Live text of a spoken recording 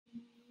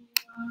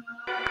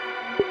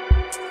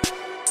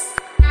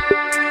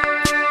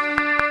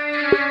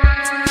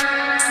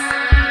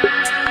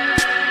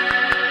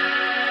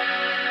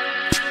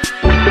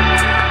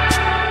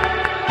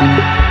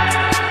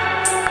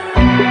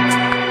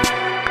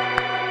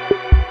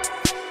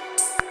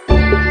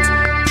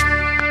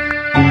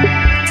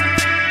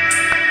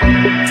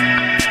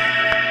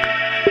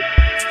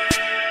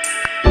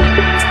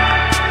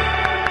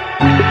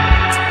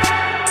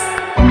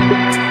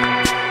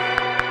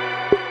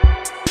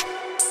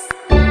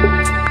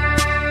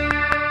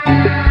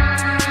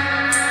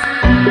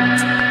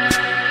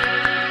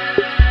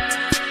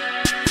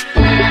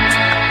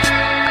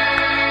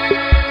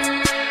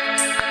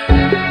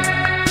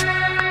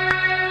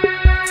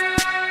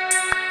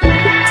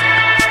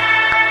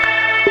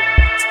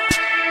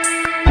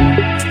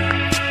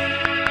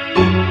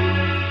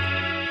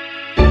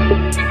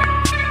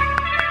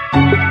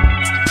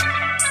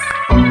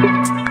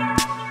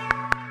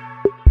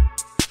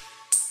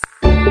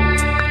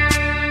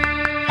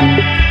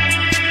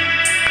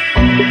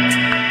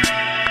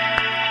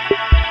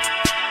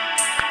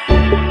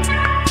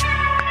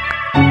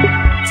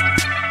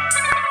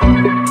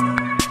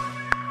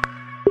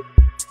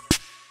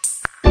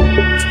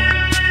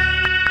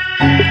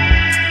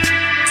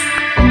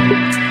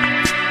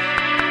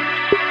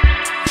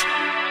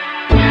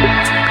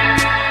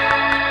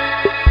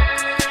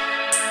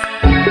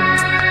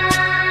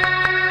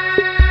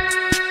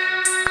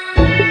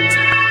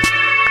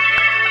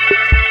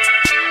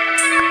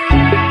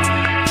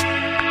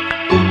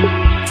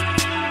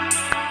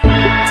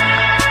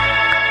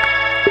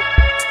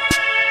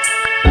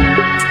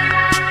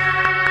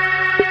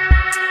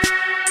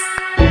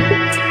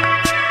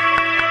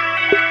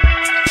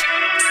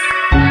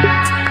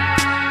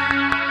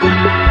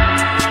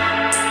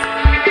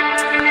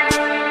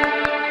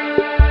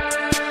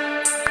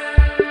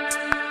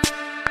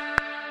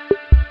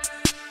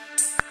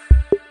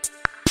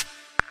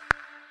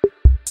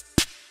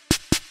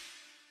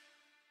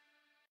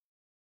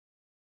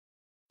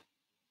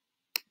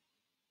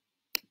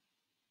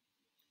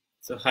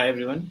So hi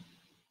everyone,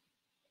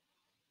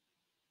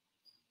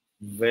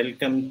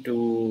 welcome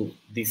to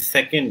the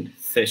second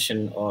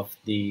session of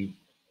the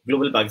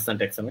Global Pakistan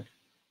Tech Summit.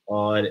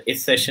 और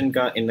इस session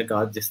का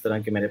इनकाद जिस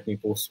तरह के मैंने अपनी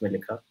पोस्ट में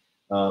लिखा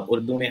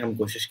उर्दू में हम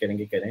कोशिश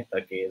करेंगे करें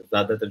ताकि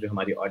ज़्यादातर जो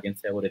हमारी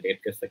ऑडियंस है वो रिलेट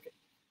कर सके।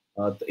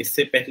 तो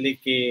इससे पहले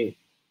कि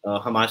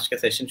हम आज का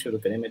सेशन शुरू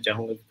करें, मैं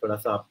चाहूँगा कि थोड़ा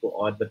सा आपको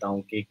और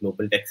बताऊँ कि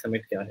ग्लोबल टेक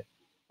समिट क्या है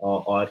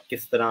और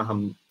किस तरह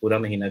हम पूरा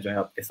महीना जो है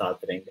आपके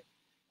साथ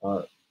रहेंगे।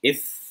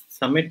 इस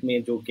समिट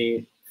में जो कि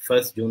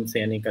 1 जून से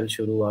यानी कल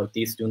शुरू और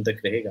 30 जून तक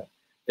रहेगा,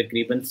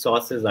 तकरीबन 100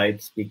 से ज़ायद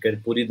स्पीकर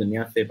पूरी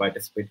दुनिया से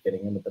पार्टिसिपेट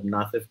करेंगे, मतलब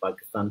ना सिर्फ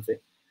पाकिस्तान से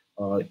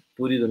और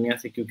पूरी दुनिया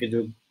से, क्योंकि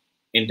जो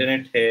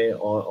इंटरनेट है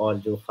और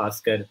जो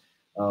खासकर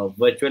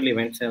वर्चुअल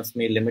इवेंट्स हैं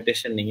उसमें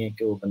लिमिटेशन नहीं है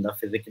कि वो बंदा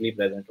फिजिकली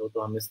प्रेजेंट हो।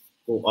 तो हम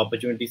इसको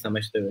अपॉर्चुनिटी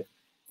समझते हुए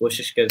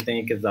कोशिश करते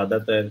हैं कि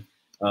ज़्यादातर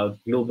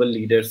ग्लोबल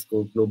लीडर्स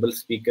को, ग्लोबल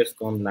स्पीकर्स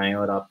को हम लाएं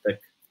और आप तक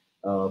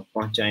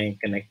पहुंचाएं,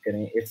 कनेक्ट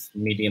करें इस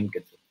मीडियम के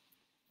थ्रू।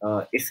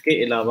 इसके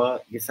अलावा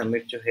ये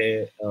समिट जो है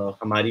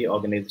हमारी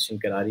ऑर्गेनाइजेशन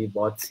करा रही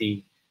बहुत सी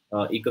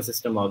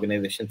इकोसिस्टम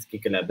ऑर्गेनाइजेशंस की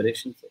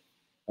कोलैबोरेशन से।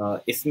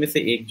 इसमें से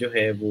एक जो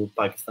है वो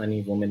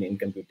पाकिस्तानी वुमेन इन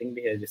कंप्यूटिंग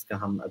भी है, जिसका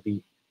हम अभी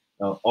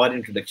और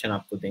इंट्रोडक्शन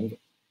आपको देंगे।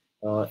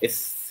 इस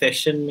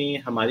सेशन में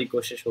हमारी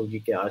कोशिश होगी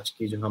कि आज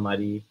की जो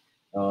हमारी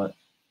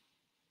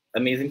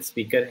अमेजिंग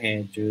स्पीकर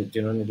हैं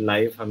जिन्होंने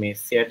लाइव हमें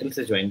सिएटल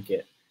से ज्वाइन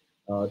किया,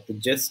 तो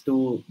just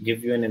to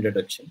give you an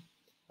introduction,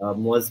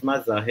 मुअज़्मा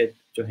Zahid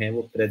जो हैं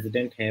वो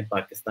प्रेसिडेंट हैं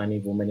पाकिस्तानी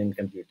वुमेन इन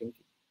कंप्यूटिंग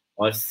की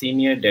और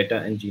सीनियर डेटा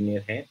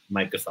इंजीनियर हैं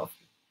माइक्रोसॉफ्ट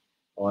की,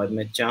 और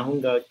मैं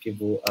चाहूँगा कि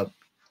वो अब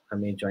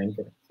हमें ज्वाइन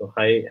करें। तो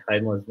हाय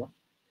मुअज़्मा,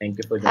 thank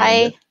you for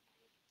joining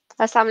us.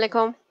 अस्सलाम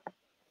वालेकुम।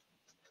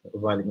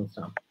 वालेकुम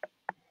सलाम।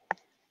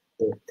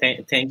 तो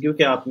थैंक यू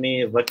कि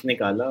आपने वक्त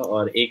निकाला,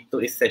 और एक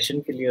तो इस सेशन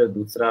के लिए और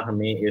दूसरा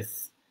हमें इस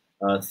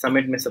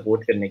समिट में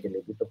सपोर्ट करने के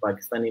लिए भी। तो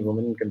पाकिस्तानी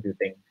वुमेन इन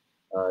कंप्यूटिंग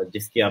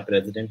जिसकी आप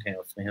प्रेसिडेंट हैं,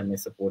 उसने हमें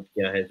सपोर्ट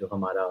किया है, जो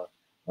हमारा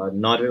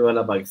नॉर्वे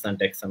वाला पाकिस्तान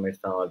टेक समिट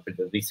था और फिर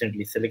जो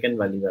रिसेंटली सिलिकन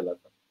वैली वाला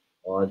था।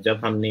 और जब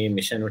हमने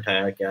मिशन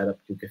उठाया कि यार अब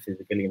क्योंकि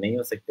फिजिकली नहीं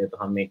हो सकते तो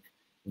हम एक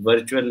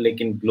वर्चुअल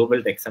लेकिन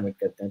ग्लोबल टेक समिट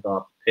करते हैं, तो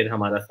आप फिर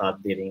हमारा साथ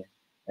दे रही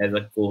हैं एज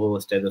अ को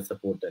host, as a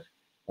supporter.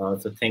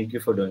 So thank you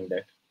for doing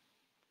that.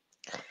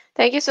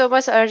 Thank you so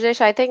much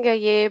अर्जिश। I think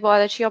ये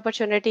बहुत अच्छी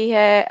अपॉर्चुनिटी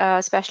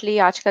है, स्पेशली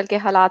आजकल के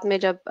हालात में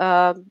जब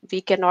we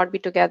can not be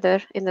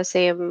together in the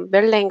same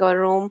building और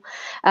रूम,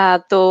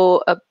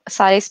 तो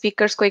सारे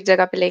स्पीकर्स को एक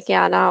जगह पे लेके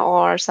आना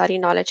और सारी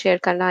नॉलेज शेयर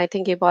करना, आई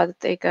थिंक ये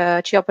बहुत एक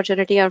अच्छी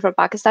अपॉर्चुनिटी है। और for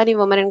Pakistani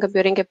women in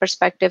computing के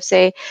परस्पेक्टिव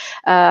से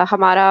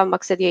हमारा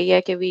मकसद यही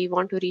है कि we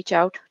want to reach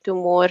out to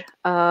more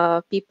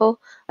people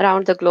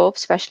around the globe,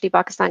 especially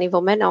Pakistani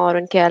women or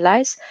unke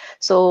allies.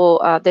 So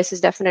this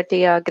is definitely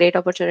a great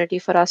opportunity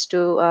for us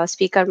to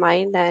speak our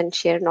mind and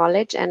share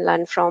knowledge and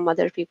learn from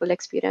other people's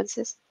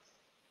experiences.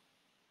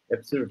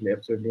 Absolutely,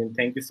 and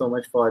thank you so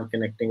much for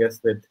connecting us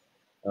with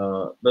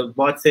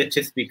बहुत से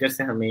अच्छे speaker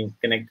से हमें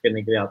connect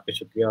करने के लिए आपका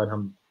शुक्रिया। और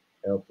हम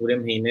पूरे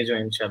महीने जो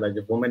इंशाल्लाह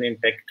जो वुमेन इन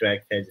टेक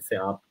ट्रैक है जिसे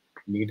आप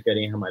लीड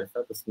करें हमारे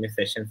साथ, उसमें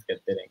सेशंस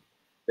करते रहेंगे।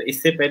 तो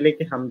इससे पहले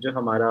कि हम जो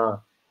हमारा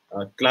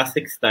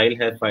क्लासिक स्टाइल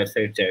है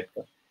फायरसाइड चैट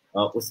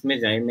का उसमें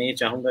जाएं, मैं ये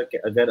चाहूँगा कि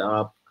अगर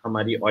आप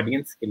हमारी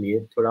ऑडियंस के लिए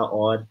थोड़ा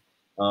और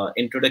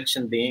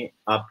इंट्रोडक्शन दें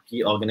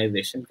आपकी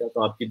ऑर्गेनाइजेशन का।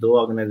 तो आपकी 2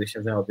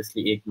 ऑर्गेनाइजेशन हैं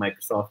ऑब्वियसली, एक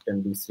माइक्रोसॉफ्ट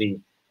एंड दूसरी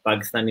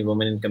पाकिस्तानी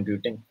वुमेन इन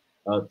कंप्यूटिंग।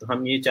 तो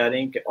हम ये चाह रहे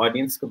हैं कि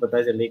ऑडियंस को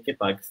पता चले कि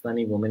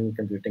पाकिस्तानी वुमेन इन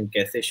कंप्यूटिंग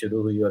कैसे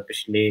शुरू हुई और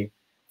पिछले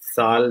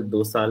साल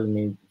 2 साल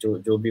में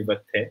जो भी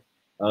वक्त है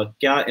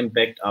क्या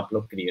इम्पैक्ट आप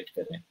लोग क्रिएट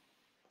कर रहे हैं।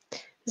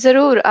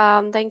 ज़रूर।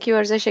 Thank you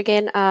अर्जिश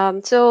again.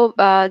 सो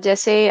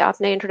जैसे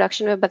आपने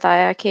इंट्रोडक्शन में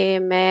बताया कि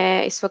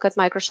मैं इस वक्त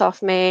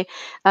माइक्रोसॉफ्ट में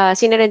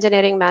सीनियर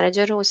इंजीनियरिंग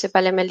मैनेजर हूँ। उससे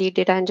पहले मैं लीड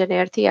डेटा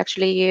इंजीनियर थी।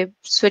 एक्चुअली ये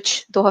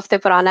स्विच 2 हफ्ते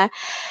पुराना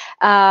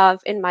है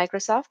इन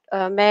माइक्रोसॉफ्ट।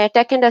 मैं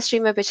टेक इंडस्ट्री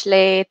में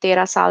पिछले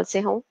 13 साल से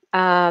हूँ।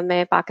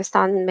 मैं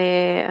पाकिस्तान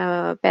में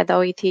पैदा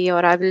हुई थी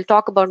और I will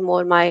talk about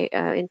more my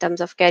in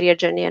terms of career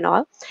journey and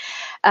all.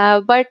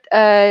 But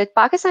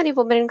Pakistani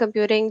women in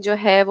computing जो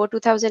है वो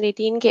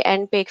 2018 के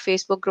एंड पे एक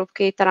फेसबुक ग्रुप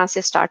की तरह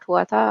से स्टार्ट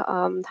हुआ था।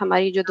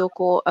 हमारी जो 2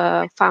 को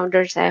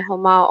फाउंडर्स हैं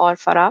हुमा और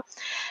फरा,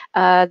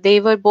 दे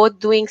were both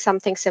doing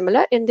something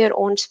similar in their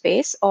own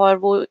space, और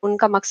वो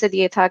उनका मकसद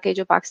ये था कि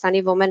जो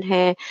पाकिस्तानी वुमेन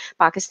हैं,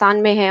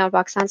 पाकिस्तान में हैं और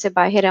पाकिस्तान से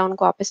बाहर हैं,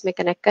 उनको आपस में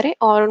कनेक्ट करें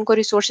और उनको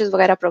रिसोर्सेज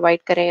वगैरह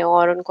प्रोवाइड करें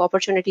और उनको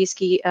अपॉर्चुनिटीज़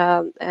की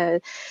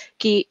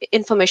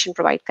इंफॉर्मेशन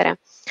प्रोवाइड करें।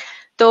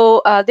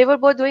 तो दे were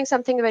both doing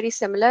something very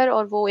similar,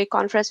 और वो एक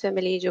कॉन्फ्रेंस पे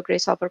मिली जो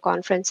ग्रेस हॉपर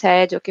कॉन्फ्रेंस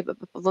है, जो कि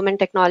वुमेन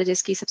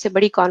टेक्नोलॉजीज की सबसे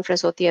बड़ी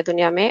कॉन्फ्रेंस होती है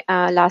दुनिया में।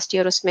 लास्ट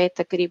ईयर उसमें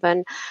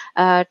तकरीबन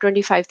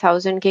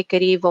 25,000 के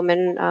करीब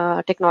वुमेन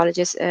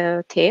टेक्नोलॉजिस्ट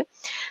थे।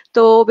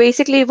 तो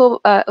बेसिकली वो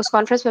उस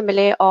कॉन्फ्रेंस में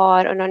मिले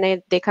और उन्होंने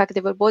देखा कि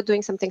दे were both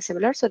doing something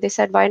similar, so they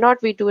said why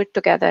not we do it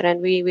together,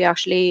 and we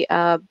actually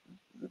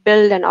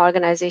build an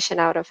organization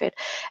out of it.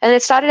 And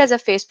it started as a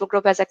Facebook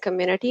group, as a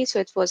community, so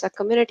it was a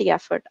community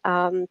effort.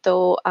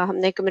 तो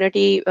हमने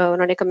community,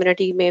 उन्होंने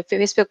community में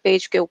Facebook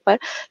page के ऊपर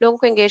लोगों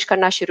को engage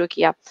करना शुरू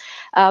किया।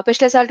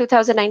 पिछले साल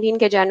 2019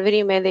 के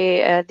जनवरी में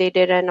they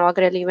did an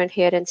inaugural event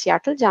here in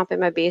Seattle जहाँ पे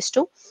मैं based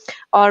हूँ,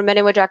 और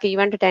मैंने वो जाके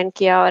इवेंट अटेंड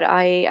किया और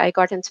I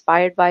got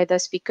inspired by the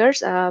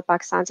speakers.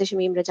 Pakistan से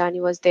Shamim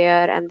Rajani was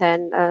there, and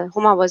then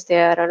Huma was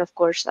there, and of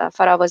course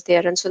फरा was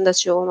there, and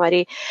सुंदस जो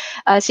हमारी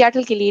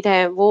सियाटल की लीड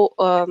हैं वो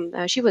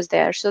she was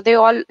there. So they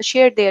all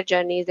shared their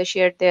journeys, they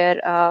shared their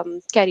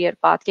career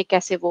path कि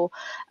कैसे वो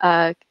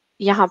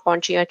यहाँ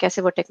पहुंची और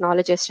कैसे वो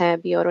टेक्नोलॉजिस्ट हैं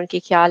अभी और उनकी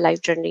क्या लाइफ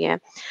जर्नी है.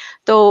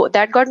 तो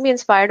दैट गॉट मी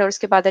इंस्पायर्ड, और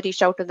उसके बाद I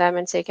reached out to them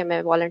and से कि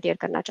मैं वॉलंटियर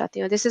करना चाहती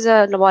हूँ. This is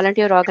a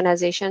volunteer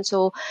organisation,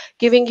 so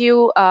giving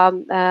you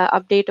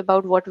update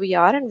about what we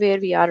are and where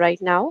we are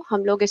right now.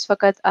 हम लोग इस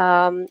वक्त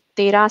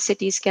 13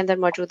 सिटीज के अंदर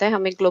मौजूद है.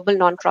 हम एक ग्लोबल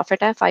नॉन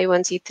प्रॉफिट है,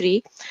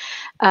 501c3.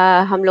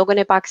 हम लोगों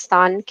ने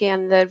पाकिस्तान के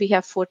अंदर we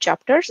have 4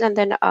 chapters and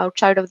then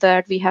outside of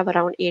that we have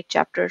around 8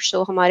 chapters.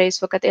 सो हमारे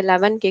इस वक्त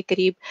 11 के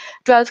करीब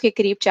 12 के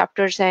करीब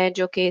चैप्टर्स हैं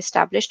जो कि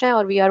एस्टैब्लिश्ड हैं,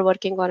 और we are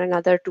working on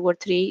another 2 or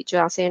 3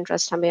 जहाँ से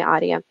इंटरेस्ट हमें आ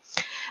रही है.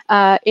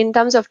 In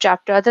terms of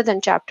chapter, other than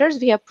chapters,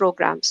 we have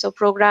programs. So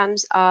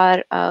programs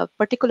are a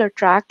particular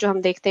track जो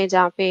हम देखते हैं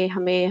जहाँ पे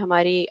हमें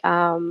हमारी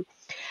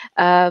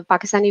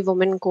Pakistani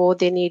women को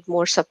they need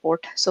more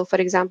support. So for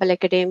example,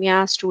 academia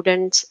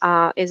students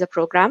is a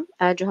program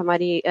जो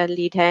हमारी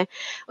lead है.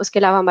 उसके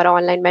अलावा हमारा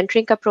online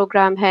mentoring का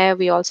program है.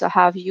 We also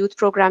have youth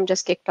program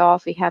just kicked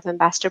off. We have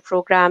ambassador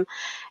program.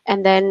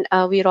 And then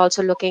we are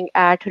also looking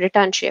at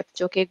returnship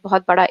जो कि एक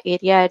बहुत बड़ा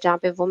area है जहाँ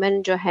पे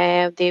women जो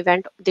है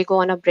they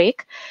go on a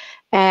break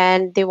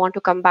and they want to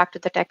come back to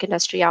the tech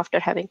industry after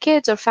having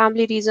kids or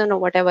family reason or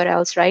whatever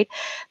else, right?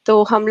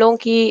 तो हम लोगों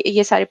की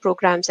ये सारे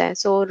programs हैं.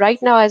 So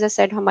right now, as I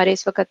said, हमारे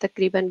इस वक्त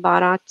तकरीबन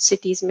 12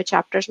 cities में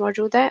chapters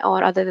मौजूद हैं,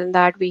 और other than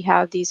that, we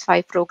have these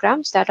 5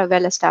 programs that are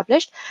well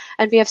established,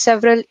 and we have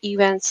several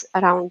events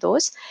around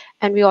those,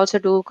 and we also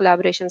do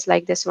collaborations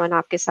like this one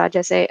आपके साथ.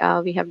 जैसे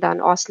we have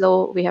done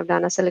Oslo, we have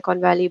done a Silicon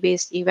Valley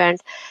based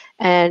event,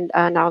 and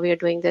now we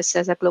are doing this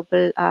as a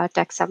global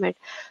tech summit.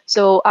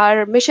 So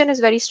our mission is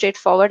very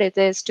straightforward. It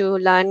is to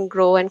learn,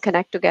 grow, and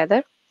connect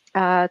together.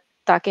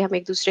 ताकि हम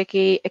एक दूसरे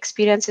की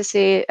experiences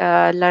से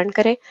learn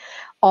करें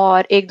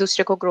और एक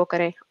दूसरे को grow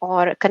करें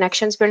और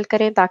connections build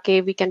करें,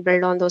 ताकि we can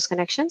build on those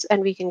connections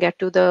and we can get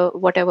to the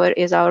whatever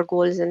is our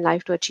goals in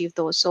life to achieve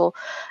those. So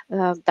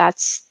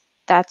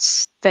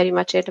that's very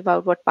much it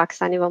about what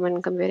Pakistani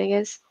women comparing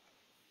is.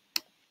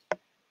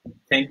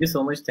 Thank you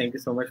so much. Thank you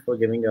so much for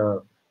giving a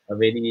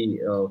very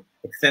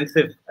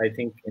extensive, I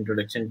think,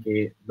 introduction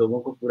के लोगों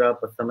को पूरा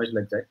समझ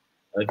लग जाए.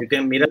 क्योंकि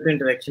मेरा तो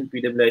इंटरेक्शन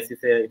PWiC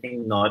से आई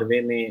थिंक नॉर्वे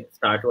में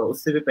स्टार्ट हुआ.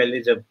 उससे भी पहले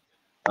जब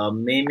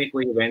मई में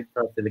कोई इवेंट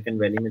था सिलिकॉन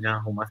वैली में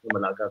जहाँ हुमा से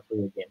मुलाकात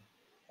हुई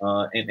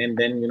again, and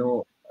then you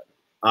know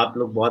आप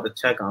लोग बहुत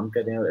अच्छा काम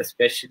कर रहे हैं, और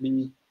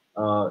स्पेशली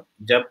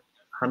जब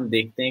हम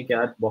देखते हैं कि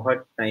आज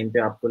बहुत टाइम पे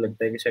आपको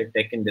लगता है कि शायद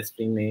टेक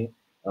इंडस्ट्री में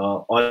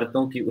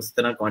औरतों की उस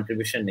तरह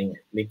कंट्रीब्यूशन नहीं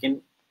है, लेकिन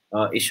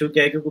इशू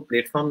क्या है कि कोई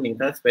प्लेटफॉर्म नहीं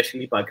था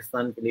स्पेशली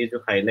पाकिस्तान के लिए जो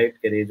हाईलाइट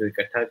करे, जो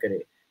इकट्ठा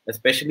करे,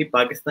 specially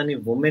Pakistani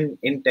women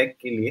in take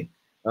के लिए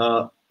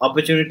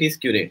अपॉर्चुनिटीज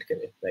क्यूरेट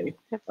करे, राइट?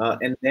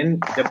 एंड देन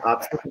जब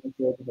आपसे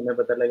तो हमें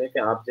पता लगा कि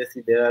आप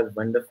जैसी there are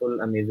wonderful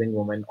amazing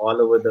women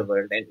all over the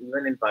world and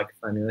even in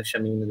Pakistan. You know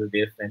Shamim is a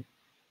dear friend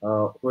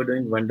who are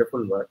doing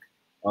wonderful work,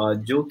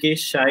 जो कि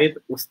शायद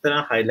उस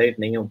तरह हाईलाइट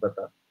नहीं हो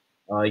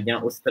पाता या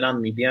उस तरह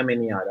मीडिया में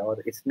नहीं आ रहा.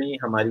 और इसमें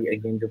हमारी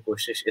अगेन जो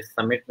कोशिश इस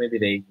समिट में भी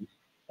रहेगी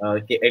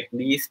कि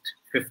एटलीस्ट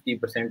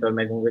 50%, और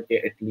मैं कहूँगा कि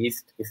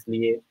एटलीस्ट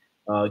इसलिए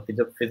कि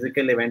जब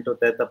फिजिकल इवेंट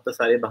होता है तब तो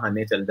सारे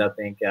बहाने चल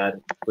जाते हैं कि यार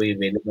कोई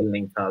अवेलेबल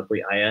नहीं था, कोई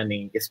आया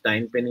नहीं, इस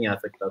टाइम पे नहीं आ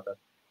सकता था.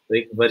 तो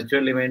एक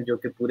वर्चुअल इवेंट जो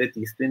कि पूरे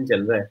 30 दिन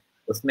चल रहा है,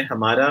 उसमें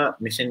हमारा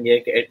मिशन ये है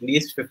कि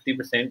एटलीस्ट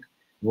 50%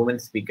 वुमेन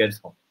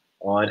स्पीकर्स हों,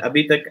 और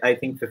अभी तक आई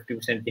थिंक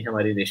 50% की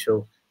हमारी रेशो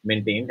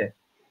मेंटेन्ड है.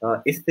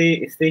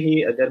 इससे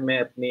ही अगर मैं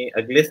अपने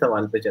अगले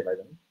सवाल पे चला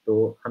जाऊँ,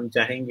 तो हम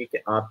चाहेंगे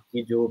कि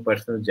आपकी जो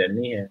पर्सनल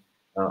जर्नी है,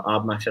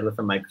 आप माशाल्लाह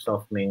से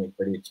माइक्रोसॉफ्ट में एक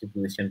बड़ी अच्छी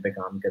पोजीशन पे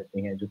काम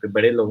करती हैं, जो कि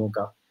बड़े लोगों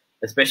का,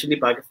 स्पेशली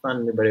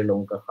पाकिस्तान में बड़े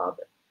लोगों का ख्वाब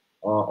है,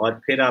 और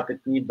फिर आप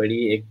इतनी बड़ी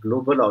एक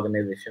ग्लोबल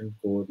ऑर्गेनाइजेशन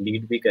को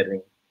लीड भी कर रही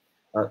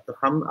हैं. तो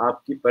हम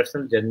आपकी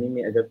पर्सनल जर्नी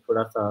में अगर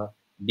थोड़ा सा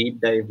डीप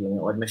डाइव लें,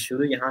 और मैं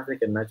शुरू यहाँ से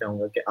करना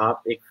चाहूँगा कि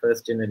आप एक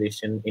फर्स्ट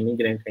जनरेशन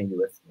इमिग्रेंट हैं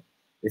यूएस में.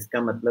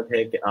 इसका मतलब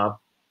है कि आप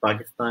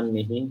पाकिस्तान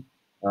में ही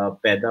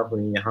पैदा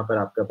हुई, यहाँ पर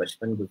आपका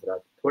बचपन गुजरा.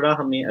 थोड़ा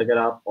हमें अगर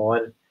आप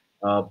और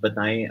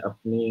बताएं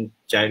अपनी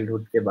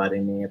चाइल्डहुड के बारे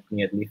में,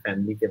 अपनी अर्ली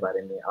फैमिली के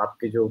बारे में,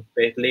 आपके जो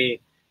पहले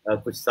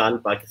कुछ साल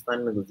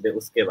पाकिस्तान में गुजरे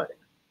उसके बारे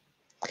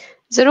में.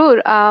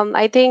 जरूर.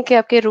 आई थिंक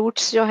आपके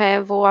रूट्स जो हैं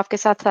वो आपके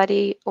साथ सारी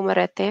उम्र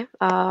रहते हैं.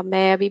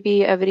 मैं अभी भी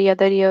every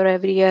other year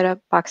every year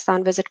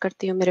Pakistan visit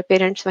करती हूँ. मेरे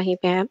पेरेंट्स वहीं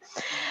पे हैं.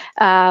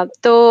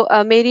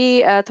 तो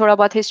मेरी थोड़ा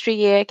बहुत हिस्ट्री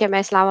ये है कि मैं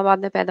इस्लामाबाद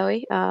में पैदा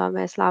हुई.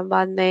 मैं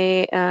इस्लामाबाद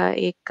में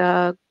एक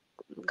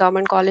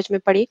गवर्नमेंट कॉलेज में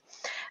पढ़ी.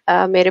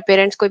 मेरे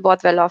पेरेंट्स कोई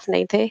बहुत वेल ऑफ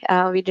नहीं थे.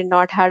 We did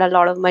not had a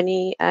lot of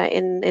money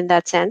in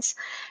that sense.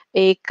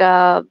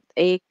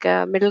 एक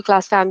मिडिल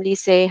क्लास फैमिली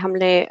से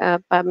हमने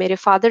मेरे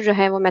फादर जो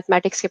है वो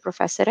मैथमेटिक्स के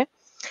प्रोफेसर है.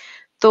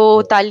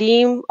 तो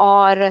तालीम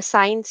और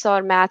साइंस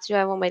और मैथ्स जो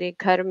है वो मेरे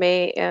घर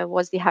में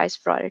वाज द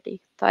हाईएस्ट प्रायोरिटी.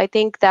 तो I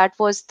think that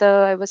was the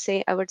I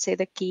would say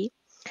the key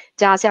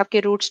जहाँ से आपके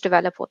रूट्स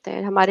डेवलप होते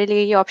हैं. हमारे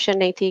लिए ये ऑप्शन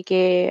नहीं थी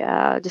कि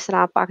जिस तरह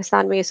आप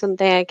पाकिस्तान में ये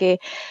सुनते हैं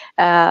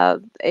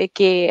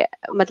कि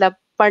मतलब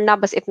पढ़ना,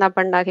 बस इतना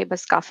पढ़ना कि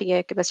बस काफी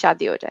है कि बस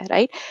शादी हो जाए,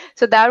 right.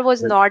 So that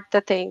was not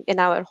the thing in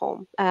our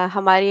home.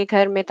 हमारे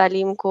घर में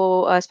तालीम को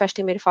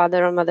स्पेशली मेरे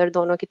फादर और मदर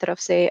दोनों की तरफ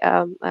से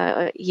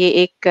ये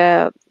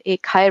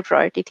एक हायर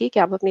प्रायोरिटी थी कि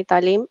आप अपनी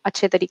तालीम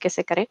अच्छे तरीके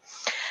से करें.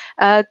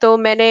 तो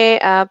मैंने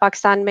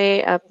पाकिस्तान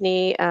में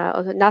अपनी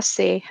नस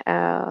से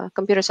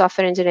कंप्यूटर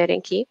सॉफ्टवेयर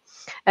इंजीनियरिंग की.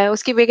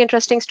 उसकी भी एक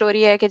इंटरेस्टिंग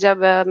स्टोरी है कि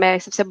जब मैं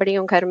सबसे बड़ी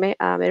हूँ घर में,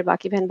 मेरे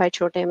बाकी बहन भाई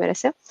छोटे हैं मेरे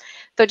से.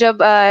 तो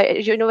जब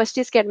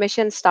यूनिवर्सिटीज के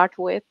एडमिशन स्टार्ट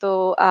हुए तो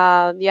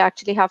ये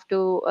एक्चुअली हैव टू,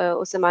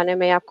 उस जमाने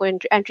में आपको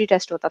एंट्री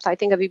टेस्ट होता था, आई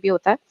थिंक अभी भी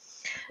होता है.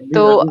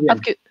 तो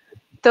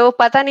तो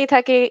पता नहीं था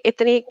कि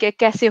इतनी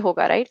कैसे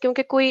होगा, राइट,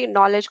 क्योंकि कोई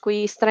नॉलेज,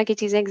 कोई इस तरह की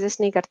चीजें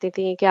एग्जिस्ट नहीं करती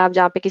थी कि आप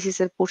जहाँ पे किसी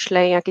से पूछ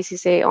लें या किसी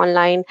से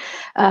ऑनलाइन.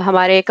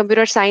 हमारे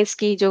कंप्यूटर साइंस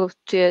की जो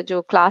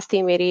जो क्लास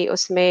थी मेरी,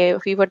 उसमें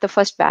we were the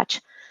first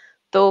batch.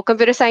 तो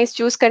कंप्यूटर साइंस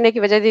चूज करने की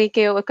वजह थी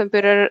कि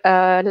कंप्यूटर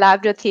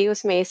लैब जो थी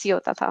उसमें एसी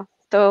होता था.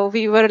 तो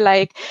वी वर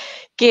लाइक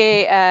कि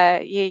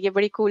ये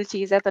बड़ी कूल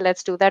चीज है, तो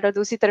लेट्स डू दैट. और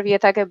दूसरी तरफ ये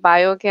था कि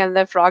बायो के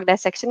अंदर फ्रॉग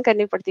डायसेक्शन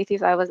करनी पड़ती थी.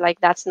 I was like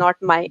that's not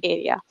my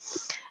area.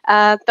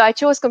 तो आई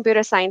चोज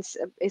कंप्यूटर साइंस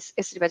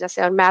इस वजह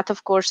से. और math of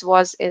course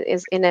was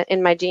is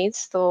in my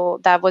jeans, तो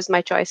that was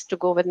my choice to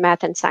go with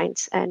math and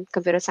science and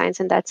computer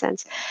science in that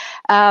sense.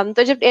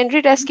 तो जब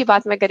entry test की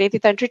बात मैं करी थी,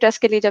 तो एंट्री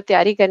टेस्ट के लिए जब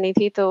तैयारी करनी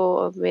थी,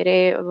 तो मेरे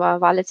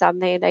वालिद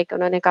साहब ने लाइक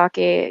उन्होंने कहा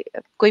कि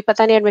कोई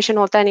पता नहीं एडमिशन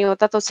होता है नहीं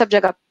होता, तो सब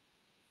जगह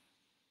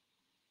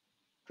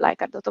अप्लाई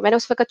कर दो. तो मैंने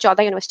उस वक्त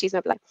 14 यूनिवर्सिटीज में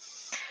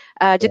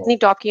अप्लाई, जितनी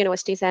टॉप की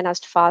यूनिवर्सिटीज है,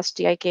 नस्ट, फास्ट,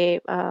 टीआईके,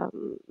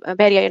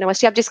 बहरिया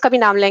यूनिवर्सिटी, आप जिसका भी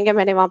नाम लेंगे,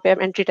 मैंने वहाँ पे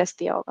एंट्री टेस्ट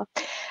दिया होगा.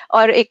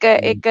 और एक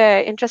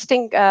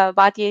इंटरेस्टिंग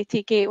बात ये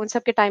थी कि उन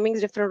सब के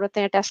टाइमिंग्स डिफरेंट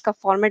होते हैं, टेस्ट का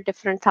फॉर्मेट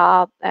डिफरेंट था.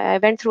 I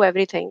went through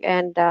everything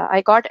and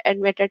I got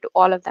admitted to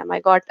all of them. I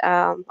got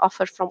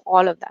offer from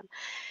all of them,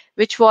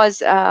 which was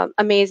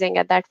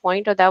amazing at that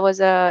point. Or that was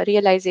a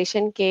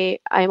realization कि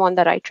I'm on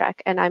the right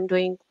track and I'm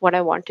doing what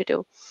I want to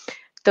do.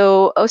 तो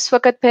उस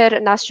वक्त फिर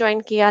नास्ट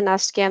join किया.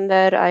 नास्ट के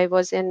अंदर I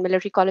was in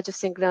military college of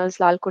signals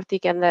लाल कुर्ती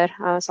के अंदर,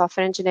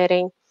 सॉफ्टवेयर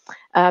इंजीनियरिंग.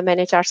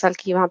 मैंने 4 साल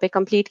की वहाँ पे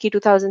कंप्लीट की.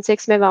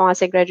 2006 में वहाँ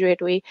से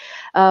ग्रेजुएट हुई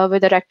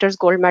विद रेक्टर्स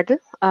गोल्ड मेडल,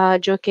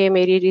 जो कि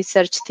मेरी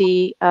रिसर्च थी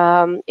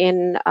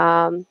इन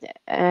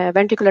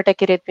वेंट्रिकुलर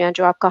टेकिरिथमिया,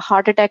 जो आपका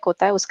हार्ट अटैक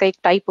होता है उसका एक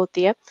टाइप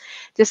होती है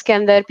जिसके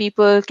अंदर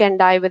people can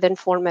die with in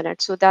 4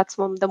 minutes. So that's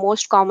the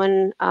most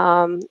common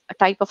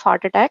type of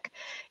heart attack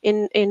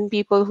in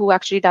people who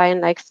actually die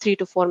in like 3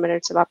 to 4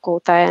 minutes जब आपको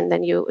होता है and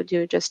then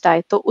you just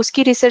die. तो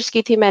उसकी रिसर्च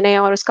की थी मैंने,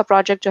 और उसका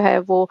प्रोजेक्ट जो है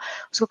वो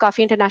उसको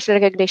काफ़ी इंटरनेशनल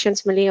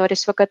रिकग्निशंस मिली. और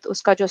इस वक्त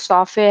उसका जो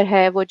सॉफ्टवेयर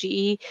है वो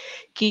जीई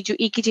की जो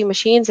ईकीजी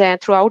मशीन्स हैं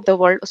थ्रू आउट द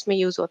वर्ल्ड उसमें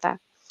यूज होता है.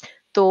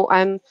 तो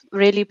I am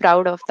really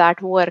proud of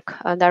that work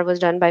that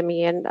was done by me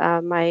and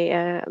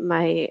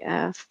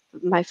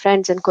my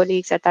friends and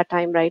colleagues at that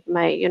time, right,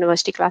 my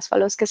university class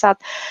fellows के साथ.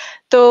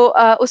 तो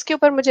उसके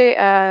ऊपर मुझे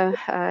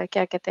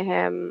क्या कहते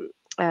हैं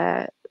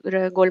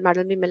गोल्ड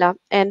मेडल भी मिला.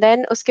 एंड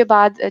देन उसके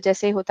बाद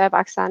जैसे होता है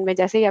पाकिस्तान में,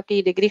 जैसे ही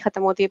आपकी डिग्री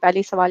खत्म होती है,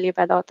 पहली सवाल ये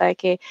पैदा होता है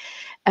कि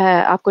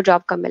आपको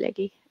जॉब कब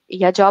मिलेगी,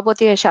 या जॉब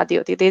होती है या शादी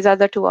होती है. These are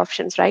the 2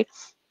 options, right.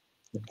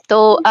 तो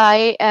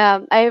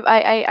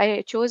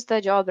I chose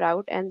the job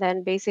route and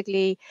then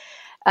basically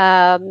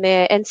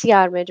मैं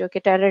एनसीआर में, जो कि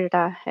टेरर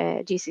डेटा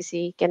है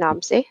जीसीसी के नाम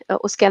से,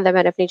 उसके अंदर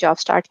मैंने अपनी जॉब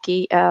स्टार्ट की.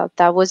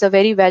 That was a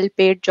very well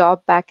paid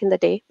job back in the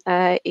day.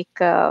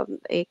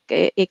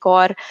 एक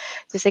और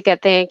जिसे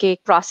कहते हैं कि एक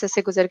प्रोसेस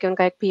से गुजर के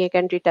उनका एक पी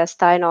एंट्री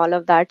टेस्ट था and all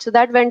of that. So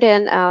that went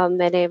in.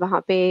 मैंने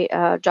वहाँ पे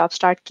जॉब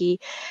स्टार्ट की.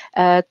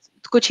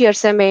 कुछ ही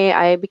अरसे में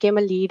I became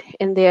a lead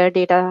in their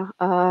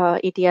data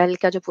ETL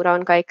का जो पूरा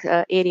उनका एक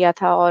एरिया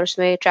था, और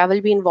उसमें ट्रैवल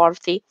भी इन्वॉल्व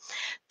थी.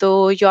 तो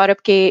यूरोप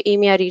के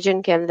ईमिया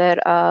रीजन के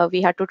अंदर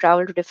we had to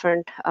travel to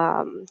different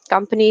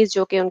companies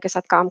जो कि उनके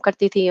साथ काम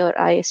करती थी, और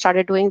आई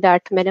स्टार्टेड डूइंग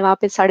दैट. मैंने वहाँ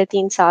पे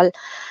 3.5 साल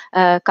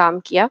काम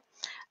किया.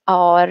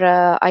 और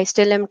I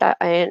still am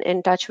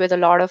in touch with a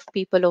lot of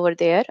people over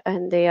there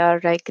and they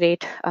are like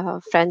great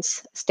friends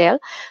still.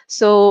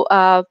 So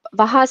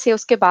वहाँ से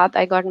उसके बाद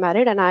I got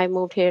married and I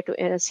moved here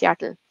to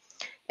Seattle.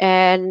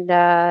 And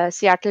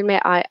Seattle में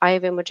आए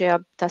हुए मुझे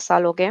अब 10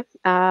 साल हो गए.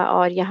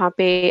 और यहाँ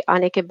पे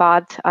आने के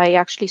बाद I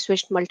actually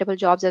switched multiple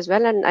jobs as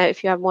well, and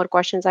if you have more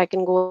questions I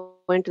can go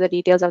into the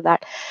details of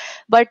that.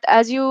 But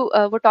as you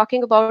were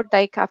talking about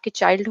like आपकी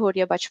चाइल्डहुड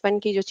या बचपन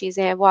की जो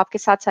चीजें हैं वो आपके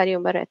साथ सारी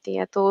उम्र रहती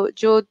हैं. तो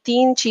जो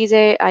 3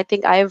 चीजें I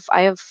think I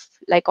have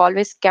like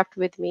always kept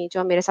with me,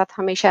 जो मेरे साथ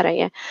हमेशा रही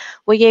हैं,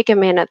 वो ये कि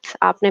मेहनत.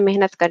 आपने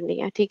मेहनत करनी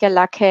है, ठीक है,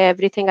 लक है,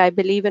 everything, I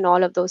believe in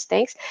all of those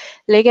things,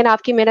 लेकिन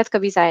आपकी मेहनत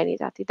कभी जाया नहीं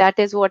जाती. That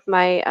is what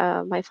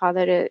my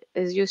father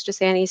is used to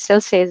से and he still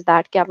says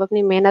that कि आप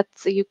अपनी मेहनत,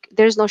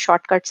 there is no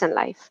shortcuts in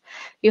life,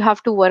 you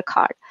have to work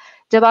hard.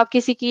 जब आप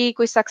किसी की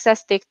कोई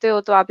सक्सेस देखते हो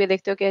तो आप ये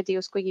देखते हो कि जी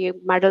उसको ये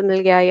मेडल मिल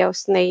गया या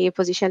उसने ये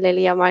पोजीशन ले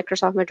लिया,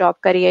 माइक्रोसॉफ्ट में जॉब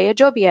करी है या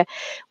जो भी है.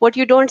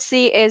 What you don't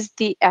see is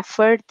the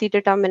effort, the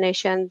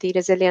determination, the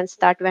resilience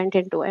that went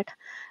into it.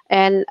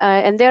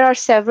 And there are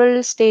several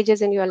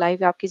stages in your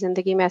life. आपकी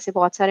जिंदगी में ऐसे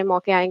बहुत सारे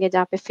मौके आएंगे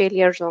जहाँ पे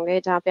फेलियर्स होंगे,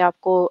 जहाँ पे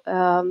आपको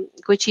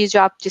कोई चीज जो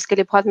आप जिसके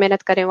लिए बहुत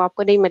मेहनत करें वो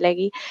आपको नहीं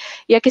मिलेगी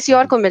या किसी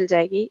और को मिल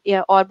जाएगी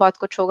या और बहुत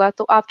कुछ होगा.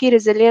 तो आपकी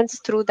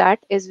resilience through that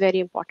is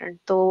very important.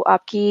 तो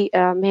आपकी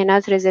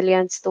मेहनत,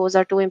 resilience,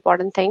 those are two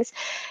important things.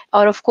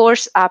 और ऑफ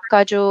कोर्स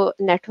आपका जो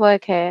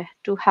नेटवर्क है,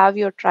 to have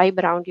your tribe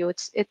around you,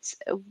 it's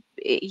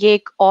ये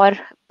एक और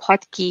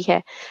बहुत की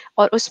है.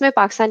 और उसमें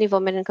Pakistani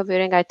women in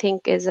computing I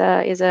think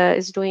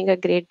is doing a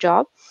great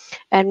job.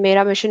 And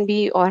मेरा मिशन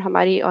भी और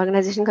हमारी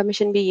ऑर्गेनाइजेशन का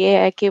मिशन भी ये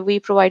है कि we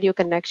provide you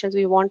connections.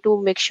 We want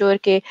to make sure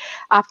कि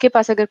आपके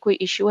पास अगर कोई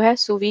इशू है,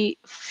 so we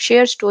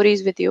share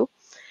stories with you,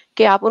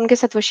 कि आप उनके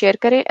साथ वो शेयर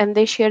करें and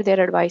they share their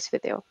advice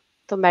with you.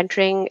 तो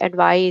mentoring,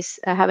 advice,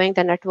 having the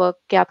network,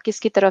 कि आप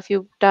किसकी तरफ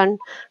यू टर्न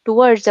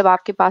टूवर्ड्स जब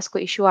आपके पास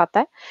कोई इशू आता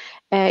है.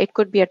 It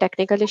could be a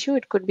technical issue,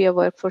 it could be a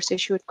workforce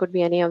issue, it could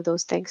be any of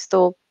those things. So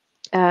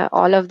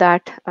all of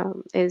that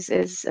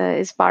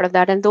is part of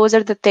that, and those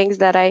are the things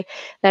that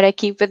I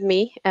keep with me.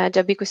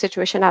 जब भी कोई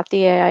situation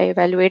आती है, I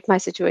evaluate my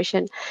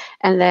situation,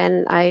 and then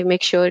I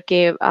make sure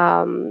कि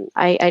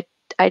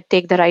I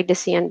take the right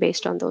decision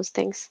based on those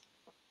things.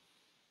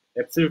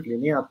 Absolutely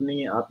नहीं,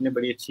 आपने आपने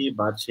बड़ी अच्छी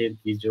बात शेयर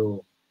की जो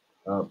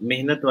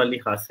मेहनत वाली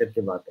खास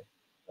करके बात है,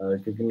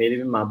 क्योंकि मेरे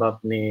भी माँ बाप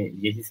ने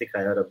यही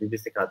सिखाया और अभी भी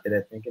सिखाते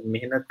रहते हैं कि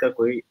मेहनत का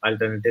कोई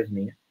अल्टरनेटिव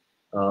नहीं है.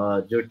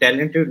 जो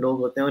टैलेंटेड लोग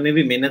होते हैं उन्हें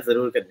भी मेहनत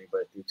ज़रूर करनी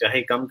पड़ती है,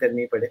 चाहे कम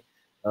करनी पड़े.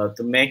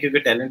 तो मैं क्योंकि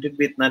टैलेंटेड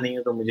भी इतना नहीं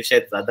हूँ तो मुझे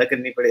शायद ज़्यादा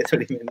करनी पड़े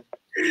थोड़ी मेहनत.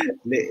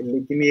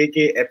 लेकिन ये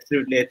कि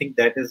absolutely I think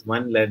that is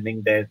one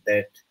learning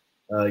that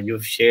you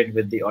shared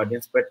with the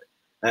audience.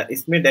 But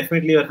इसमें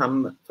डेफिनेटली और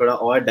हम थोड़ा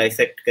और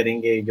डाइसेक्ट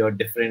करेंगे your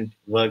different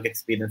work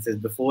experiences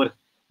before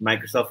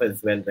Microsoft as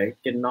well, right?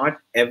 That not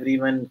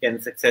everyone can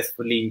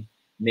successfully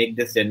make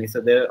this journey.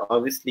 So there are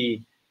obviously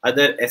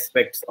other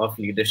aspects of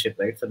leadership,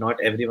 right? So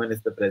not everyone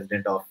is the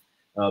president of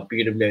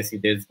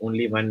PWiC. There's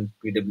only one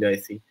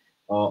PWiC.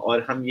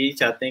 और हम यही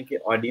चाहते हैं कि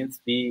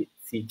audience भी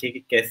सीखे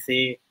कि कैसे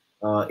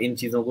इन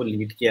चीज़ों को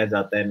लीड किया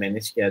जाता है,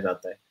 मैनेज किया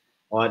जाता है.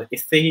 और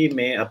इससे ही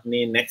मैं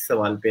अपने नेक्स्ट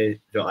सवाल पे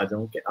जो आ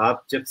जाऊँ कि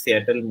आप जब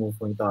सिएटल मूव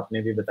हुई तो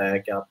आपने भी बताया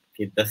कि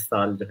आपके 10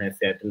 साल जो है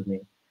सिएटल में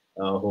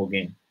हो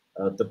गए.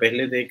 तो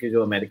पहले थे कि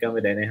जो अमेरिका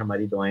में रह रहे हैं,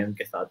 हमारी दुआएं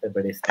उनके साथ है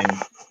बड़े इस टाइम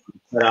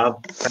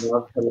खराब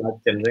खराब हालात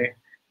चल रहे हैं.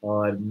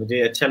 और मुझे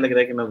अच्छा लग रहा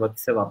है कि मैं वक्त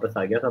से वापस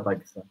आ गया था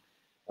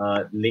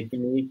पाकिस्तान.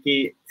 लेकिन ये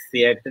कि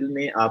सिएटल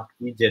में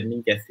आपकी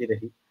जर्नी कैसी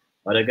रही,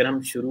 और अगर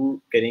हम शुरू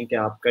करें कि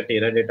आपका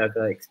टेरा डेटा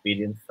का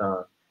एक्सपीरियंस था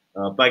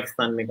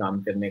पाकिस्तान में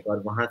काम करने का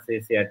और वहाँ से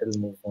सिएटल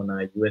मूव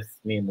होना, यूएस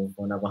में मूव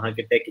होना, वहाँ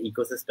के टेक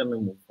इकोसिस्टम में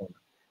मूव होना,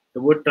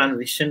 तो वो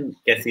ट्रांजिशन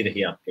कैसी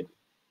रही आपके लिए?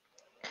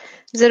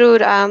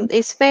 जरूर.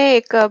 इसमें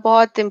एक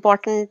बहुत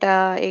इम्पोर्टेंट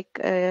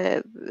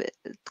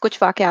कुछ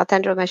वाकयात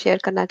हैं जो मैं शेयर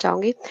करना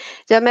चाहूंगी.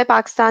 जब मैं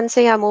पाकिस्तान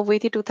से यहाँ मूव हुई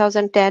थी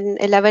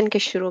 2010-11 के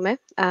शुरू में,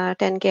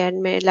 10 के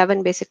एंड में,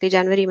 11 बेसिकली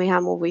जनवरी में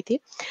यहाँ मूव हुई थी,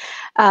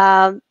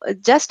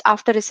 जस्ट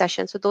आफ्टर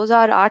रिसेशन. सो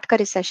 2008 का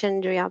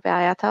रिसेशन जो यहाँ पे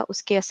आया था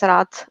उसके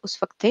असरात उस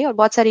वक्त थे और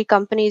बहुत सारी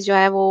कंपनीज जो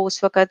है वो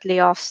उस वक्त ले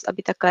ऑफ्स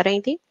अभी तक कर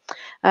रही थी.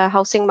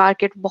 हाउसिंग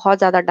मार्केट बहुत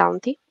ज़्यादा डाउन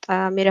थी.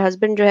 मेरे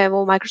हस्बैंड जो है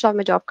वो माइक्रोसॉफ्ट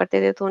में जॉब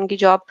करते थे, तो उनकी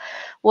job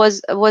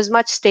was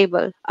much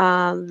stable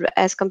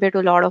as compared to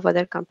a lot of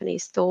other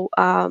companies. तो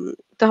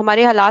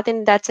हमारे हालात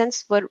in that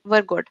sense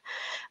were good.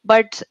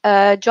 But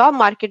job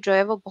market जो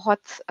है वो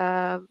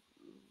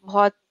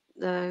बहुत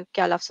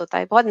क्या लफ्ज होता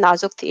है, बहुत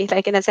नाजुक थी.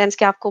 लाइक इन अ सेंस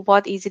कि आपको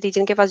बहुत इजीली,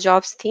 जिनके पास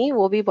जॉब्स थी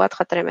वो भी बहुत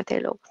खतरे में थे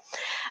लोग.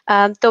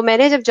 तो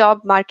मैंने जब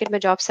जॉब मार्केट में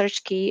जॉब सर्च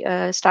की,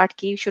 स्टार्ट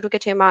की, शुरू के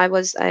 6 माह I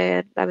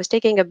was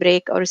taking a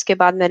break, और उसके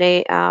बाद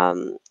मैंने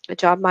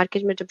जॉब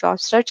मार्केट में जब जॉब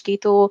सर्च की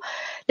तो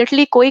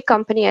लिटरली कोई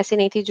कंपनी ऐसी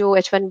नहीं थी जो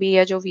H1B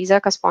या जो वीजा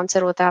का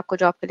स्पॉन्सर होता है आपको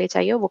जॉब के लिए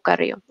चाहिए वो कर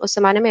रही हो. उस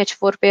जमाने में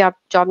H4 पे आप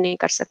जॉब नहीं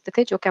कर सकते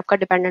थे, जो कि आपका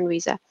डिपेंडेंट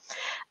वीजा है.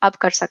 आप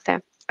कर सकते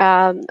हैं,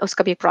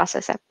 उसका भी एक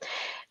प्रोसेस है.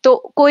 तो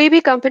कोई भी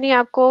कंपनी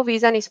आपको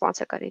वीजा नहीं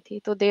स्पॉन्सर कर रही थी.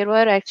 तो देयर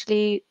वर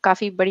एक्चुअली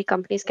काफी बड़ी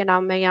कंपनीज के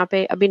नाम मैं यहाँ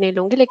पे अभी नहीं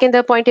लूंगी, लेकिन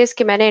द पॉइंट इज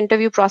कि मैंने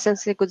इंटरव्यू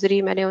प्रोसेस से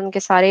गुजरी, मैंने उनके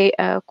सारे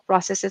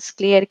प्रोसेसेस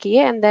क्लियर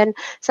किए, and then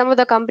some of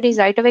the companies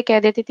right away कह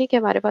देती थी कि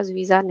हमारे पास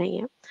वीजा नहीं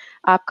है,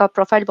 आपका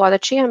प्रोफाइल बहुत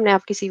अच्छी है, हमने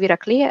आपकी CV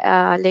रख ली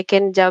है,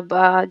 लेकिन जब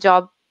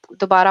जॉब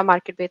दोबारा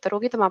मार्केट बेहतर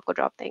होगी तो हम आपको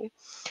जॉब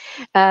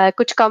देंगे.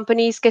 कुछ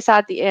कंपनीज के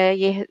साथ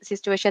ये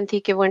सिचुएशन थी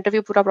कि वो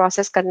इंटरव्यू पूरा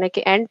प्रोसेस करने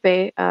के एंड पे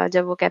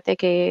जब वो कहते हैं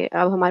कि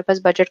अब हमारे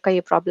पास बजट का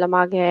ये प्रॉब्लम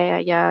आ गया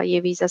है या ये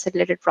वीजा से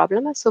रिलेटेड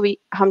प्रॉब्लम है, सो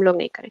हम लोग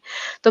नहीं करें.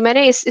 तो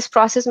मैंने इस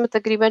प्रोसेस में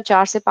तकरीबन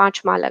 4 से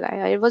 5 माह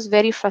लगाया. It was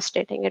very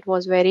frustrating, it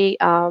was very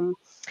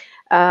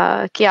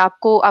कि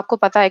आपको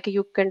पता है कि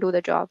you can do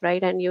the job,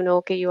 right, and you know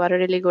कि you are a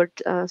really good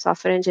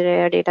software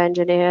engineer, data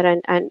engineer,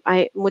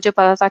 and मुझे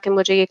पता था कि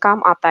मुझे ये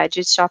काम आता है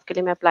जिस जॉब के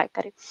लिए मैं अप्लाई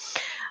करें,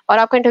 और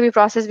आपका इंटरव्यू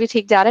प्रोसेस भी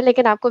ठीक जा रहा है,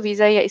 लेकिन आपको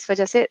वीजा या इस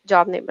वजह से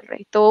जॉब नहीं मिल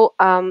रही. तो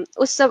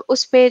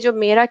उस पे जो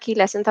मेरा की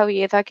लेसन था वो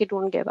ये था कि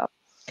डोंट गिव अप.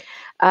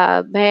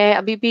 मैं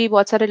अभी भी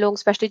बहुत सारे लोग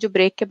स्पेशली जो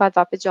ब्रेक के बाद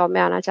वापस जॉब में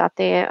आना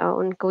चाहते हैं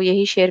उनको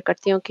यही शेयर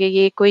करती हूँ कि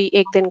ये कोई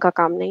एक दिन का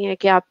काम नहीं है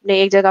कि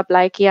आपने एक जगह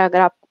अप्लाई किया, अगर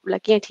आप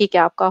लकी है ठीक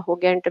है आपका हो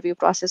गया, इंटरव्यू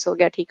प्रोसेस हो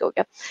गया, ठीक हो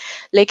गया,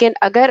 लेकिन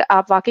अगर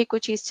आप वाकई कोई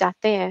चीज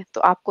चाहते हैं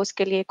तो आपको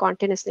उसके लिए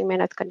कॉन्टिन्यूसली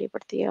मेहनत करनी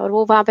पड़ती है, और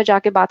वो वहां पे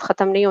जाके बात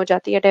खत्म नहीं हो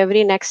जाती। At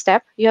every next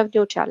step you have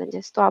new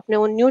challenges, तो आपने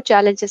उन न्यू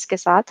चैलेंजेस के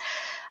साथ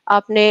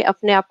आपने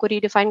अपने आप को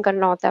रीडिफाइन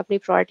करना होता है, अपनी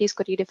प्रायोरिटीज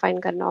को रीडिफाइन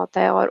करना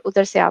होता है, और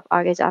उधर से आप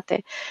आगे जाते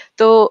हैं।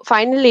 तो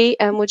फाइनली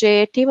मुझे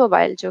टी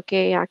मोबाइल जो कि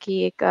यहाँ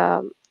की एक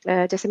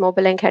जैसे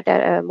मोबिलिंक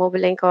है,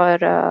 मोबिलिंक और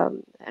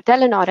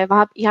टेलीनॉर है,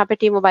 वहाँ यहाँ पे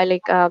टी मोबाइल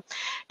एक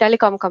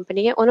टेलीकॉम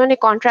कंपनी है, उन्होंने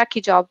कॉन्ट्रैक्ट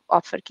की जॉब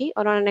ऑफर की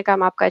और उन्होंने कहा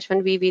हम आपका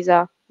H1B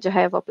वीजा जो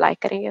है वो अप्लाई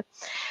करेंगे।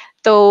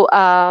 तो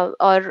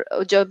और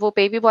जो वो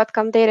पे भी बहुत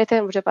कम दे रहे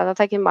थे, मुझे पता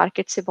था कि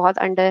मार्केट से बहुत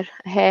अंडर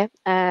है,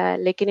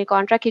 लेकिन ये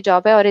कॉन्ट्रैक्ट की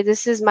जॉब है और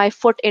this is my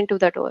foot into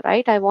the door,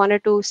 right, I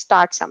wanted to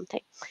start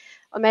something,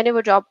 और मैंने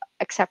वो जॉब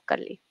एक्सेप्ट कर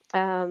ली।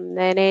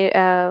 मैंने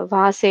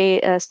वहाँ से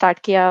स्टार्ट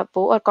किया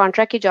वो, और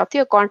कॉन्ट्रैक्ट की जॉब थी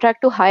और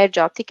कॉन्ट्रैक्ट टू हायर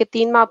जॉब थी कि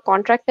 3 माह आप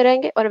कॉन्ट्रैक्ट पे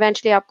रहेंगे और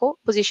इवेंचुअली आपको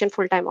पोजीशन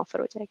फुल टाइम ऑफर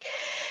हो जाएगी।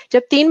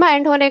 जब 3 माह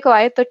एंड होने को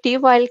आए तो टी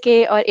मोबाइल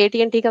के और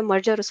AT&T का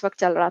मर्जर उस वक्त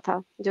चल रहा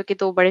था, जो कि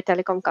 2 बड़े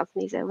टेलीकॉम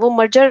कंपनीज है, वो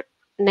मर्जर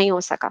नहीं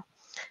हो सका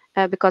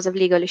बिकॉज ऑफ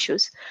लीगल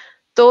इश्यूज।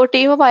 तो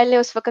टी मोबाइल ने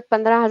उस वक्त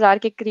 15,000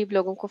 के करीब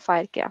लोगों को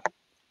फायर किया,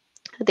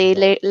 दे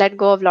let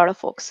go of lot of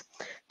folks.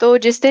 तो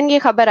जिस दिन ये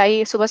खबर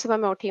आई, सुबह सुबह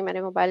मैं उठी,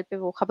 मैंने मोबाइल पे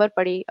वो खबर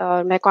पढ़ी,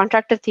 और मैं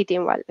कॉन्ट्रैक्टर थी टी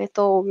मोबाइल में,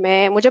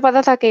 तो मुझे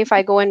पता था कि if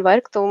I go and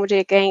work तो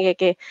मुझे कहेंगे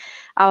कि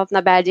आप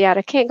अपना बैज यहाँ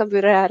रखें,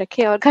 कंप्यूटर यहाँ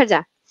रखें और घर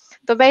जाएं।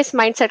 तो मैं इस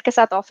माइंडसेट के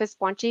साथ ऑफिस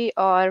पहुंची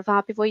और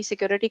वहां पे वही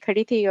सिक्योरिटी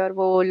खड़ी थी और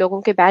वो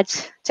लोगों के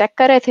बैज चेक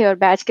कर रहे थे और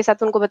बैज के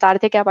साथ उनको बता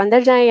रहे थे कि आप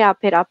अंदर जाएं या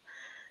फिर आप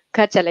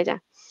घर चले जाएं।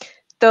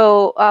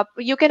 तो आप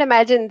you can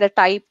imagine the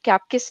type कि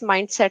आप किस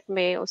माइंडसेट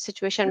में उस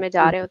सिचुएशन में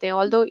जा रहे होते हैं।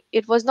 Although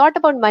it was not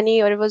about money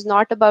और इट वाज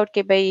नॉट अबाउट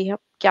कि भाई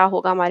क्या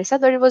होगा हमारे साथ,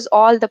 but it was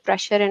all the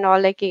pressure and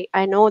all, like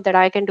I know that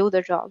I can do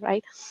the job,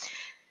 right.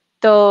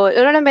 तो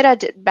उन्होंने मेरा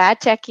बैच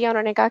चेक किया,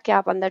 उन्होंने कहा कि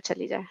आप अंदर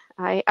चली जाए।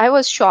 I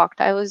was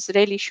shocked, I was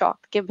really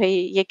shocked कि भाई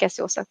ये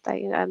कैसे हो सकता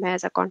है, मैं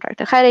एज अ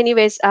कॉन्ट्रैक्टर। खैर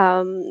एनीवेज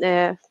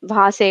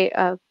वहाँ से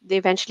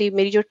इवेंचुअली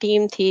मेरी जो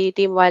टीम थी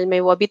टीम वाइल में,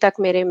 वो अभी तक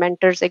मेरे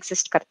मेंटर्स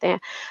एग्जिस्ट करते हैं,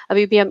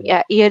 अभी भी हम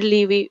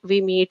yearly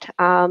we meet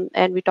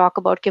and we talk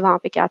about कि वहाँ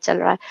पे क्या चल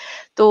रहा है।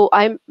 तो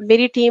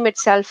मेरी team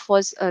itself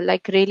was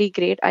like really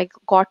great. I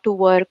got to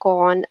work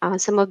on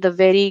some of the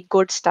very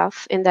good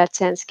stuff in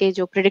that sense कि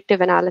जो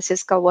predictive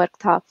analysis का work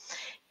था,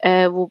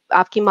 वो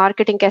आपकी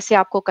मार्केटिंग कैसे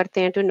आपको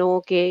करते हैं टू नो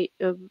कि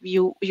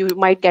you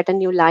might get a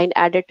new line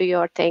added to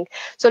your thing.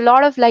 So a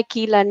lot of like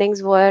key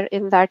learnings were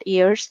in that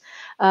years.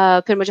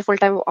 फिर मुझे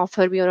full time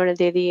offer भी उन्होंने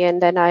दे दी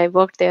and then I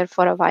worked there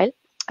for a while,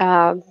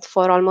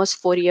 for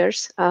almost 4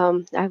 years.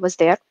 I was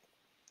there.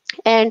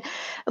 And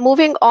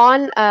moving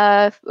on,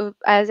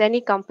 as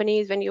any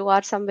companies, when you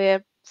are somewhere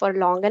for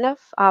long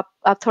enough,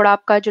 आप थोड़ा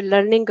आपका जो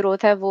learning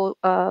growth है वो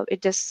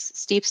it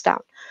just steeps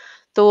down.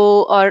 तो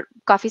और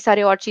काफी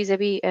सारे और चीजें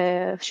भी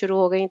शुरू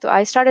हो गई, तो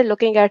I started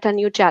looking at a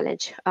new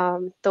challenge.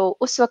 तो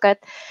उस वक्त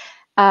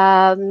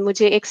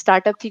मुझे एक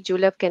स्टार्टअप थी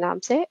जूलप के नाम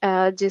से,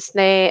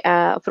 जिसने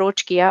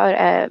अप्रोच किया, और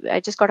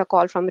I just got a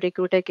call from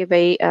recruiter कि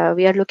भाई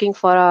we are looking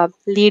for a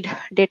lead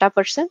data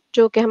person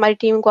जो कि हमारी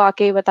टीम को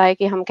आके बताए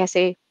कि हम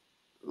कैसे,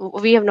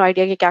 वी हैव नो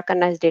आइडिया कि क्या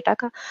करना है इस डेटा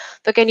का,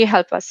 तो कैन यू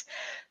हेल्प अस।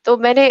 तो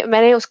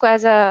मैंने उसको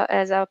एज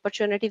अ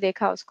अपॉर्चुनिटी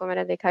देखा, उसको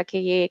मैंने देखा कि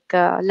ये एक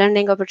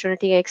लर्निंग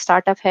अपॉर्चुनिटी है, एक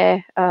स्टार्टअप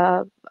है,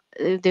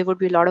 there would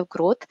be a lot of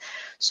growth.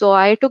 So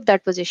I took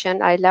that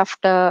position. I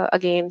left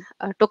again,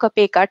 took a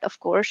pay cut, of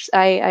course.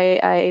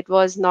 It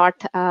was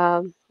not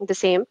the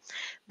same,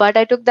 but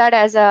I took that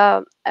as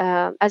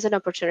an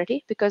opportunity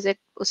because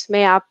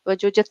उसमें आप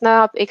जो जितना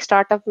आप एक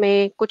startup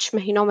में कुछ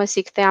महीनों में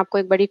सीखते हैं, आपको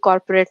एक बड़ी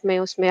कॉर्पोरेट में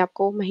उसमें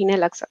आपको महीने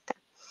लग सकते हैं।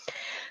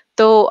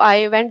 तो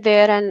I went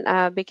there and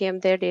became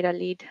there data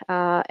lead,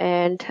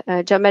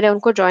 and जब मैंने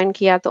उनको ज्वाइन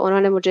किया तो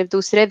उन्होंने मुझे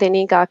दूसरे दिन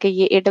ही कहा कि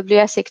ये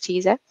AWS एक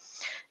चीज़ है,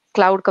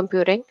 क्लाउड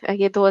कंप्यूटिंग,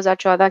 ये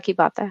 2014 की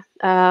बात है,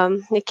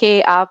 कि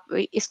आप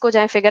इसको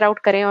जाएं फिगर आउट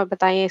करें और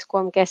बताएं इसको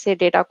हम कैसे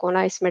डेटा को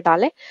ना इसमें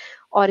डालें,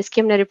 और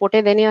इसकी हमने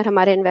रिपोर्टें देनी है और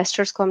हमारे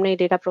इन्वेस्टर्स को हमने ये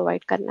डेटा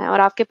प्रोवाइड करना है,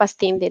 और आपके पास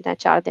 3 दिन है,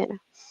 4 दिन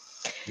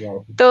है।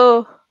 तो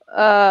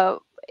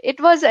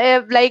इट वाज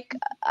लाइक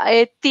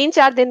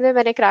 3-4 दिन में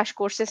मैंने क्रैश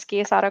कोर्सेज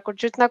किए, सारा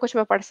कुछ जितना कुछ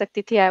मैं पढ़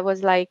सकती थी। आई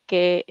वाज लाइक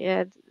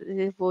के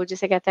वो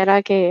जिसे कहते हैं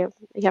ना कि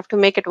you have to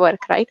make it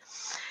work, right.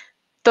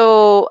 So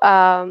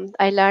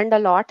I learned a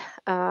lot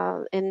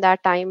in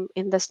that time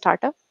in the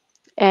startup,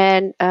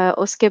 and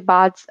uske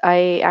baad I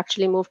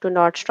actually moved to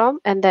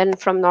Nordstrom, and then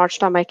from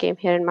Nordstrom I came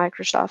here in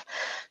Microsoft.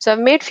 So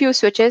I've made few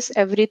switches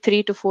every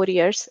 3 to 4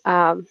 years,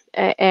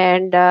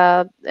 and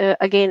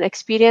again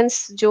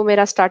experience जो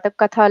मेरा startup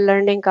का था,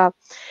 learning का,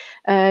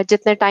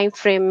 जितने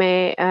time frame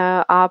में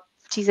आप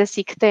चीजें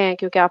सीखते हैं,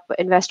 क्योंकि आप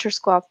इन्वेस्टर्स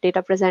को आप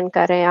डेटा प्रेजेंट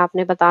कर रहे हैं,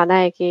 आपने बताना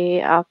है कि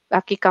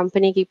आपकी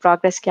कंपनी की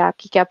प्रोग्रेस क्या,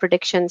 आपकी क्या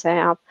प्रेडिक्शंस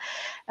हैं, आप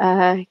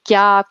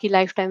क्या आपकी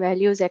लाइफ टाइम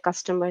वैल्यूज है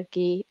कस्टमर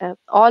की,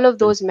 ऑल ऑफ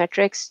दोज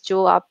मेट्रिक्स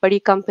जो आप बड़ी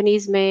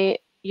कंपनीज में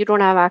you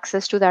don't have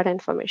access to that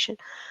information.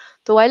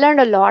 तो I learn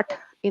a lot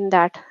in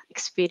that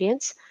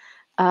experience.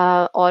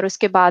 और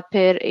उसके बाद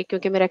फिर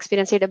क्योंकि मेरा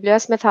एक्सपीरियंस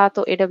AWS में था,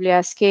 तो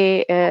AWS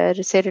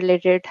के से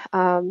रिलेटेड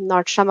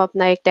नॉर्डस्ट्रॉम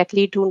अपना एक टेक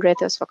लीड ढूंढ रहे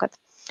थे उस वक्त,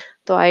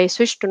 तो I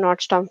switch to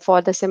Nordstrom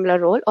for the similar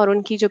role. और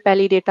उनकी जो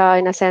पहली data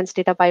in a sense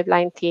data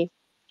pipeline थी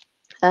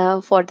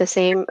for the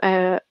same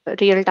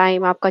real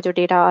time, आपका जो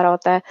डेटा आ रहा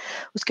होता है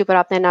उसके ऊपर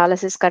आपने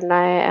एनालिसिस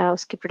करना है,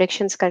 उसकी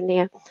प्रोडिक्शंस करनी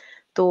है,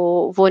 तो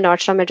वो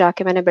नॉर्डस्ट्रॉम में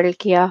जाके मैंने बिल्ड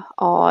किया।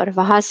 और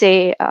वहाँ से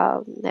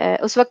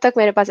उस वक्त तक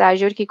मेरे पास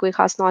एज्योर की कोई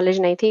खास नॉलेज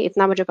नहीं थी,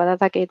 इतना मुझे पता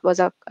था कि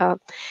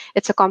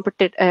it's a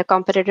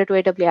competitor to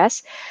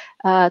AWS।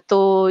 तो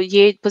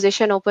ये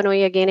पोजीशन ओपन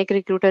हुई, अगेन एक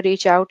रिक्रूटर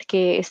रीच आउट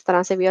के इस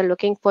तरह से we are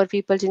looking for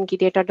people जिनकी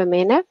डेटा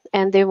डोमेन है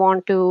and they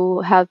want to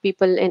have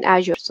people in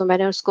azure. सो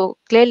मैंने उसको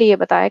क्लियरली ये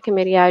बताया कि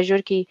मेरी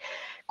एज्योर की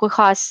कोई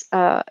खास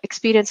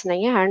एक्सपीरियंस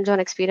नहीं है, हैंड्स ऑन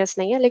एक्सपीरियंस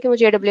नहीं है, लेकिन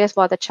मुझे AWS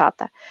बहुत अच्छा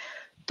आता है।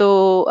 तो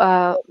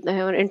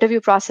interview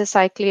process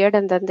I cleared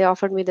and then they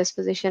offered me this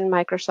position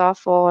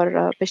Microsoft.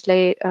 और पिछले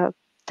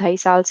 2.5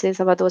 साल से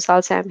 2.25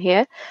 साल से आई एम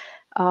हियर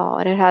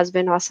और it has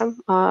been awesome.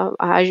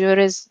 Azure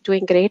is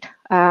doing great.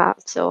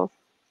 So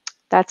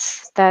that's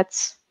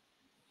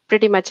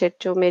pretty much it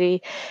जो मेरी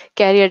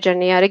career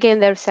journey है।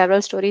 Again there are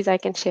several stories I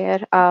can share,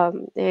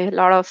 a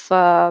lot of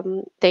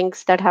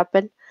things that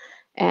happen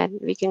and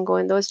we can go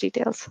in those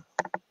details.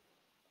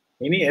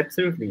 नहीं,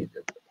 absolutely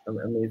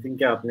amazing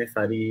कि आपने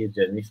सारी ये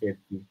journey share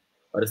की,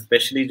 और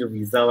स्पेशली जो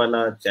वीज़ा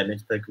वाला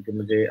चैलेंज था, क्योंकि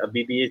मुझे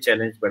अभी भी ये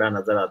चैलेंज बड़ा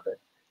नज़र आता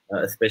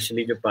है,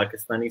 स्पेशली जो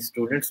पाकिस्तानी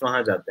स्टूडेंट्स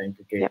वहाँ जाते हैं,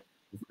 क्योंकि Yeah.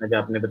 जितना कि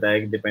आपने बताया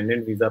कि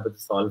डिपेंडेंट वीज़ा पे तो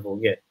सॉल्व हो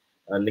गया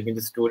है, लेकिन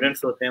जो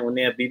स्टूडेंट्स होते हैं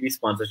उन्हें अभी भी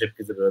स्पॉन्सरशिप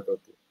की ज़रूरत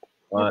होती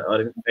है।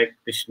 और इनफैक्ट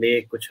पिछले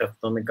कुछ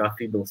हफ्तों में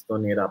काफ़ी दोस्तों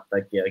ने रब्ता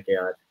किया कि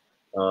यार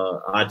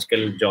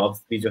आजकल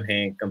जॉब्स भी जो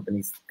हैं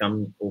कंपनीज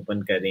कम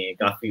ओपन कर रही हैं,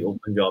 काफ़ी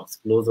ओपन जॉब्स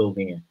क्लोज हो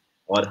गई हैं,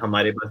 और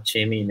हमारे पास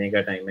 6 महीने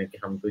का टाइम है कि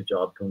हम कोई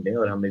जॉब ढूंढें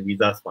और हमें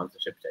वीज़ा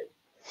स्पॉन्सरशिप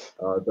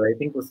चाहिए। तो आई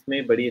थिंक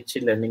उसमें बड़ी अच्छी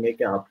लर्निंग है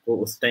कि आपको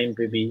उस टाइम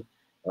पे भी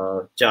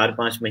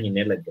 4-5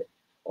 महीने लग गए,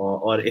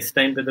 और इस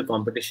टाइम पे तो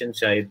कंपटीशन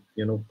शायद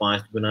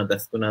 5 गुना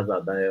 10 गुना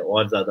ज़्यादा है,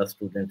 और ज़्यादा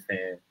स्टूडेंट्स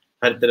हैं,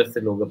 हर तरफ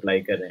से लोग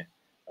अप्लाई कर रहे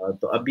हैं।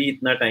 तो अभी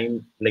इतना टाइम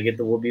लगे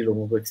तो वो भी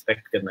लोगों को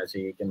एक्सपेक्ट करना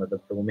चाहिए कि मतलब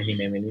 2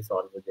 महीने में नहीं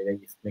सॉल्व हो जाएगा,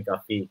 इसमें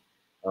काफ़ी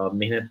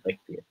मेहनत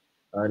लगती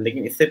है।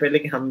 लेकिन इससे पहले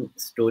कि हम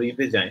स्टोरी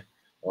पे जाएं,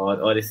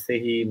 और इससे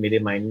ही मेरे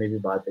माइंड में भी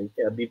बात आई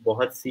कि अभी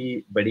बहुत सी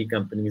बड़ी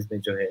कंपनीज ने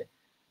जो है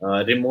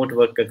रिमोट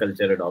वर्क का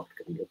कल्चर अडॉप्ट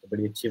कर लिया। तो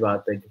बड़ी अच्छी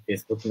बात है कि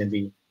फेसबुक ने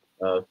भी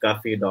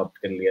काफ़ी अडॉप्ट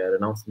कर लिया,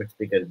 अनाउंसमेंट्स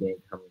भी कर दिए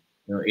कि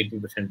हम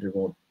 80%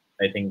 remote,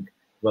 I think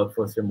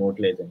workforce remote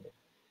ले जाएंगे।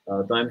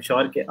 तो आई एम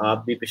श्योर कि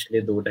आप भी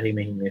पिछले 2-2.5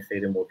 महीने से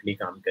रिमोटली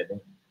काम कर रहे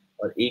हैं,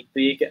 और एक तो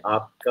ये कि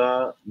आपका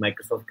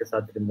माइक्रोसॉफ्ट के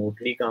साथ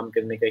रिमोटली काम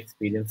करने का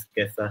एक्सपीरियंस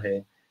कैसा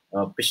है,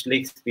 पिछले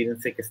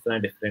एक्सपीरियंस से किस तरह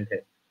डिफरेंट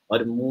है,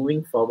 और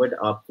मूविंग फॉरवर्ड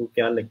आपको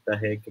क्या लगता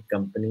है कि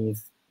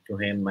कंपनीज जो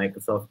हैं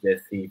माइक्रोसॉफ्ट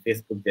जैसी,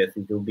 फेसबुक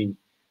जैसी, जो भी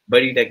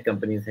बड़ी टेक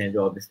कंपनीज हैं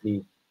जो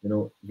ऑब्वियसली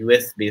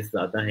US बेस्ड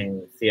ज़्यादा हैं,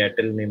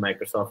 सिएटल में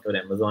माइक्रोसॉफ्ट और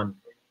अमेजोन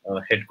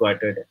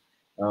हेडक्वार्टर्ड है,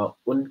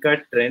 उनका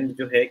ट्रेंड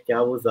जो है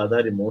क्या वो ज़्यादा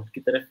रिमोट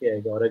की तरफ ही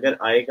आएगा, और अगर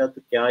आएगा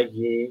तो क्या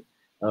ये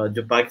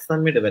जो पाकिस्तान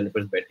में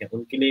डेवलपर्स बैठे हैं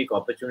उनके लिए एक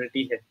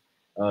अपॉर्चुनिटी है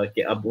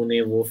कि अब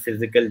उन्हें वो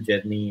फिजिकल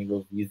जर्नी,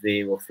 वो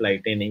वीज़े, वो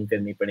फ्लाइटें नहीं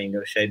करनी पड़ेंगी,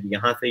 और शायद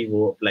यहाँ से ही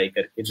वो अप्लाई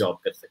करके जॉब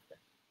कर सकते हैं।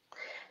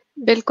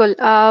 बिल्कुल।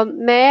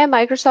 मैं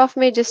माइक्रोसॉफ्ट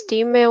में जिस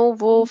टीम में हूँ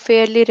वो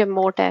फेयरली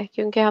रिमोट है,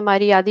 क्योंकि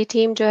हमारी आधी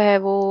टीम जो है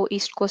वो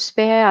ईस्ट कोस्ट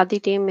पे है, आधी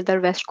टीम इधर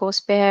वेस्ट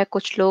कोस्ट पे है,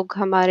 कुछ लोग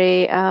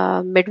हमारे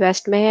मिड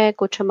वेस्ट में है,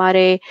 कुछ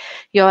हमारे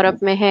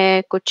यूरोप में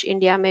है, कुछ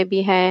इंडिया में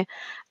भी हैं।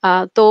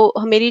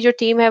 तो मेरी जो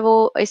टीम है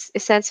वो इस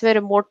सेंस में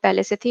रिमोट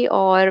पहले से थी,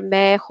 और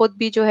मैं खुद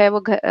भी जो है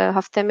वो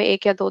हफ्ते में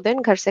 1 या 2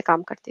 दिन घर से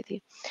काम करती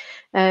थी।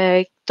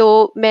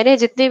 तो मैंने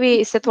जितनी भी,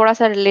 इससे थोड़ा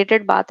सा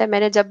रिलेटेड बात है,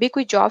 मैंने जब भी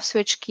कोई जॉब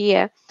स्विच की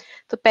है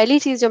तो पहली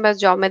चीज जो मैं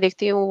जॉब में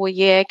देखती हूँ वो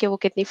ये है कि वो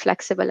कितनी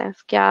फ्लेक्सिबल है,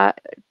 क्या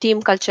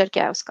टीम कल्चर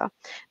क्या है उसका।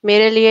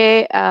 मेरे लिए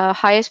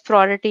हाईएस्ट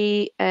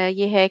प्रायोरिटी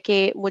ये है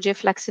कि मुझे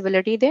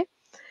फ्लेक्सिबिलिटी दे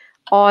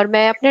और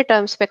मैं अपने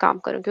टर्म्स पे काम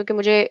करूं, क्योंकि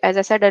मुझे एज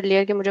आई सेड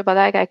अर्लियर कि मुझे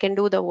पता है कि I can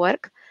do the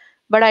work,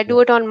 but I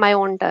do it on my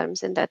own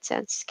terms, in that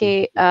sense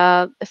कि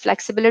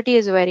फ्लेक्सिबिलिटी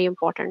इज वेरी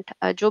इंपॉर्टेंट।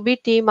 जो भी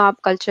टीम आप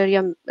कल्चर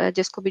या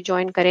जिसको भी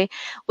ज्वाइन करें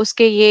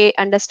उसके ये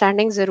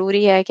अंडरस्टैंडिंग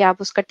जरूरी है कि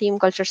आप उसका टीम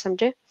कल्चर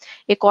समझे।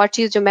 एक और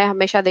चीज जो मैं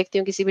हमेशा देखती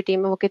हूँ किसी भी टीम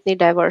में, वो कितनी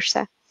डाइवर्स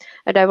है।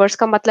 डाइवर्स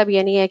का मतलब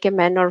ये नहीं है कि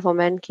मैन और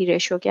वुमेन की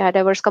रेशियो क्या है,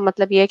 डाइवर्स का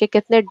मतलब ये है कि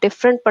कितने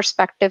डिफरेंट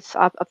पर्सपेक्टिव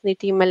आप अपनी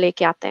टीम में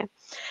लेके आते हैं।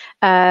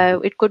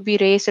 It could be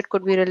race, it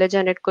could be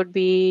religion, it could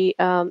be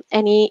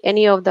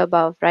any of the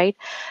above, right?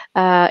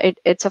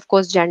 It's of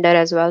course gender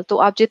as well. तो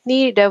आप जितनी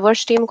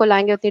diverse टीम को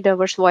लाएंगे उतनी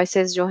diverse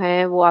voices जो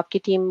हैं वो आपकी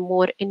टीम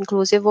more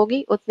inclusive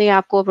होगी, उतनी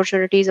आपको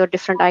opportunities और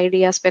different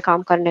ideas पे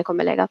काम करने को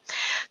मिलेगा।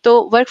 तो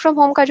वर्क फ्रॉम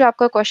होम का जो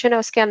आपका क्वेश्चन है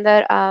उसके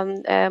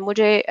अंदर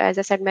मुझे एज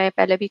आई सेड मैं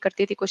पहले भी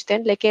करती थी कुछ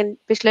दिन, लेकिन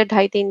पिछले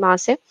 2.5-3 माह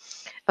से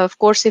ऑफ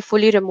कोर्स ये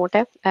फुली रिमोट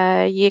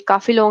है। ये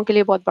काफी लोगों के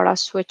लिए बहुत बड़ा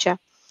स्विच है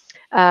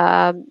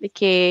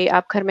कि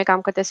आप घर में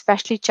काम करते हैं,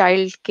 स्पेशली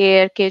चाइल्ड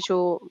केयर के जो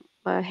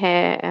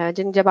हैं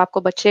जिन जब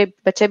आपको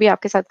बच्चे भी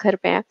आपके साथ घर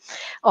पे हैं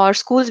और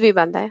स्कूल्स भी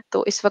बंद हैं,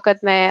 तो इस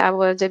वक्त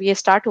मैं जब ये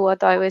स्टार्ट हुआ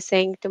तो I was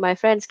saying to my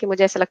friends कि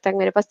मुझे ऐसा लगता है कि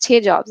मेरे पास 6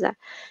 जॉब्स हैं,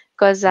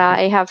 because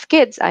I have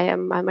kids, I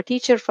am a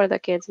teacher for the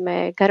kids.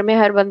 मैं घर में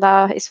हर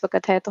बंदा इस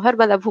वक्त है, तो हर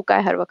बंदा भूखा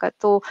है हर वक्त,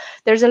 तो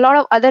there is a lot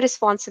of other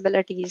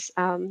responsibilities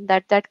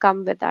that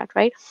come with that,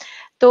 right?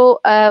 तो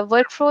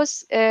वर्कफोर्स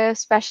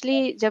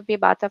स्पेशली जब ये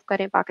बात आप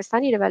करें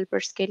पाकिस्तानी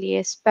डेवलपर्स के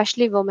लिए,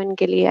 स्पेशली वुमेन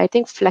के लिए, आई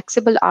थिंक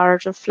फ्लेक्सिबल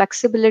आवर्स और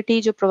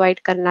फ्लेक्सिबिलिटी जो प्रोवाइड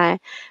करना है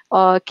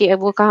और कि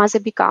वो कहाँ से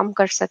भी काम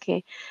कर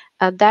सकें,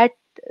 that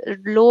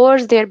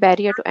lowers there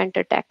barrier to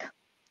enter take.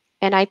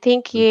 And I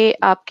think ये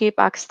आपके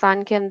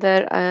पाकिस्तान के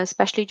अंदर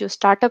स्पेशली जो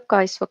स्टार्टअप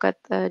का इस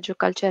वक्त जो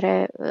कल्चर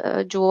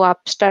है, जो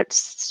आप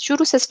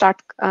शुरू से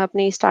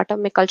अपनी स्टार्टअप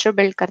में कल्चर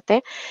बिल्ड करते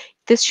हैं,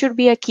 this should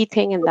be a key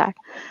thing in that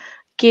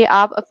कि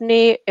आप अपने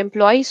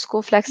एम्प्लॉयज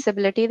को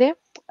फ्लेक्सिबिलिटी दें।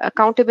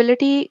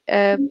 अकाउंटेबिलिटी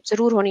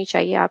जरूर होनी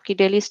चाहिए, आपकी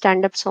डेली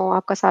स्टैंडअप्स हो,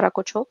 आपका सारा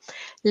कुछ हो,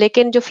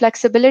 लेकिन जो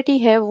फ्लेक्सिबिलिटी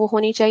है वो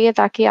होनी चाहिए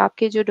ताकि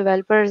आपके जो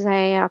डेवलपर्स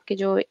हैं, आपके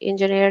जो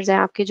इंजीनियर्स हैं,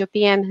 आपके जो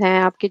पीएम हैं,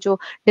 आपके जो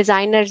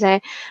डिजाइनर्स हैं,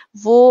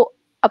 वो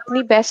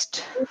अपनी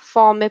बेस्ट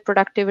फॉर्म में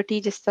प्रोडक्टिविटी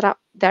जिस तरह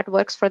that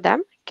works for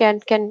them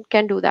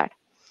can do that.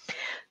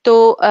 तो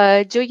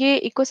जो ये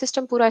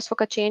इकोसिस्टम पूरा इस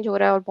वक्त चेंज हो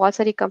रहा है और बहुत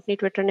सारी कंपनी,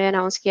 ट्विटर ने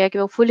अनाउंस किया है कि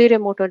वो फुली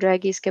रिमोट हो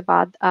जाएगी इसके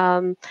बाद,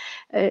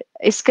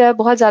 इसका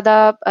बहुत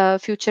ज़्यादा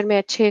फ्यूचर में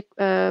अच्छे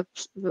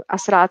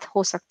असरात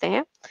हो सकते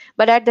हैं।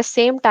 But at the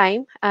same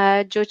time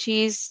जो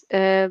चीज़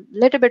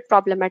लिटिल बिट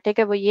प्रॉब्लमेटिक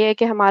है वो ये है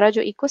कि हमारा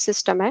जो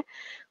इकोसिस्टम है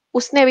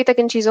उसने अभी तक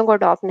इन चीज़ों को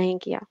अडॉप्ट नहीं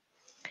किया।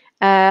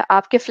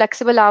 आपके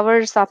फ्लेक्सिबल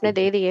आवर्स आपने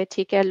दे दिए,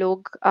 ठीक है,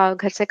 लोग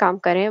घर से काम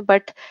करें,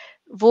 बट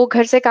वो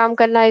घर से काम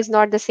करना is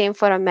not the same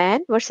for a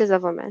man versus a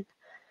woman.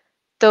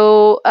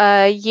 तो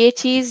ये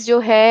चीज जो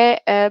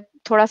है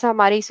थोड़ा सा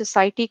हमारी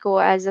सोसाइटी को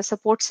as a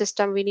support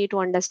system we need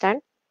to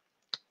understand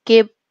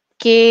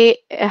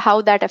के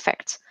हाउ दैट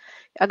अफेक्ट्स।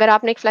 अगर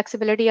आपने एक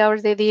फ्लेक्सिबिलिटी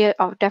आवर्स दे दी है,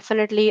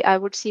 definitely I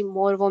would see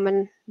more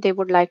women they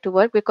would like to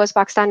work, because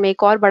Pakistan में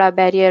एक और बड़ा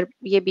बैरियर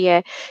ये भी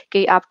है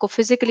कि आपको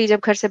फिजिकली जब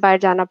घर से बाहर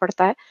जाना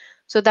पड़ता है,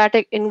 so that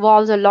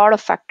involves a lot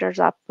of factors.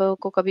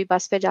 आपको कभी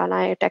बस पे जाना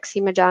है,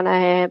 टैक्सी में जाना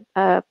है,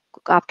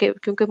 आपके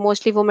क्योंकि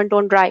मोस्टली वुमेन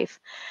डोंट ड्राइव,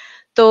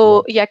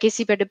 तो या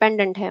किसी पे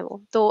डिपेंडेंट है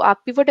वो, तो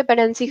आपकी वो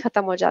डिपेंडेंसी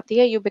खत्म हो जाती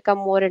है, यू बिकम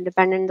मोर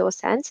इंडिपेंडेंट दो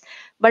sense.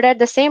 But at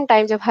the same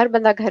time जब हर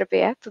बंदा घर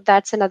पे है तो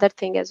that's another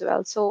thing as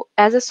well. So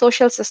as a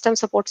social system,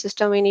 support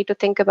system, we need to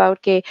think about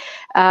के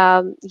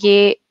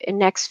ये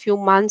नेक्स्ट फ्यू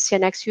मंथ्स या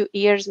नेक्स्ट फ्यू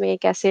ईयर्स में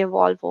कैसे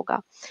इवॉल्व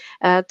होगा।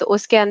 तो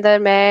उसके अंदर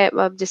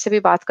मैं जिससे भी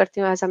बात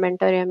करती हूँ एज अ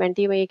मेंटर या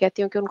मेंटी, मैं ये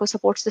कहती हूँ कि उनको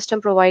सपोर्ट सिस्टम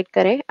प्रोवाइड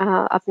करें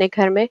अपने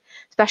घर में,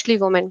 स्पेशली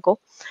वुमेन को,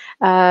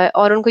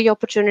 और उनको ये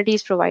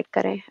अपॉर्चुनिटीज प्रोवाइड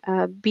करें,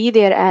 बी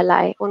देयर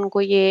एलाई,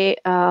 उनको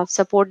ये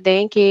सपोर्ट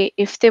दें कि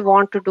if they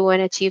want to do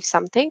and achieve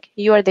something,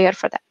 you are there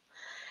for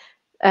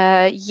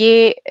that.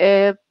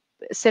 ये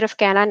सिर्फ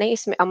कहना नहीं,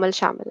 इसमें अमल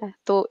शामिल है।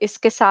 तो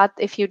इसके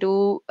साथ if you do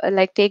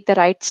like take the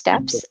right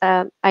steps,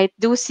 I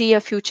do see a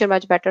future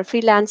much better.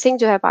 Freelancing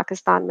जो है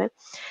पाकिस्तान में,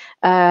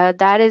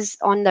 that is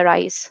on the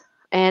rise,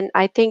 and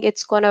I think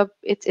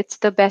it's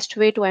the best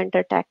way to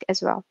enter tech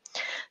as well.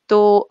 तो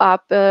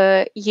आप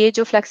ये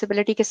जो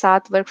flexibility के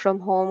साथ work from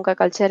home का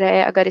कल्चर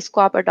है, अगर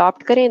इसको आप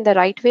अडॉप्ट करें इन द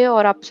राइट वे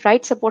और आप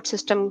राइट सपोर्ट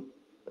सिस्टम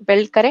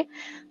बिल्ड करें,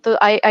 तो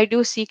आई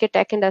डू सी के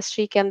टेक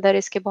इंडस्ट्री के अंदर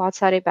इसके बहुत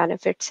सारे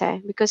बेनिफिट्स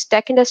हैं, because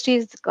tech industry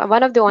is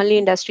one of the only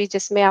industries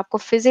जिसमें आपको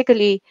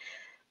फिजिकली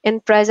इन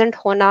प्रेजेंट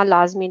होना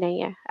लाजमी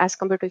नहीं है, as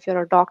compare to if you're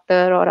a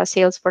doctor और अ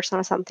सेल्स पर्सन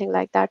और समथिंग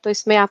लाइक दैट। तो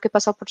इसमें आपके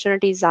पास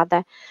अपॉर्चुनिटीज ज्यादा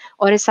है,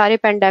 और इस सारे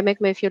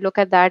पेंडेमिक में if you look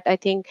at that, I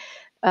think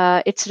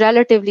it's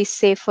relatively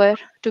safer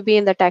to be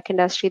in the tech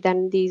industry than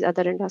these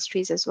other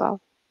industries as well.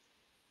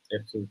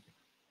 Absolutely.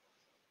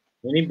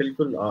 नहीं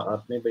बिल्कुल,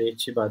 आपने बड़ी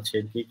अच्छी बात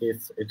शेयर की कि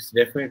it's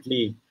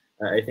definitely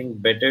I think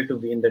better to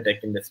be in the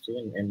tech industry,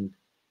 and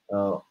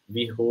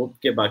we hope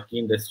कि बाकी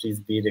इंडस्ट्रीज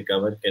भी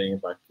रिकवर करें,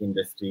 बाकी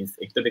इंडस्ट्रीज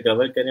एक तो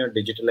रिकवर करें और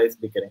डिजिटलाइज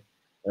भी करें,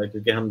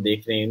 क्योंकि हम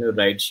देख रहे हैं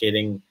ride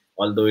sharing,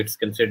 although it's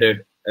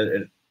considered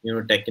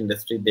tech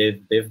industry,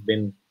 they've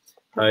been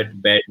hurt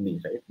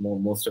badly, right?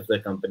 Most of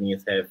the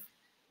companies have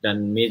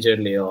done major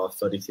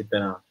layoffs, और इसी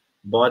तरह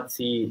बहुत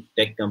सी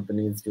टेक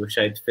कंपनीज जो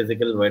शायद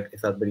फिजिकल वर्ल्ड के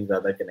साथ बड़ी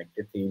ज़्यादा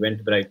कनेक्टेड थी,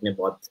 इवेंट ब्राइट ने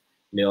बहुत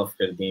ले ऑफ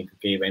कर दिए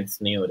क्योंकि इवेंट्स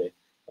नहीं हो रहे,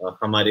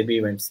 हमारे भी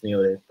इवेंट्स नहीं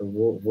हो रहे, तो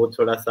वो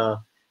थोड़ा सा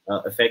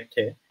इफेक्ट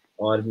है।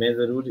 और मैं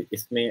ज़रूर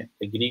इसमें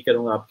एग्री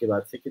करूँगा आपकी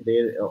बात से कि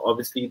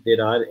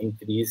there are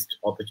increased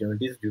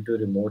opportunities due to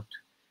remote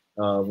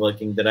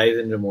working, the rise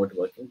in remote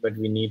working, but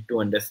we need to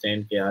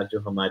understand कि यार जो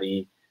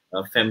हमारी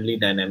फैमिली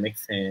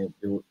डायनामिक्स हैं,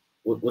 जो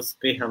उस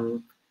पे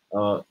हम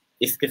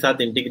इसके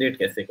साथ इंटीग्रेट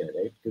कैसे करें,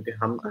 राइट? क्योंकि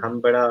हम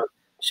बड़ा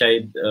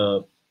शायद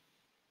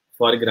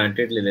फॉर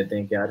ग्रांटेड ले लेते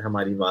हैं कि यार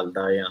हमारी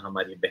वालदा या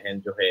हमारी बहन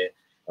जो है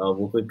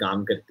वो कोई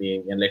काम करती है,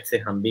 या लेट से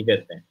हम भी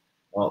करते हैं,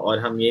 और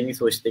हम ये नहीं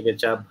सोचते कि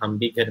अच्छा हम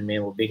भी घर में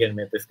वो भी घर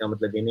में, तो इसका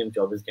मतलब ये नहीं हम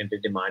 24 घंटे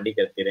डिमांड ही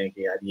करते रहें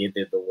कि यार ये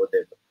दे दो वो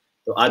दे दो।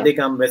 तो आधे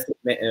काम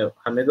वैसे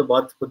हमें तो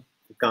बहुत खुद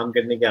काम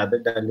करने की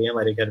आदत डाली है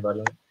हमारे घर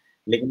वालों ने,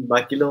 लेकिन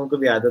बाकी लोगों को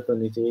भी आदत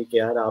होनी चाहिए कि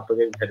यार आप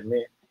अगर घर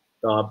में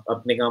तो आप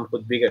अपने काम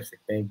खुद भी कर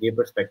सकते हैं, ये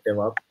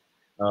पर्सपेक्टिव आप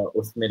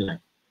उसमें लाएं।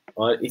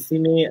 और इसी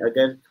में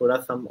अगर थोड़ा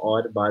सा हम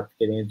और बात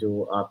करें,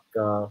 जो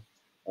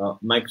आपका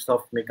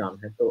माइक्रोसॉफ्ट में काम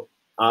है, तो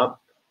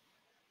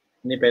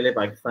आपने पहले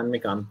पाकिस्तान में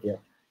काम किया,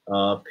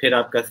 फिर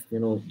आपका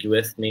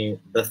यूएस में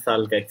 10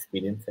 साल का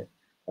एक्सपीरियंस है,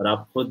 और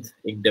आप खुद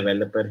एक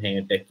डेवलपर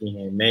हैं, टेकी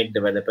हैं। मैं एक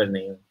डेवलपर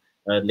नहीं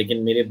हूँ,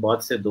 लेकिन मेरे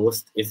बहुत से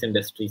दोस्त इस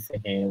इंडस्ट्री से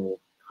हैं, वो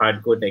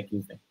हार्डकोर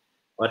टेकीज हैं।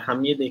 और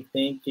हम ये देखते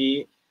हैं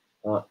कि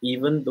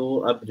इवन दो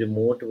अब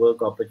रिमोट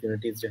वर्क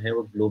अपॉर्चुनिटीज जो हैं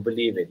वो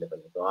ग्लोबली अवेलेबल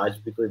है, तो आज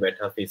भी कोई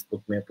बैठा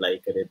फेसबुक में अप्लाई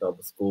करे तो अब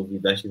उसको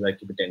वीजा शीजा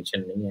की भी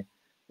टेंशन नहीं है,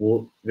 वो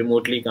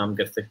रिमोटली काम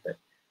कर सकता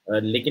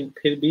है। लेकिन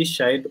फिर भी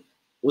शायद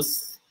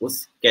उस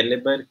उस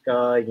कैलिबर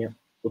का या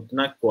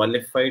उतना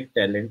क्वालिफाइड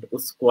टैलेंट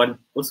उस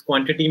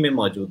क्वांटिटी में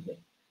मौजूद नहीं,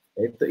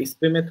 राइट? तो इस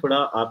पे मैं थोड़ा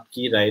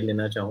आपकी राय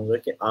लेना चाहूँगा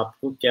कि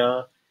आपको क्या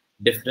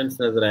डिफरेंस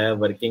नजर आया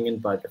working in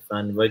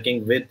Pakistan,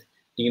 working with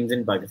teams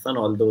in Pakistan,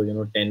 although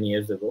 10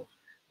 years ago,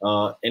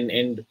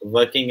 and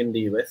working in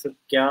the US। तो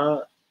क्या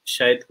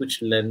शायद कुछ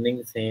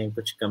लर्निंग्स हैं,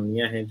 कुछ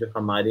कमियां हैं जो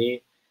हमारे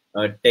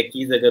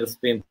टेकीज अगर उस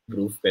पर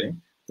इम्प्रूव करें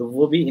तो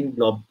वो भी इन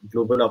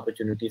ग्लोबल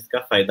अपॉर्चुनिटीज का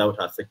फायदा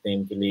उठा सकते हैं,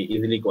 इनके लिए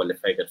इजीली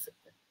क्वालिफाई कर सकते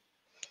हैं।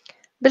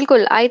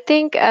 बिल्कुल, आई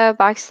थिंक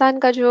पाकिस्तान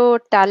का जो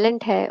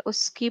टैलेंट है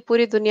उसकी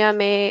पूरी दुनिया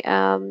में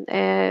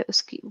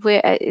उसकी वो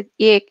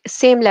ये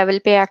सेम लेवल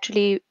पे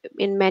actually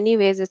in many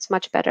ways it's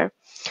much better.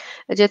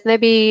 जितने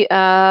भी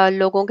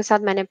लोगों के साथ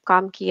मैंने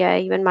काम किया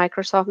है, इवन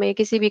माइक्रोसॉफ्ट में,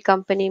 किसी भी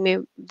कंपनी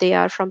में, they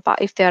are from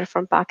if they are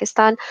from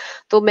Pakistan,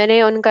 तो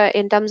मैंने उनका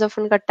इन टर्म्स ऑफ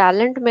उनका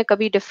टैलेंट में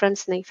कभी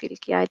डिफरेंस नहीं फील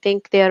किया। I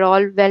think they are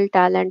all well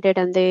talented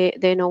and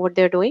they know what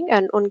they are doing,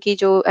 and उनकी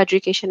जो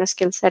एजुकेशन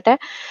स्किल सेट है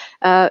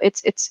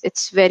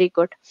इट्स वेरी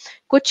गुड।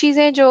 कुछ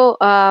चीजें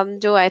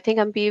जो आई थिंक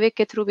हम पीवीक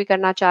के थ्रू भी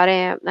करना चाह रहे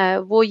हैं,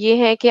 वो ये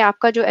है कि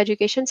आपका जो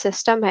एजुकेशन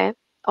सिस्टम है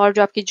और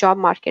जो आपकी जॉब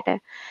मार्केट है,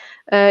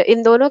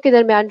 इन दोनों के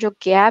दरमियान जो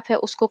गैप है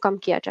उसको कम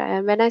किया जाए।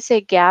 मैंने से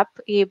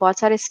गैप, ये बहुत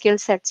सारे स्किल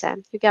सेट्स हैं,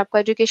 क्योंकि आपको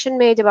एजुकेशन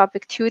में जब आप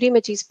एक थ्योरी में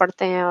चीज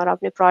पढ़ते हैं और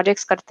अपने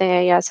प्रोजेक्ट्स करते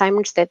हैं या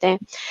असाइनमेंट्स देते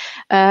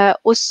हैं,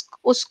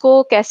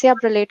 उसको कैसे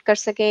आप रिलेट कर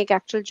सकें एक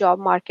एक्चुअल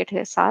जॉब मार्केट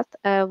के साथ,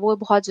 वो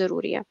बहुत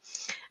जरूरी है।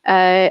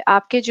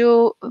 आपके जो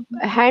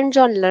हैंड्स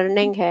ऑन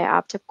लर्निंग है,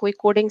 आप जब कोई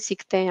कोडिंग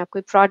सीखते हैं, आप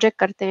कोई प्रोजेक्ट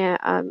करते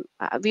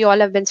हैं, we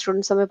all have been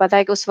students, हमें पता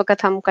है कि उस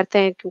वक्त हम करते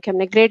हैं क्योंकि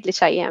हमने ग्रेड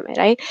चाहिए हमें,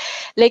 राइट?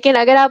 लेकिन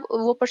अगर आप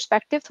वो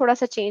पर्सपेक्टिव थोड़ा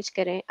सा चेंज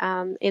करें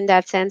इन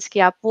दैट सेंस कि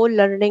आप वो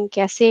लर्निंग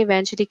कैसे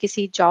इवेंचुअली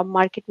किसी जॉब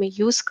मार्केट में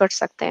यूज कर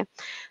सकते हैं,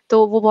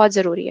 तो वो बहुत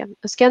ज़रूरी है।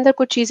 उसके अंदर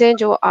कुछ चीज़ें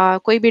जो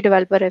कोई भी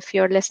developer, if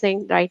you are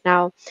listening right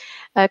now,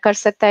 कर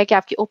सकता है कि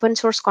आपकी ओपन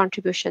सोर्स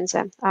कॉन्ट्रीब्यूशंस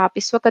हैं। आप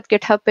इस वक्त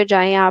गिटहब पे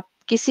जाएं, आप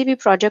किसी भी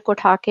प्रोजेक्ट को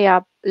उठा के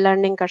आप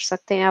लर्निंग कर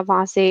सकते हैं। आप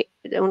वहाँ से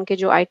उनके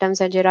जो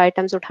आइटम्स हैं, जीरा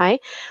आइटम्स उठाएं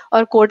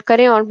और कोड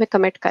करें और उनमें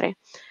कमिट करें।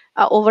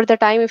 Over the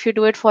time, if you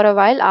do it for a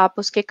while, आप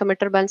उसके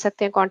कमिटर बन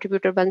सकते हैं,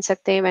 कंट्रीब्यूटर बन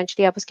सकते हैं,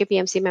 इवेंचुअली आप उसके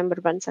पीएमसी मेंबर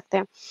बन सकते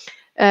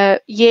हैं।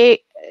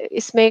 ये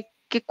इसमें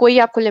कि कोई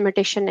आपको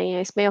लिमिटेशन नहीं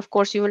है इसमें। Of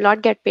course you will not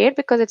get paid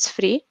because it's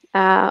free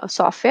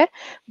software,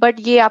 but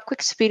ये आपको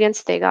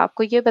एक्सपीरियंस देगा,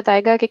 आपको ये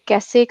बताएगा कि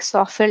कैसे एक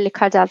सॉफ्टवेयर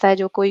लिखा जाता है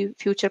जो कोई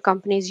फ्यूचर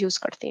कंपनीज यूज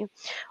करती हैं।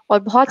 और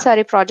बहुत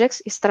सारे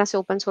प्रोजेक्ट्स इस तरह से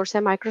ओपन सोर्स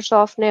है।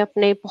 माइक्रोसॉफ्ट ने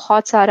अपने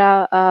बहुत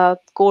सारा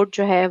कोड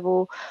जो है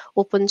वो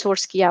ओपन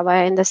सोर्स किया हुआ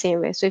है in the same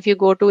way. So if you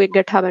go to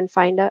GitHub and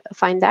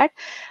find that,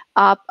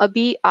 आप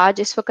अभी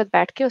आज इस वक्त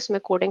बैठ के उसमें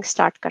कोडिंग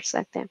स्टार्ट कर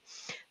सकते हैं।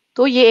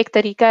 तो ये एक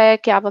तरीका है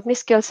कि आप अपनी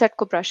स्किल सेट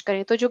को ब्रश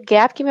करें। तो जो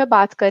गैप की मैं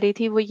बात कर रही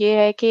थी वो ये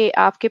है कि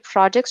आपके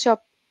प्रोजेक्ट्स जो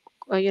आप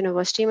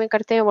यूनिवर्सिटी में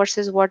करते हैं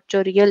वर्सेस व्हाट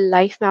जो रियल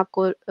लाइफ में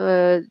आपको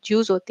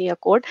यूज होती है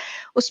कोड,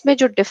 उसमें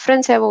जो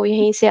डिफरेंस है वो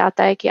यहीं से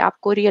आता है कि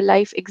आपको रियल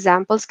लाइफ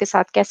एग्जांपल्स के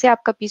साथ कैसे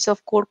आपका पीस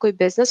ऑफ कोड कोई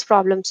बिजनेस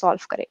प्रॉब्लम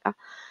सॉल्व करेगा।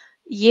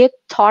 ये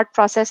थॉट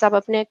प्रोसेस आप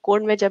अपने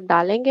कोड में जब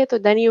डालेंगे तो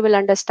देन यू विल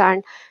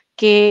अंडरस्टैंड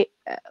कि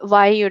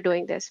why you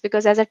doing this.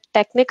 Because as a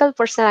technical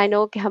person I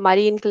know कि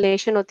हमारी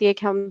इंक्लिनेशन होती है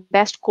कि हम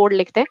बेस्ट कोड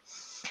लिखते हैं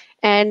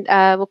एंड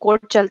वो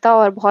कोड चलता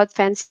और बहुत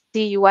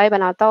फैंसी यूआई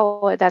बनाता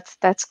हो,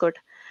 that's good,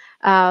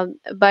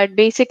 but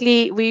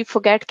basically we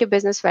forget कि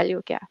बिजनेस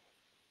वैल्यू क्या है।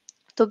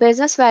 तो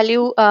बिजनेस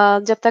वैल्यू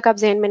जब तक आप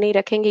जहन में नहीं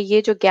रखेंगे,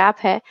 ये जो गैप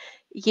है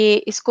ये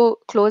इसको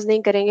क्लोज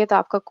नहीं करेंगे तो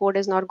आपका code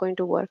is not going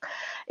to work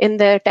in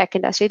the tech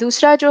industry.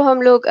 दूसरा जो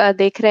हम लोग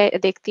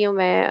देखती हूँ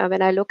मैं,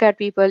 when I look at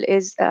people,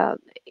 is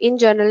in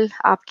general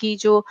आपकी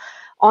जो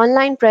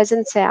ऑनलाइन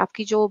प्रेजेंस है,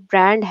 आपकी जो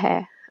ब्रांड है,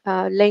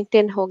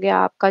 लिंक्डइन हो गया,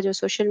 आपका जो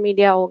सोशल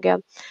मीडिया हो गया,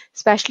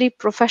 स्पेशली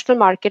प्रोफेशनल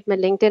मार्केट में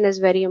लिंक्डइन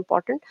इज वेरी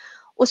इंपॉर्टेंट।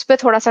 उस पर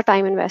थोड़ा सा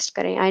टाइम इन्वेस्ट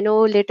करें। I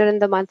know letter in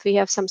the month we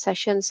have some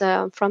sessions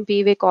from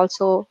PWiC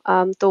also,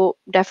 तो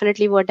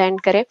डेफिनेटली वो अटेंड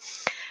करें,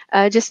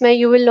 जिसमें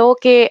यू विल नो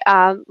कि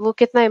वो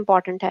कितना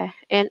इम्पोर्टेंट है,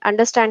 एंड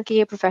अंडरस्टैंड कि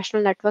ये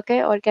प्रोफेशनल नेटवर्क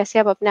है और कैसे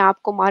आप अपने आप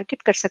को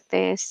मार्केट कर सकते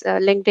हैं इस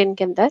लिंक्डइन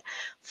के अंदर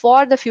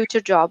for the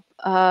future job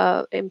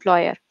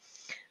employer.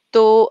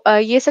 तो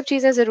ये सब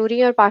चीज़ें ज़रूरी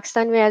हैं। और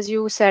पाकिस्तान में, as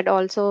you said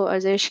also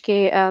Arjesh,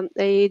 के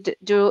ये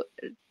जो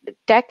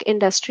टेक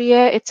इंडस्ट्री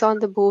है, it's on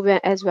the move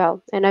as well,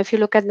 and if you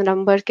look at the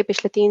number के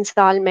पिछले 3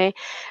 साल में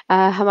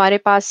हमारे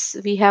पास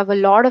we have a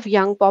lot of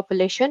young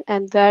population,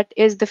 and that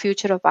is the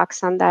future of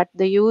Pakistan, that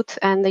the youth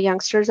and the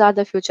youngsters are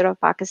the future of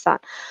Pakistan.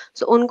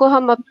 सो उनको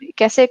हम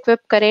कैसे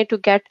equip करें to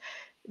get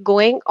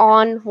going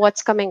on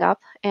what's coming up,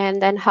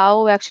 and then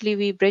how actually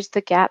we bridge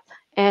the gap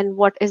and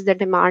what is the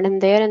demand in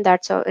there, and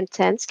that's in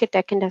sense कि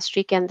tech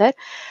industry के अंदर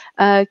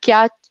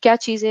क्या क्या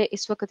चीजें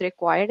इस वक्त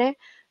required है.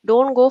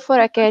 Don't go for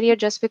a career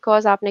just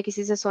because आपने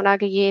किसी से सुना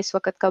कि ये इस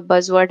वक्त का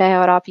buzzword है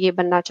और आप ये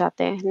बनना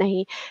चाहते हैं.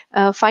 नहीं,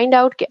 find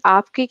out कि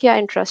आपकी क्या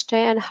interest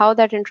है and how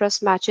that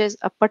interest matches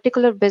a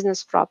particular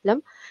business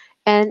problem,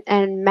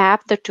 and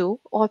map the two,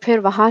 और फिर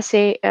वहाँ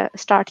से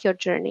start your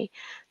journey.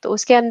 तो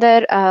उसके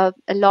अंदर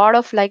a lot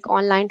of like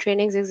online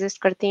trainings exist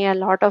करती हैं, a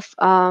lot of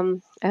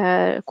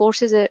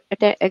courses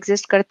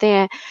exist करते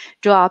हैं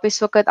जो आप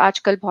इस वक्त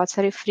आजकल बहुत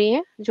सारे फ्री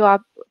हैं जो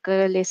आप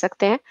ले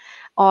सकते हैं,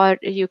 और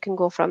you can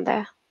go from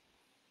there.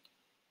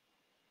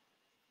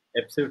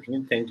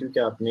 Absolutely, thank you कि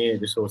आपने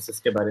रिसोर्सेज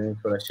के बारे में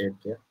थोड़ा शेयर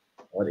किया.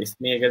 और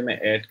इसमें अगर मैं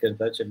ऐड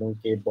करता चलूँ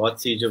कि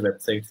बहुत सी जो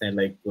वेबसाइट्स हैं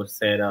like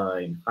Coursera,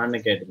 Khan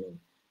academy,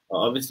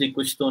 obviously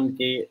कुछ तो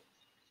उनके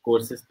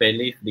कोर्सेज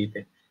पहले ही फ्री थे,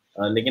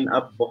 लेकिन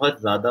अब बहुत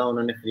ज़्यादा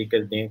उन्होंने फ्री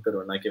कर दिए हैं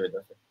कोरोना की वजह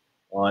से.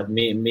 और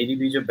मेरी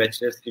भी जो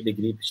बैचलर्स की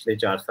डिग्री पिछले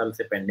 4 साल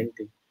से पेंडिंग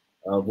थी,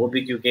 वो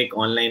भी क्योंकि एक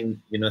ऑनलाइन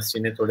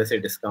यूनिवर्सिटी ने थोड़े से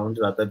डिस्काउंट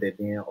ज़्यादा दे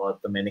दिए हैं, और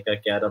तो मैंने कहा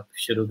कि यार अब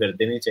शुरू कर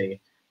देनी चाहिए,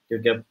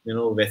 क्योंकि अब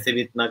वैसे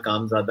भी इतना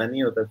काम ज़्यादा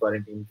नहीं होता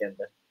क्वारंटीन के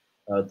अंदर.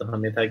 तो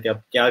हमें था कि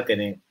अब क्या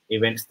करें,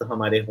 इवेंट्स तो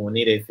हमारे हो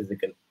नहीं रहे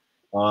फिजिकल.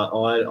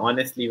 और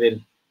honestly we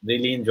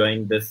really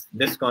enjoying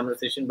this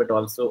conversation, but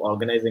also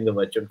organizing a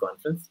virtual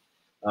conference,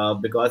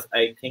 because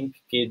I think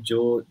कि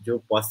जो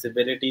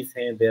possibilities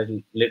हैं they are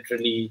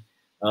literally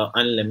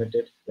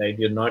unlimited, right?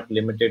 You're not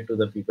limited to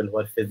the people who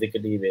are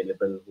physically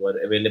available, who are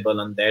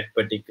available on that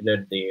particular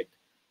date,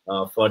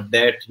 for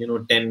that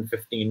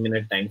 10-15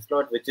 minute time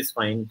slot, which is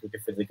fine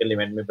क्योंकि physical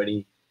event में बड़ी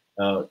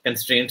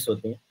constraints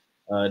होती हैं.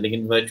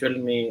 लेकिन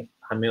virtual में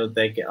हमें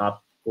होता है कि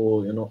आपको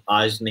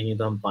आज नहीं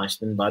तो हम 5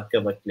 दिन बाद का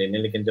वक्त ले लें,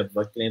 लेकिन जब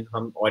वक्त लें तो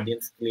हम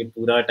ऑडियंस के लिए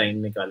पूरा टाइम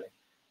निकालें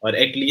और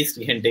एटलीस्ट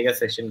घंटे का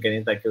सेशन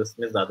करें ताकि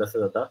उसमें ज़्यादा से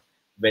ज़्यादा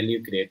वैल्यू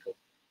क्रिएट हो.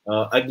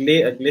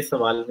 अगले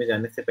सवाल में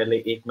जाने से पहले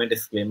एक मैं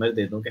डिस्क्लेमर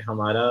दे दूं कि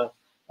हमारा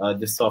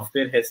जो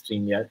सॉफ्टवेयर है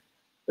स्ट्रीम यार्ड,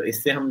 तो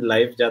इससे हम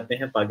लाइव जाते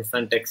हैं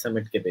पाकिस्तान टेक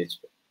समिट के पेज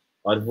पे,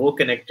 और वो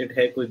कनेक्टेड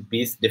है कुछ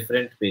 20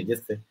 डिफरेंट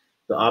पेजेस से.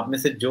 तो आप में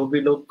से जो भी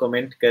लोग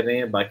कमेंट कर रहे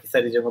हैं बाकी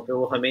सारी जगहों पे,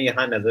 वो हमें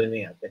यहाँ नजर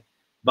नहीं आते,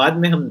 बाद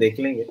में हम देख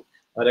लेंगे.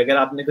 और अगर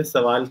आपने कोई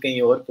सवाल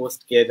कहीं और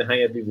पोस्ट किया जहाँ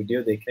ये अभी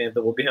वीडियो देख रहे हैं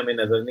तो वो भी हमें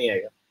नजर नहीं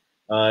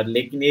आएगा,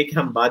 लेकिन ये कि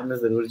हम बाद में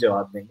जरूर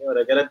जवाब देंगे. और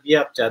अगर अब ये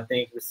आप चाहते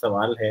हैं कि कोई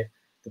सवाल है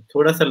तो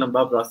थोड़ा सा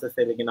लंबा प्रोसेस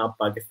है, लेकिन आप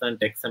पाकिस्तान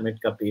टेक समिट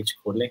का पेज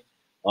खोलें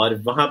और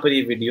वहाँ पर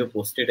ये वीडियो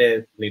पोस्टेड है,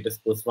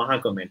 लेटेस्ट पोस्ट, वहाँ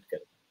कमेंट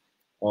करें.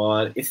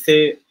 और इससे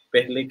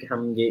पहले कि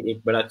हम ये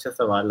एक बड़ा अच्छा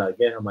सवाल आ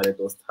गया हमारे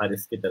दोस्त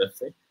हारिस की तरफ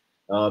से,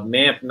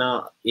 मैं अपना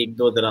एक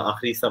दो जरा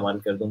आखिरी सवाल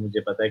कर दूं. मुझे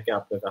पता है कि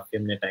आपका काफ़ी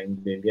हमने टाइम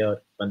ले लिया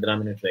और 15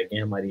 मिनट रह गए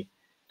हमारी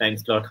टाइम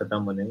स्लॉट ख़त्म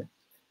होने में.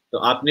 तो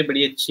आपने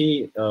बड़ी अच्छी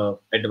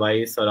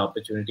एडवाइस और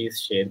अपॉर्चुनिटीज़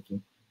शेयर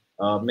की.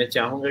 मैं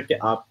चाहूँगा कि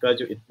आपका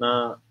जो इतना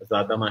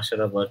ज़्यादा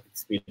माशाल्लाह वर्क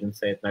एक्सपीरियंस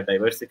है, इतना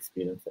डाइवर्स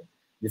एक्सपीरियंस है,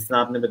 जिस तरह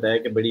आपने बताया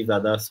कि बड़ी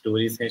ज़्यादा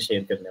स्टोरीज हैं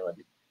शेयर करने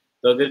वाली,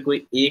 तो अगर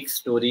कोई एक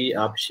स्टोरी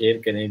आप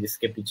शेयर करें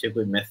जिसके पीछे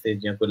कोई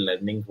मैसेज या कोई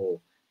लर्निंग हो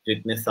जो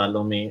इतने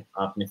सालों में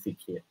आपने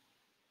सीखी है.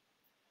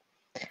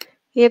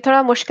 ये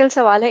थोड़ा मुश्किल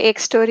सवाल है एक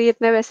स्टोरी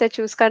इतने वैसे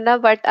चूज करना,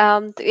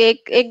 बट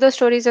एक दो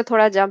स्टोरी जो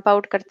थोड़ा जंप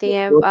आउट करती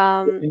हैं.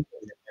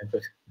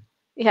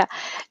 या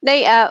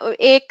नहीं,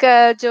 एक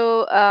जो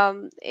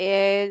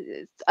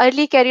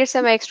अर्ली कैरियर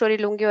से मैं एक स्टोरी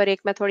लूंगी और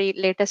एक मैं थोड़ी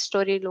लेटेस्ट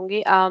स्टोरी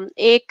लूंगी.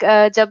 एक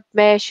जब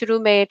मैं शुरू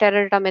में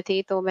टेरेटा में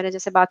थी तो मैंने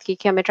जैसे बात की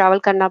कि हमें ट्रैवल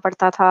करना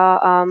पड़ता था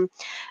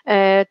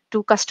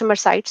टू कस्टमर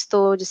साइट्स.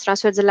 तो जिस तरह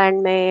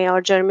स्विट्जरलैंड में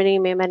और जर्मनी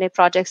में मैंने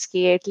प्रोजेक्ट्स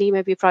किए, इटली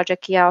में भी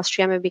प्रोजेक्ट किया,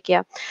 ऑस्ट्रिया में भी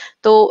किया.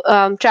 तो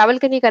ट्रैवल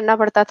नहीं करना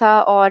पड़ता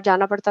था और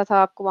जाना पड़ता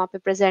था, आपको वहाँ पे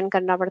प्रेजेंट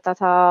करना पड़ता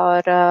था.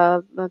 और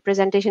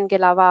प्रेजेंटेशन के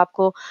अलावा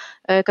आपको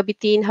कभी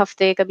 3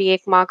 हफ्ते, कभी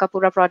 1 माह का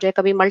पूरा प्रोजेक्ट,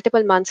 कभी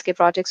मल्टीपल मंथ्स के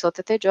प्रोजेक्ट्स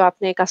होते थे जो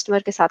आपने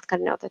कस्टमर के साथ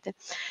करने होते थे.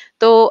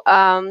 तो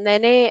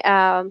मैंने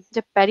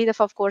जब पहली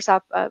दफा ऑफ कोर्स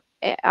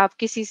आप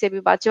किसी से भी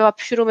बात, जो आप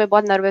शुरू में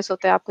बहुत नर्वस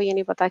होते हैं, आपको ये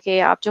नहीं पता कि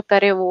आप जो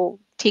कर रहे हो वो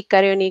ठीक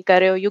कर रहे हो नहीं कर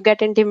रहे हो. You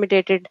get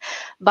intimidated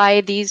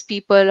bye these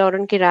people और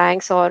उनकी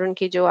रैंक्स और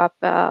उनकी जो आप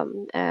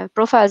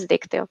प्रोफाइल्स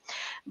देखते हो.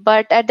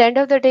 But at the end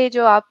of the day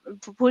जो आप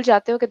भूल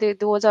जाते हो कि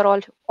those are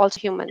all also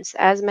humans.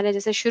 As मैंने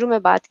जैसे शुरू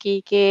में बात की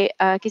कि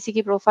किसी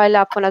की प्रोफाइल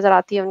आपको नजर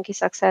आती है, उनकी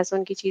सक्सेस,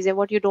 उनकी चीजें,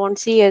 what you don't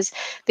see is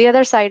the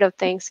other side of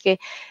things के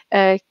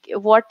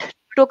what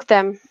took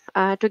them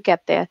to get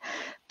there.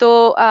 तो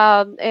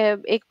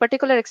एक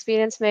पर्टिकुलर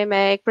एक्सपीरियंस में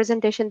मैं एक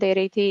प्रेजेंटेशन दे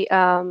रही थी,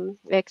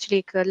 एक्चुअली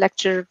एक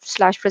लेक्चर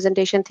स्लैश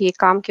प्रेजेंटेशन थी एक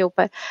काम के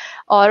ऊपर.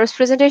 और उस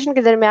प्रेजेंटेशन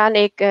के दरमियान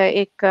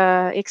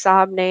एक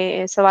साहब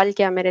ने सवाल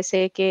किया मेरे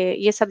से कि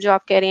ये सब जो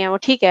आप कह रही हैं वो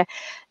ठीक है,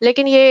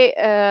 लेकिन ये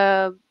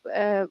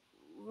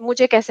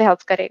मुझे कैसे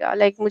हेल्प करेगा.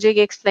 लाइक मुझे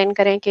ये एक्सप्लेन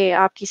करें कि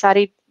आपकी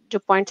सारी जो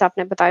पॉइंट्स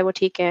आपने बताए वो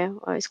ठीक है,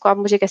 इसको आप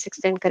मुझे कैसे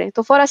एक्सटेंड करें।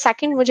 तो फॉर अ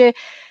सेकंड मुझे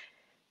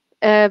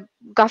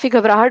काफी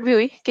घबराहट भी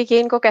हुई कि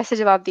इनको कैसे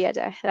जवाब दिया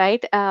जाए,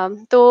 राइट।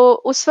 तो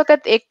उस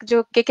वक्त एक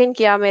जो किक इन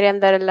किया मेरे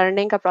अंदर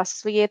लर्निंग का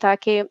प्रोसेस वो ये था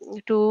कि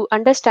टू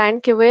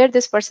अंडरस्टैंड कि where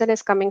this person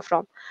is coming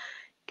from,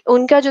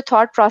 उनका जो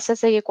थॉट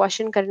प्रोसेस है ये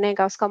क्वेश्चन करने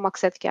का, उसका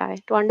मकसद क्या है,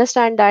 टू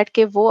अंडरस्टैंड दैट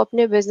कि वो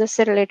अपने बिजनेस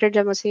से रिलेटेड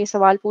जब मुझसे ये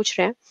सवाल पूछ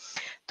रहे हैं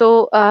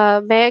तो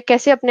मैं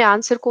कैसे अपने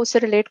आंसर को उससे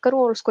रिलेट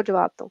करूं और उसको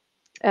जवाब दूं।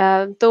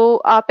 तो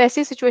आप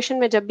ऐसी सिचुएशन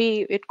में जब भी,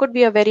 it could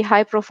be a very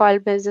high profile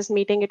business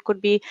meeting, it could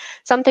be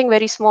something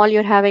very small,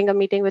 you're having a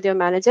meeting with your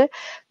manager,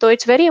 तो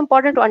it's very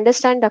important to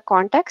understand the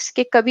context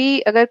कि कभी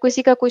अगर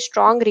किसी का कोई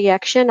स्ट्रॉन्ग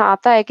रिएक्शन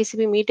आता है किसी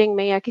भी मीटिंग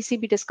में या किसी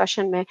भी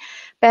डिस्कशन में,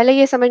 पहले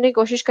ये समझने की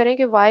कोशिश करें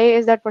कि why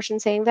is that person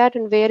saying that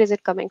and where is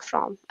it coming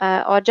from.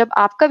 और जब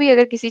आपका भी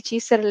अगर किसी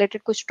चीज से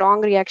रिलेटेड कुछ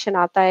स्ट्रॉन्ग रिएक्शन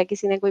आता है,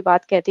 किसी ने कोई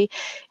बात कह दी,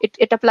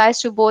 it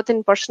applies to both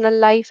in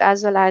personal life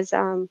as well as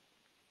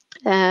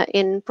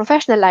in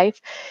professional life,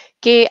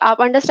 कि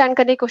आप अंडरस्टैंड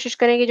करने की कोशिश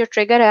करें कि जो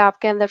ट्रिगर है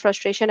आपके अंदर,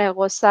 फ्रस्ट्रेशन है,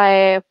 गुस्सा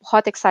है,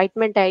 बहुत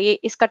एक्साइटमेंट है, ये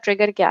इसका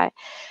ट्रिगर क्या है।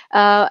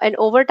 And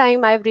over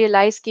time I have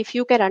realise कि if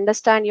you can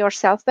understand your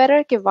self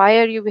better कि why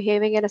are you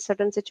behaving in a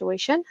certain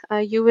situation,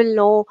 you will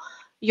know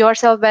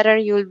yourself better,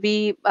 you will be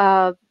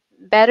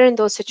better in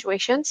those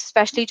situations,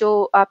 especially जो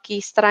आपकी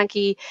इस तरह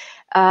की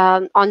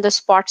on the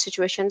spot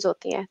situations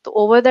होती हैं। तो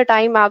over the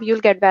time आप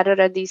you'll get better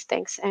at these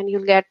things and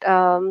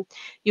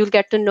you'll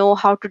get to know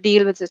how to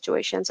deal with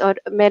situations।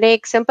 और मैंने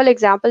एक simple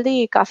example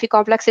दी, काफी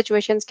complex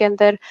situations के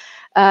अंदर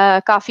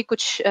काफी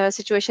कुछ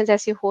situations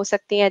ऐसी हो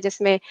सकती हैं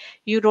जिसमें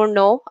you don't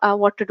know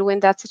what to do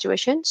in that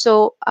situation, so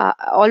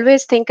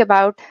always think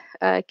about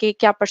कि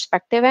क्या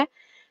perspective है,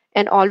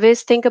 and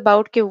always think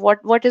about कि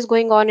what is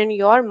going on in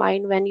your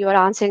mind when you are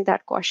answering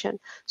that question.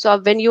 So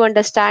when you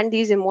understand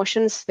these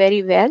emotions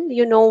very well,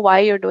 you know why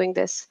you're doing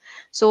this।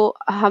 So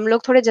हम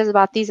लोग थोड़े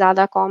जज्बाती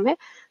ज्यादा कौम है,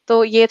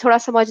 तो ये थोड़ा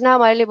समझना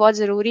हमारे लिए बहुत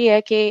जरूरी है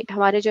कि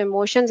हमारे जो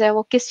इमोशंस हैं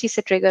वो किस चीज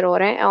से ट्रिगर हो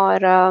रहे हैं।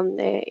 और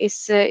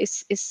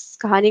इस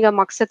कहानी का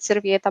मकसद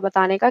सिर्फ ये था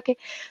बताने का कि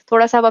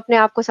थोड़ा सा आप अपने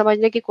आप को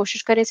समझने की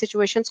कोशिश करें,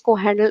 सिचुएशंस को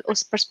हैंडल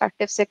उस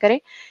पर्सपेक्टिव से करें,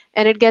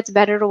 and it gets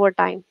better over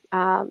time.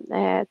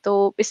 तो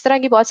इस तरह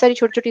की बहुत सारी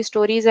छोटी छोटी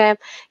स्टोरीज हैं।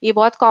 ये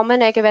बहुत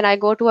कॉमन है कि when I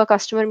go to a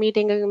customer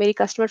meeting, मेरी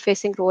कस्टमर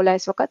फेसिंग रोल है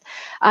इस वक्त,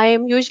 I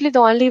am usually the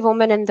only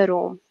woman in the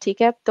room,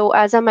 ठीक है। तो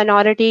as a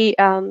minority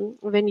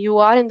when you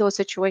are in those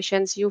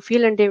situations you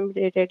feel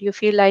intimidated, you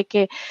feel like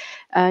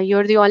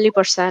you're the only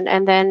person,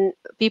 and then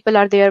people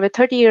are there with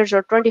 30 years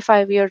or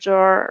 25 years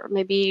or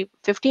maybe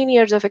 15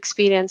 years of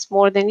experience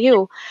more than you,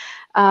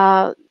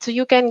 so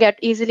you can get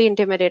easily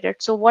intimidated.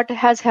 So what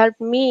has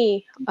helped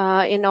me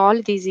in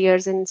all these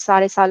years, in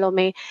सारे सालों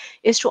में,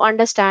 is to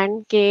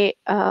understand कि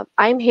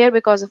I'm here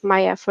because of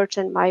my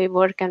efforts and my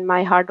work and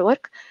my hard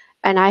work,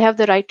 and I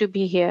have the right to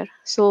be here.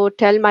 So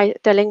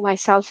telling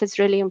myself is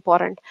really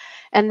important.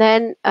 And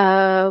then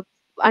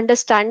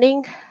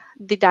understanding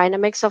the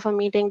dynamics of a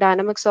meeting,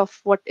 dynamics of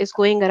what is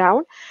going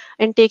around,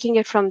 and taking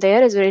it from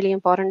there is really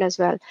important as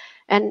well.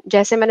 And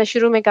जैसे मैंने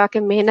शुरू में कहा कि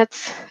मेहनत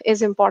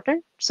is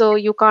important, so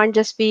you can't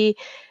just be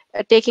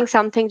taking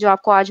something जो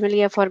आपको आज मिली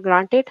है for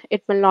granted,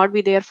 it will not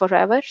be there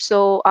forever।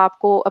 so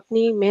आपको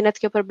अपनी मेहनत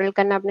के ऊपर बिल्ड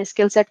करना है, अपने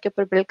स्किल सेट के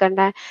ऊपर बिल्ड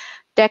करना है।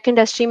 टेक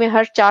इंडस्ट्री में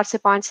हर 4 से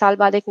 5 साल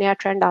बाद एक नया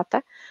ट्रेंड आता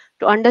है।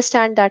 to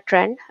understand that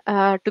trend,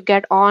 to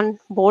get on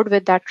board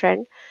with that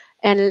trend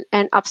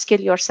and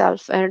upskill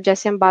yourself।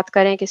 जैसे हम बात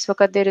करें कि इस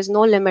वक्त there is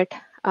no limit,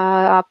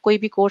 आप कोई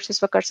भी कोर्स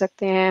इस वक्त कर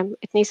सकते हैं,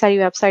 इतनी सारी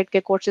वेबसाइट के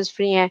कोर्सेज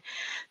फ्री हैं।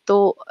 तो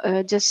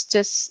just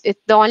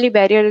the only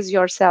barrier is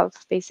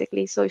yourself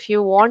basically, so if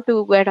you want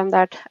to get on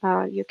that,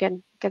 you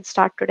can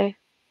start today।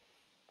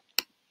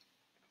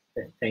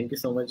 Thank you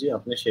so much जी,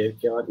 आपने शेयर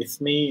किया। और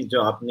इसमें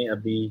जो आपने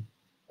अभी,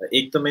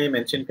 एक तो मैं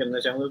मेंशन करना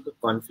चाहूँगा कि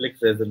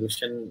कॉन्फ्लिक्ट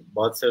रेजोल्यूशन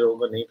बहुत से लोगों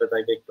को नहीं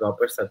पता कि एक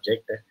प्रॉपर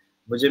सब्जेक्ट है।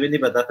 मुझे भी नहीं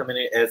पता था,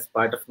 मैंने as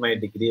part of my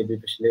degree अभी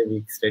पिछले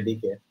वीक स्टडी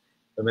किया।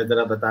 तो मैं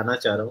ज़रा बताना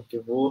चाह रहा हूँ कि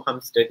वो हम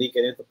स्टडी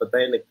करें तो पता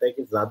ही लगता है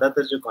कि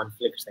ज़्यादातर जो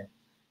कॉन्फ्लिक्ट्स हैं,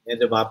 या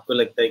जब आपको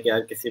लगता है कि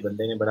यार किसी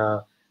बंदे ने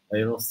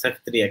बड़ा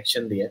सख्त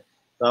रिएक्शन दिया है,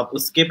 तो आप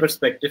उसके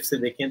परस्पेक्टिव से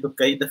देखें तो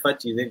कई दफ़ा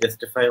चीज़ें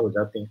जस्टिफाई हो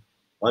जाती हैं,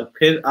 और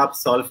फिर आप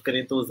सॉल्व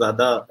करें तो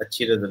ज़्यादा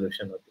अच्छी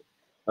रेजोल्यूशन होती है।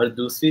 और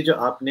दूसरी जो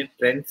आपने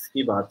ट्रेंड्स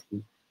की बात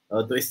की,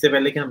 तो इससे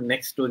पहले कि हम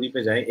नेक्स्ट स्टोरी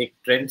पे जाएं, एक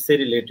ट्रेंड से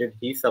रिलेटेड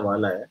ही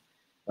सवाल आया,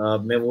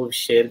 मैं वो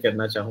शेयर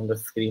करना चाहूँगा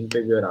स्क्रीन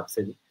पे भी और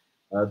आपसे भी।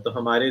 तो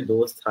हमारे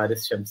दोस्त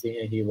हारिस शमसी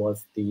हैं, he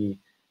was the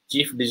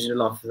chief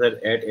digital officer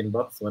eight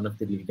inbox, one of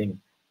the leading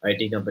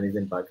IT companies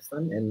in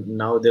Pakistan, and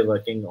now they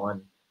working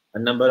on a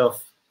number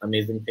of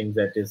amazing things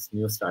at his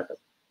new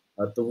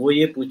startup. तो वो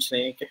ये पूछ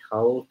रहे हैं कि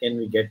how can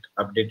we get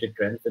updated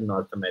trends in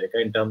north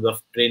America in terms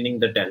of training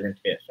the talent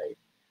here, right.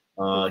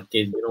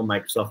 कि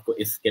Microsoft को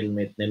इस स्किल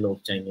में इतने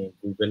लोग चाहिए,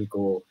 गूगल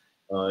को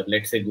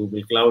लेट्स से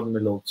गूगल क्लाउड में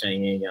लोग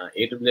चाहिए, या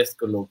AWS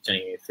को लोग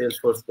चाहिए,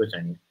 सेल्सफोर्स को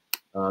चाहिए।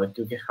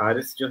 क्योंकि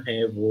हारिस जो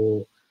है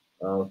वो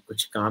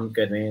कुछ काम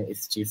कर रहे हैं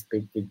इस चीज़ पे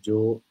कि जो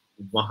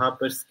वहाँ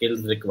पर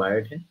स्किल्स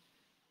रिक्वायर्ड हैं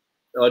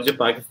और जो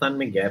पाकिस्तान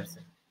में गैप्स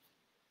हैं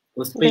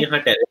उस पे यहाँ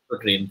टैलेंट को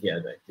ट्रेन किया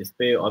जाए,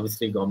 जिसपे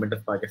ऑब्वियसली गवर्नमेंट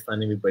ऑफ पाकिस्तान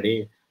ने भी बड़े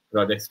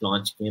प्रोजेक्ट्स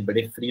लॉन्च किए,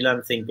 बड़े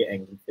फ्रीलांसिंग के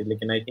एंगल से,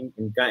 लेकिन आई थिंक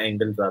इनका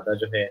एंगल ज़्यादा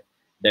जो है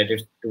that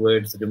is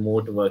towards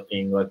remote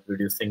working और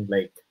producing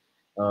like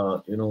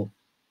you know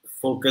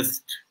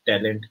focused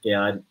talent के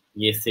यार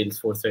ये सेल्स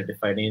फोर्स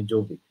सर्टिफाइड है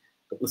जो भी,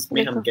 तो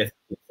उसमें हम कैसे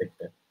सीख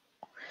सकते हैं?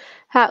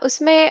 हाँ,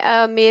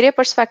 उसमें मेरे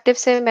पर्सपेक्टिव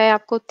से मैं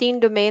आपको 3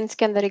 डोमेन्स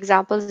के अंदर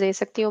एग्जांपल्स दे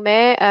सकती हूँ।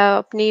 मैं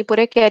अपनी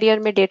पूरे करियर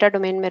में डेटा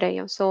डोमेन में रही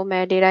हूँ। सो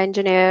मैं डेटा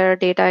इंजीनियर,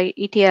 डेटा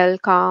ईटीएल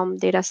काम,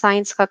 डेटा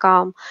साइंस का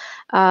काम।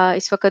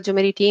 इस वक्त जो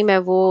मेरी टीम है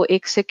वो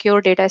एक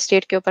सिक्योर डेटा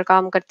एस्टेट के ऊपर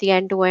काम करती है,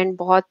 एंड टू एंड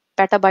बहुत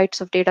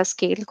पेटाबाइट्स ऑफ डेटा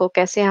स्केल को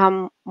कैसे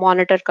हम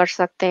मॉनिटर कर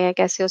सकते हैं,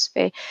 कैसे उस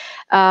पे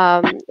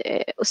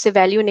उससे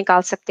वैल्यू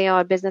निकाल सकते हैं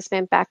और बिजनेस में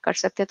इम्पैक्ट कर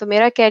सकते हैं। तो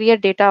मेरा कैरियर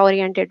डेटा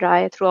ओरिएंटेड रहा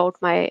है through out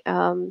my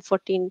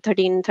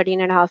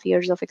 13 and half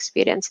years of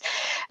experience.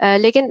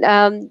 लेकिन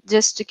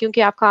जस्ट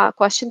क्योंकि आपका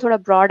क्वेश्चन थोड़ा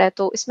ब्रॉड है,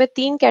 तो इसमें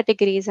 3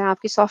 कैटेगरीज हैं।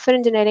 आपकी सॉफ्टवेयर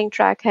इंजीनियरिंग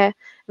ट्रैक है,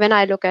 when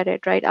I look at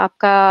it, right.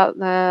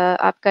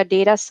 आपका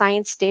डेटा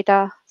साइंस,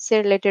 डेटा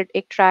से रिलेटेड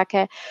एक ट्रैक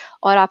है,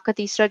 और आपका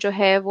तीसरा जो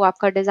है वो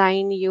आपका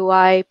design,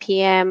 UI,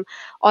 PM,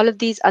 all of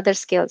these other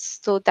skills.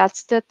 So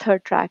that's the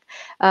third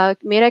track.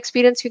 मेरा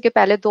एक्सपीरियंस क्योंकि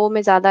पहले 2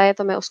 में ज़्यादा है,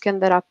 तो मैं उसके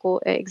अंदर आपको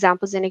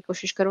एग्जांपल्स देने की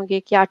कोशिश करूंगी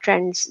क्या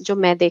ट्रेंड्स जो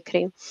मैं देख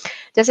रही हूँ।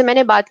 जैसे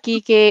मैंने बात की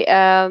कि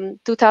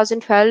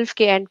 2012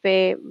 के एंड पे,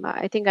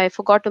 I think I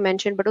forgot to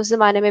mention, but उस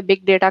जमाने में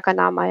बिग डेटा का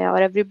नाम आया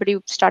और everybody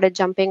started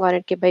jumping on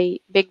it कि भाई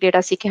बिग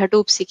डेटा सीखें,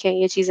 हडूप सीखें,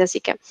 ये चीज़ें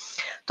सीखें।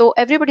 तो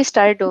everybody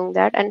started doing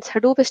that, and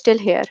Hadoop is still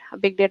here.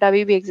 Big data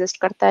अभी भी एग्जिस्ट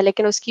करता है,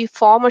 लेकिन उसकी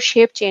फॉर्म और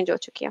शेप चेंज हो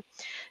चुकी है।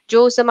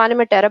 जो उस जमाने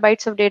में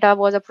terabytes of data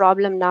was a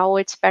problem, now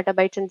it's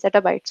petabytes and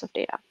zettabytes of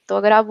data. तो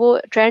अगर आप वो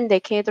ट्रेंड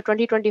देखें तो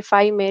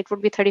 2025 में it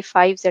would be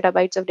 35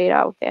 zettabytes of data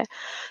out there,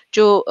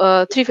 जो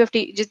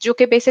 350, जो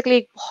कि बेसिकली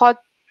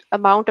बहुत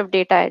अमाउंट ऑफ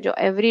डेटा है, जो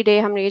एवरी डे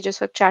हम ये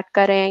जिस वक्त चैट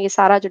कर रहे हैं, ये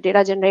सारा जो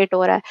डेटा जनरेट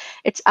हो रहा है,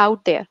 इट्स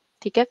आउट देयर।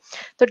 ठीक है।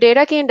 तो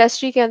डेटा की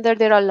इंडस्ट्री के अंदर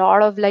there are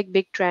lot of like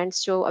big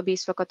trends जो अभी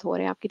इस वक्त हो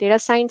रहे हैं। आपकी डेटा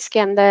साइंस के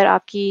अंदर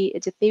आपकी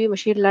जितनी भी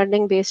मशीन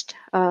लर्निंग बेस्ड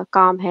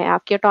काम है,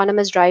 आपकी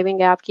ऑटोनमस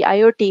ड्राइविंग है, आपकी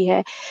आईओटी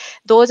है,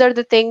 दोज आर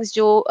द थिंग्स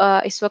जो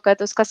इस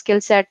वक्त उसका स्किल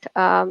सेट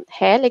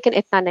है, लेकिन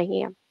इतना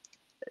नहीं है।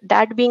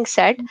 दैट बीइंग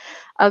सेड,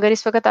 अगर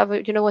इस वक्त आप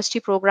यूनिवर्सिटी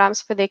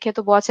प्रोग्राम्स पे देखें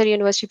तो बहुत सारी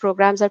university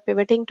programmes are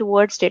pivoting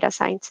towards data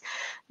science.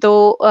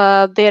 तो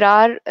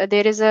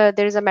there is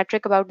a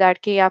metric about that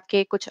कि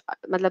आपके कुछ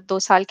मतलब 2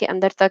 साल के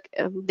अंदर तक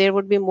there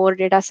would be more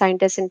data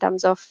scientist in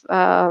terms of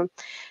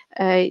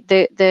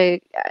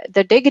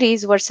the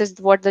degrees versus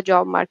what the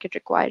job market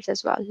requires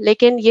as well.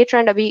 लेकिन ये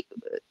ट्रेंड अभी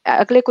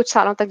अगले कुछ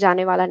सालों तक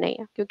जाने वाला नहीं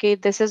है, क्योंकि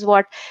this is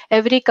what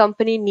every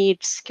company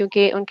needs,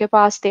 क्योंकि उनके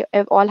पास they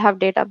all have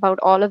data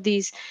about all of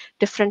these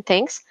different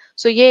things.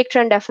 So ये एक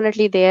ट्रेंड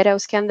डेफिनेटली देयर है।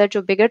 उसके अंदर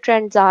जो बिगर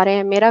ट्रेंड्स आ रहे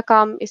हैं, मेरा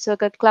काम इस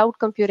वक्त क्लाउड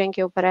कंप्यूटिंग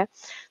के ऊपर है।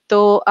 तो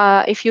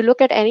if you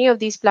look at any of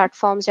these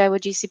platforms, चाहे वो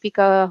जीसीपी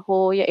का हो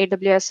या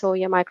AWS हो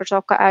या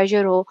माइक्रोसॉफ्ट का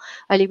एजर हो,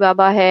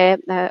 अलीबाबा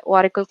है,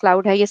 ओरेकल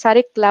क्लाउड है, ये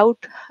सारे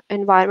क्लाउड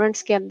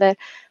एनवायरनमेंट्स के अंदर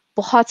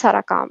बहुत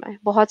सारा काम है,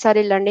 बहुत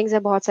सारी लर्निंग्स है,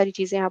 बहुत सारी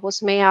चीज़ें। आप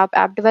उसमें आप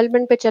ऐप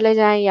डेवलपमेंट पे चले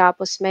जाएं, या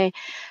आप उसमें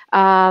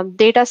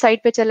डेटा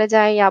साइट पे चले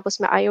जाएं, या आप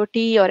उसमें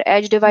आईओटी और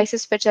एज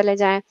डिवाइसेस पे चले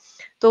जाएं,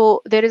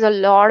 तो there is a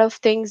lot of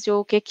things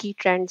जो कि की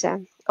ट्रेंड्स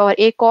हैं। और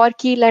एक और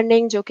की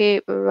लर्निंग जो कि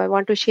I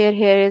want to share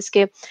here is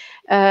के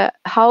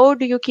how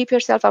do you keep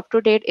yourself up to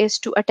date is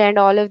to attend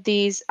all of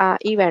these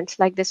events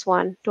like this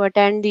one, to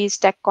attend these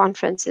tech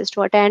conferences,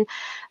 to attend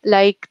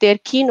like their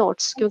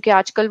keynotes, क्योंकि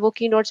आजकल वो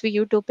keynotes भी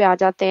YouTube पे आ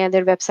जाते हैं,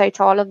 their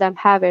websites, all of them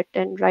have it,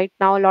 and right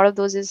now a lot of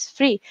those is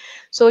free,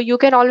 so you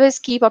can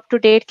always keep up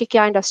to date कि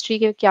क्या industry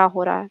के क्या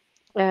हो रहा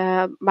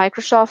है।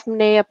 Microsoft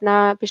ने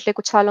अपना पिछले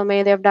कुछ सालों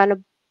में they have done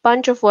a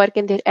bunch of work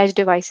in their edge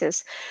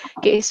devices,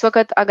 कि इस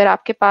वक्त अगर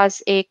आपके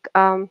पास एक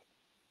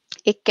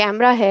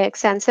कैमरा है, एक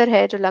सेंसर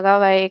है जो लगा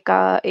हुआ है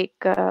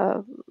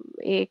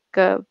एक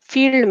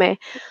फील्ड में,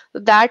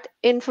 that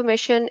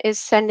information is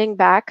sending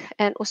back,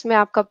 and उसमें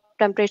आपका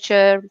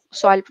temperature,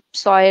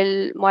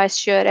 soil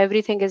moisture,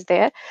 everything is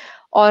there,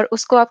 और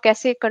उसको आप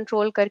कैसे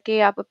कंट्रोल करके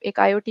आप एक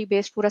आईओटी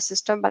बेस्ड पूरा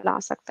सिस्टम बना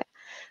सकते हैं।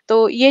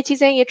 तो ये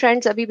चीज़ें, ये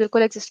ट्रेंड्स अभी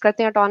बिल्कुल एग्जिस्ट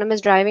करते हैं।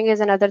 Autonomous driving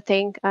is another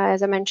thing,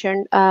 as I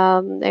mentioned,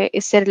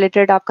 इससे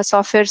रिलेटेड आपका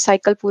सॉफ्टवेयर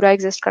साइकिल पूरा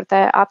एग्जिस्ट करता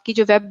है। आपकी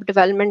जो वेब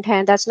डेवलपमेंट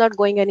है, दैट्स नॉट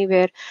गोइंग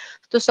एनीवेयर।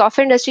 तो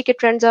सॉफ्टवेयर इंडस्ट्री के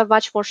trends are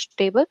much more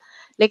stable,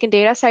 लेकिन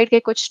डेटा साइड के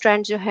कुछ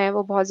ट्रेंड्स जो हैं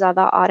वो बहुत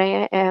ज़्यादा आ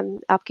रहे हैं।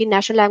 आपकी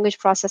नेचुरल लैंग्वेज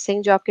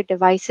प्रोसेसिंग, जो आपके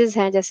डिवाइसेस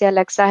हैं, जैसे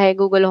अलेक्सा है,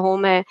 गूगल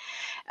होम है,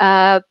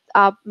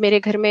 आप मेरे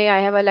घर में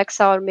आई हैव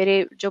अलेक्सा, और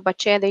मेरे जो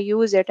बच्चे हैं दे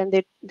यूज इट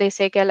एंड दे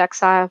से कि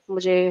अलेक्सा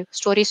मुझे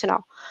स्टोरी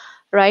सुनाओ,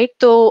 right?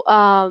 So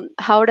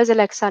how does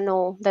Alexa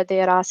know that they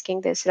are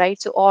asking this,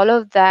 right? So all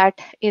of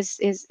that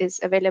is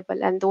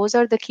available, and those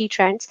are the key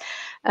trends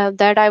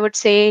that I would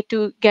say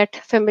to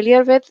get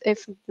familiar with.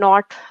 If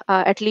not,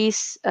 at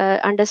least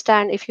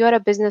understand, if you are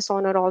a business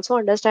owner, also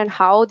understand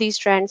how these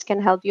trends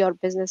can help your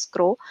business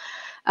grow.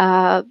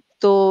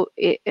 So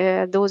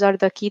those are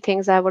the key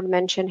things I would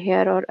mention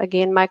here. Or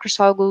again,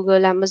 Microsoft,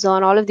 Google,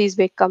 Amazon, all of these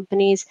big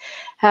companies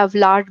have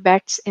large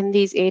bets in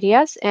these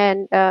areas,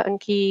 and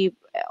उनकी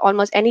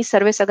almost any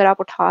service अगर आप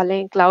उठा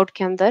लें cloud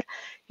के अंदर,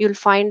 you'll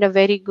find a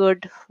very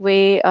good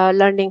way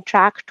learning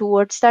track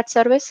towards that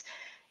service.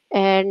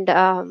 And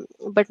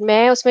but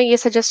मैं उसमें ये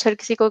suggest हर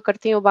किसी को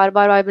करती हूँ बार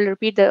बार, I will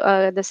repeat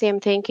the same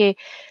thing कि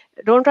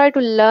don't try to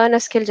learn a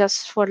skill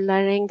just for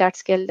learning that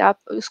skill. आप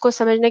उसको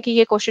समझने की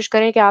ये कोशिश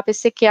करें कि आप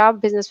इससे क्या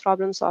बिजनेस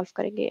प्रॉब्लम सॉल्व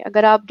करेंगे.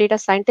 अगर आप डेटा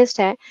साइंटिस्ट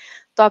हैं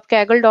तो आप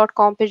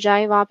kaggle.com पे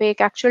जाएं, वहाँ पे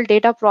एक एक्चुअल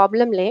डेटा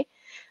प्रॉब्लम लें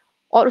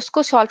और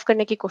उसको सॉल्व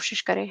करने की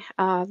कोशिश करें.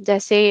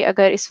 जैसे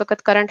अगर इस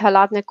वक्त करंट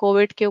हालात में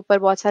कोविड के ऊपर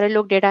बहुत सारे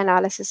लोग डेटा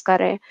एनालिसिस कर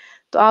रहे हैं,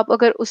 तो आप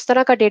अगर उस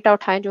तरह का डेटा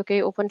उठाएं जो कि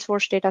ओपन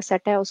सोर्स डेटा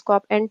सेट है, उसको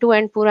आप एंड टू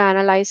एंड पूरा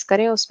एनालाइज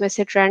करें, उसमें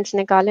से ट्रेंड्स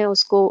निकालें,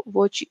 उसको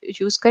वो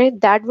यूज करें.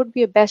 That would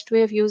be a best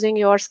way of using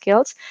your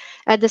skills.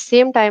 At the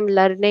same time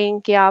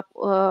learning कि आप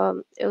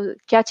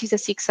क्या चीज़ें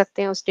सीख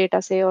सकते हैं उस डेटा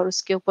से, और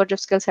उसके ऊपर जो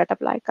स्किल सेट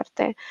अप्लाई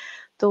करते हैं.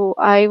 तो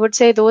I would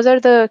say those are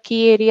the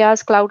key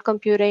areas. Cloud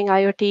computing,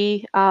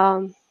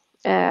 IoT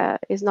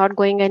is not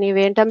going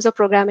anywhere. In terms of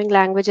programming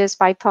languages,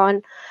 Python,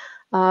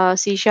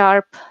 C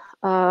Sharp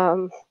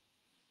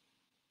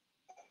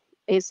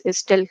is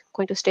still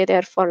going to stay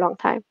there for a long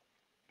time.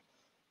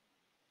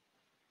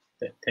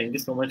 Thank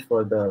you so much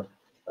for the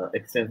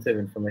extensive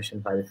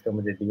information. Faraz का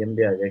मुझे DM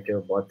भी आ गया कि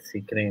वो बहुत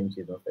सीख रहे हैं इन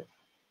चीज़ों से.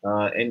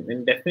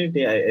 And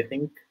definitely I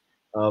think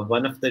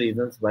one of the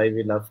reasons why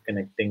we love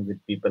connecting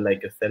with people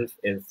like yourself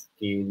is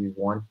कि we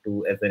want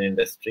to, as an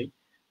industry,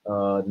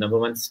 number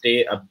one, stay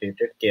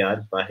updated कि यार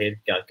बाहर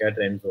क्या क्या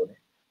ट्रेंड्स हो रहे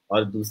हैं,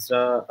 और दूसरा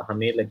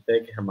हमें लगता है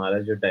कि हमारा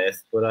जो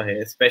डायस्पोरा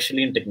है,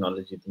 स्पेशली इन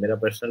टेक्नोलॉजी, तो मेरा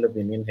पर्सनल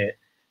ओपिनियन है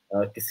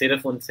कि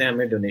सिर्फ उनसे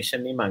हमें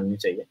डोनेशन नहीं मांगनी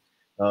चाहिए,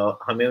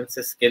 हमें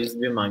उनसे स्किल्स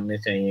भी मांगने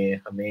चाहिए.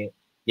 हमें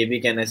ये भी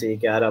कहना चाहिए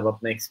कि यार आप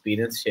अपना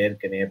एक्सपीरियंस शेयर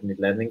करें, अपनी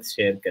लर्निंग्स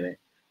शेयर करें.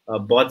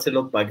 बहुत से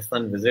लोग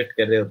पाकिस्तान विजिट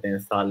कर रहे होते हैं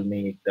साल में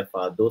एक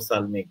दफ़ा, 2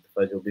 साल में एक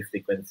दफ़ा, जो भी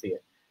फ्रीक्वेंसी है,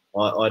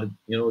 और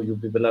you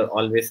people are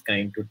always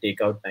kind to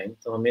take out time.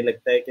 तो हमें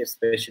लगता है कि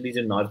स्पेशली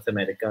जो नॉर्थ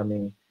अमेरिका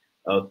में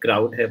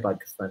क्राउड है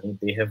Pakistani,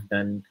 they have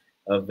done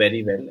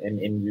very well,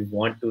 and we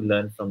want to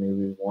learn from you,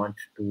 we want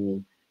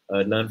to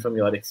learn from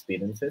your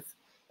experiences,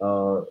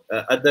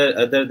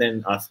 other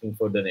than asking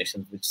for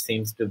donations, which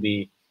seems to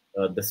be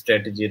the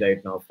strategy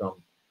right now from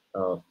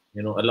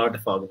a lot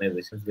of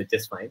organizations, which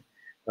is fine.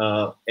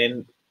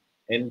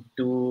 And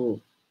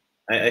to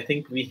I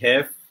think we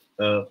have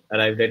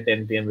arrived at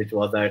 10 p.m., which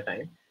was our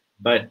time,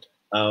 but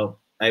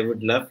I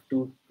would love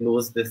to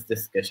close this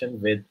discussion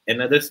with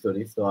another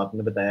story. So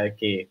आपने बताया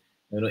कि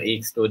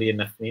एक story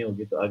enough नहीं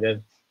होगी, तो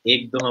अगर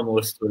एक दो हम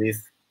और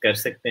स्टोरीज कर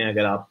सकते हैं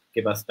अगर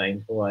आपके पास टाइम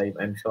हो. आई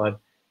एम श्योर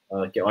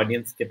कि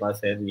ऑडियंस के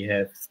पास है. We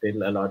have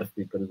still a lot of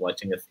people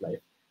watching us live,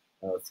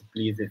 so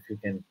please if you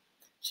can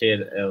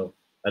share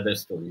other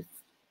stories.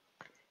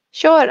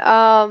 Sure.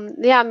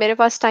 Yeah, मेरे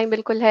पास टाइम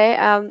बिल्कुल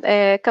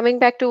है. Coming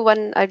back to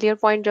one earlier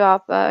point जो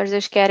आप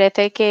अर्जिश कह रहे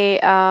थे कि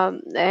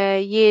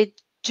ये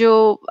जो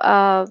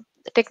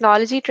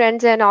technology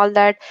trends and all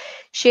that,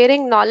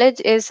 sharing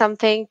knowledge is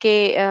something के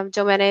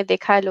जो मैंने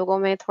देखा है लोगों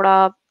में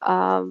थोड़ा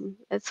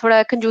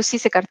कंजूसी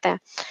से करते हैं.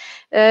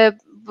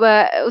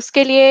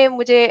 उसके लिए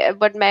मुझे,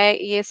 बट मैं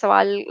ये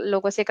सवाल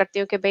लोगों से करती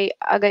हूँ कि भाई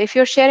अगर if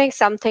you are sharing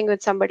something with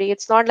somebody,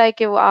 it's not like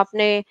कि वो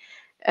आपने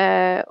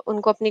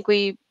उनको अपनी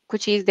कोई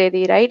कुछ चीज दे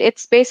दी, राइट?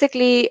 इट्स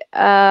बेसिकली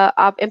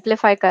आप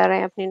एम्पलीफाई कर रहे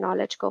हैं अपनी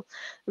नॉलेज को.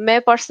 मैं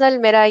पर्सनल,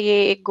 मेरा ये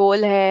एक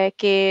गोल है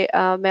कि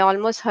मैं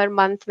ऑलमोस्ट हर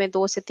मंथ में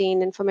 2 से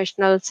 3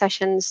 informational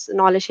sessions,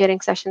 knowledge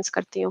sharing sessions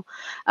करती हूँ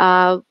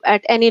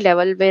at any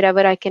level where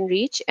ever I can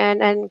reach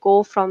and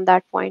go from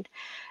that point.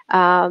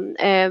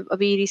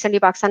 अभी रिसेंटली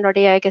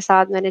Pakistan.ai के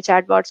साथ मैंने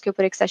चैटबॉट्स के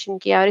ऊपर एक सेशन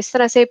किया, और इस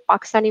तरह से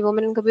पाकिस्तानी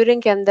वुमेन इन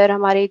कंप्यूटिंग के अंदर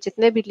हमारे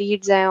जितने भी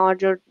लीड्स हैं और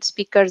जो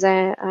स्पीकर्स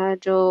हैं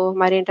जो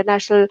हमारे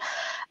इंटरनेशनल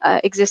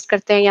एग्जिस्ट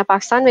करते हैं या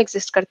पाकिस्तान में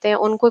एग्जिस्ट करते हैं,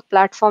 उनको एक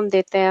प्लेटफॉर्म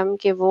देते हैं हम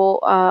कि वो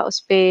उस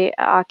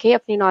पर आके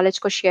अपनी नॉलेज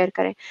को शेयर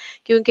करें.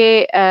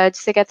 क्योंकि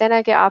जिसे कहते हैं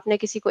ना कि आपने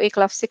किसी को एक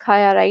लफ्ज़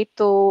सिखाया, राइट,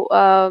 तो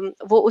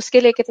वो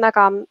उसके लिए कितना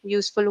काम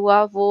यूजफुल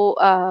हुआ,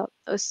 वो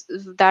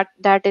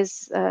that is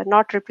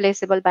not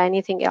replaceable by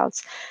anything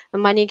else.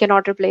 Money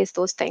cannot replace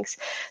those things.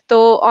 So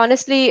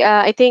honestly,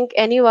 I think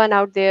anyone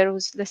out there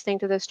who's listening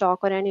to this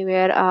talk or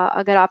anywhere,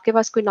 अगर आपके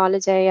पास कोई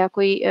knowledge है या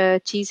कोई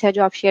चीज़ है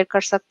जो आप share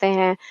कर सकते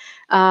हैं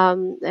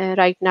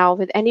right now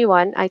with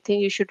anyone, I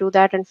think you should do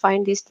that and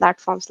find these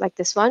platforms like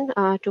this one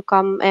to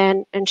come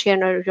and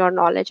share your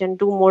knowledge and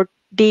do more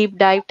deep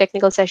dive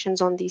technical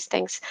sessions on these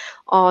things,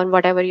 on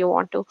whatever you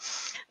want to.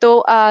 तो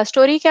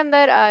story के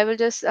अंदर I will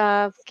just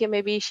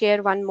maybe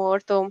share one more.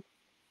 तो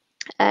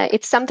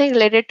it's something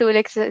related to,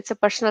 like, it's a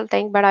personal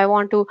thing, but I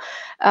want to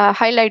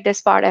highlight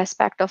this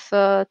aspect of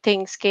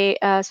things ke,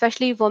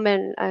 especially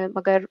women,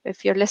 agar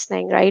if you're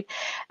listening, right,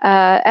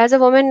 as a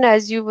woman,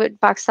 as you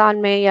would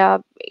Pakistan mein ya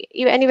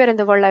anywhere in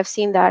the world, I've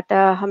seen that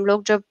hum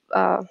log jab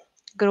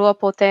grow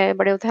up होते हैं,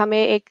 बड़े होते हैं,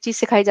 हमें एक चीज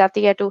सिखाई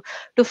जाती है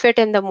to fit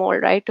in the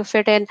mould, right, to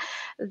fit in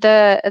the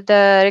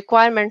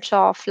requirements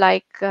of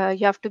like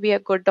you have to be a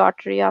good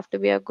daughter, you have to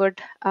be a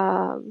good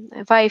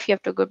wife, you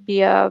have to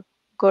be a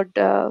good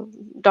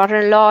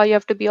daughter-in-law, you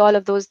have to be all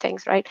of those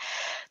things, right?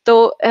 तो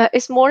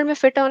इस mould में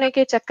fit होने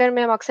के चक्कर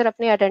में हम अक्सर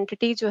अपनी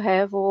आइडेंटिटी जो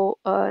है वो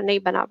नहीं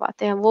बना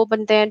पाते हैं, वो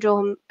बनते हैं जो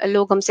हम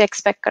लोग हमसे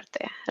एक्सपेक्ट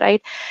करते हैं,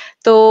 राइट?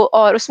 तो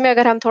और उसमें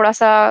अगर हम थोड़ा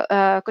सा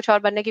कुछ और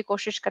बनने की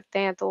कोशिश करते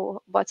हैं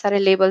तो बहुत सारे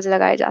लेबल्स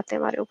लगाए जाते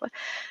हैं हमारे ऊपर।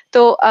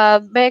 तो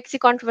मैं किसी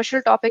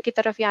कॉन्ट्रोवर्शियल टॉपिक की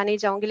तरफ यहाँ नहीं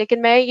जाऊंगी,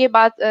 लेकिन मैं ये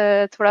बात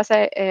थोड़ा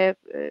सा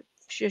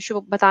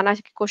बताना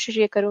की कोशिश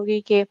ये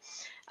करूंगी कि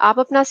आप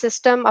अपना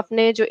सिस्टम,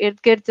 अपने जो इर्द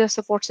गिर्द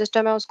सपोर्ट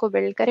सिस्टम है उसको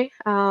बिल्ड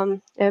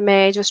करें।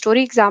 मैं जो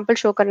स्टोरी एग्जांपल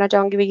शो करना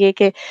चाहूंगी वो ये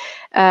कि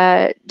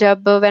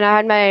जब when I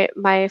had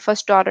my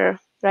first daughter,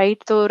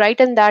 right, तो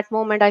right in that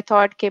moment I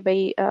thought कि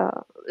भाई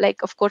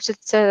like of course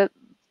it's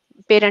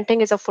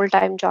parenting is a full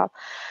time job.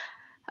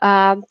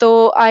 तो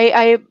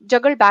आई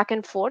जगल बैक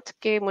एंड फोर्थ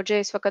कि मुझे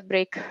इस वक्त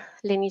ब्रेक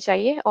लेनी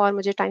चाहिए और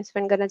मुझे टाइम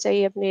स्पेंड करना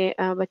चाहिए अपने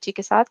बच्ची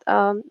के साथ,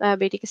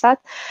 बेटी के साथ,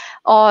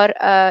 और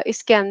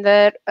इसके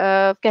अंदर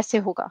कैसे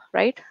होगा,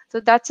 right?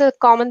 So that's a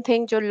common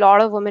thing जो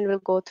lot of women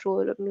will go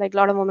through, like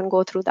lot of women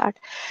go through that.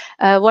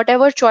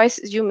 Whatever choice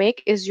you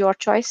make is your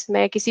choice.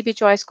 मैं किसी भी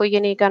choice को ये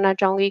नहीं कहना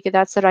चाहूंगी कि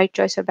that's the right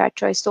choice or bad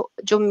choice. तो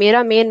जो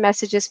मेरा main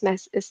message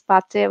इस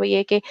बात से है वो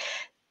ये कि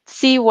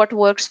see what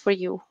works for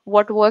you,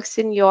 what works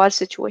in your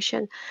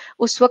situation.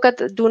 उस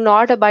वक्त do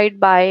not abide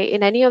by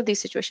in any of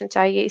these situations,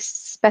 चाहे ये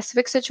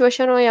specific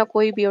situation हो या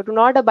कोई भी हो, do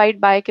not abide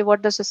by कि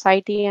what the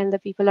society and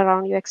the people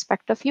around you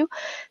expect of you.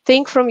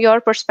 Think from your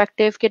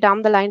perspective कि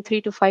down the line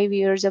 3 to 5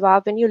 years जब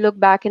आप when you look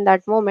back in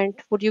that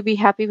moment, would you be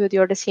happy with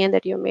your decision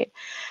that you made?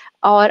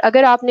 और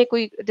अगर आपने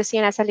कोई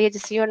decision ऐसा लिया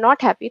जिससे you are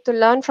not happy, तो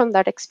learn from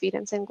that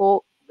experience and go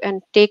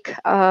and take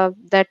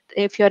that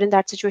if you are in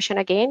that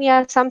situation again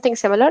या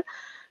something similar,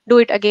 do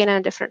it again in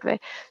a different way.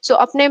 So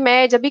अपने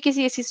मैं जब भी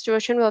किसी ऐसी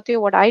situation में होती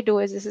हूँ, what I do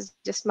is, this is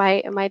just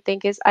my thing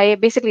is, I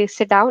basically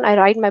sit down, I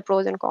write my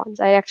pros and cons.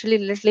 I actually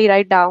literally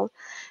write down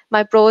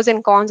my pros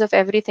and cons of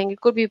everything. It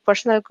could be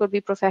personal, it could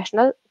be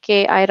professional.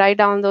 Okay, I write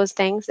down those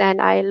things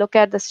and I look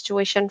at the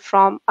situation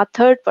from a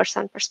third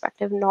person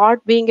perspective,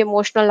 not being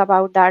emotional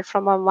about that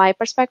from my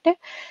perspective,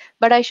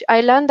 but I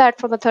learned that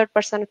from a third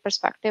person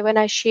perspective and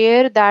I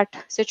share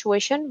that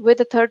situation with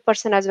a third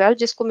person as well,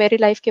 जिसको मेरी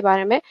life के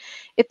बारे में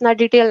इतना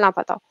detail ना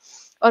पता,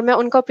 और मैं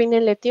उनका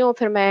ओपिनियन लेती हूँ,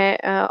 फिर मैं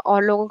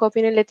और लोगों का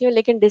ओपिनियन लेती हूँ,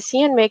 लेकिन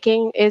decision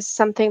making is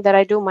something that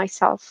I do my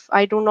self.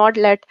 I do not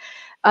let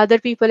other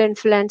people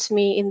influence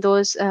me in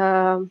those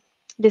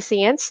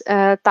decisions,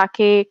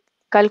 ताकि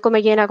कल को मैं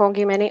ये ना कहूँ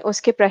कि मैंने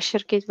उसके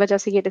प्रेशर की वजह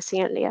से ये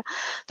डिसीजन लिया.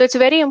 तो it's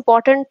very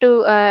important to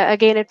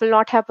again, it will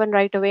not happen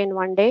right away in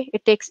one day.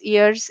 It takes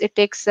years, it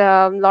takes a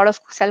lot of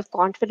self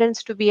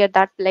confidence to be at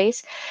that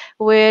place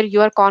where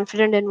you are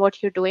confident in what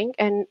you're doing,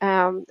 and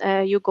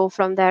you go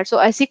from there.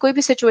 So ऐसी कोई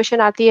भी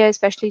situation आती है,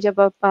 especially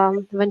जब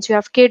once you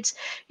have kids,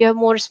 you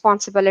have more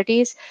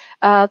responsibilities.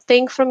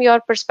 Think from your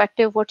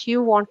perspective what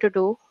you want to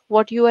do,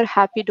 what you are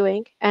happy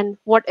doing, and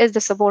what is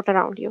the support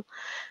around you.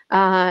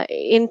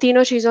 इन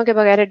तीनों चीजों के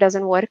बगैर it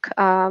doesn't work.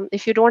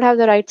 If you don't have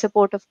the right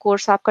support, of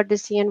course आपका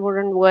decision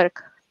wouldn't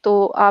work. तो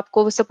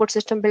आपको support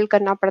system build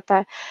करना पड़ता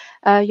है.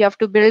 You have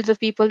to build the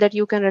people that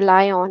you can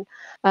rely on.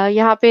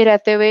 यहाँ पे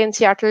रहते हुए in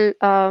Seattle,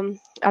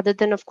 other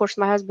than of course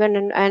my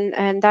husband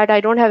and that, I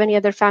don't have any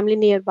other family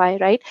nearby,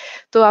 right?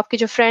 तो आपके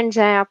जो friends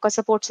हैं, आपका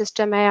support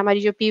system है,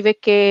 हमारी जो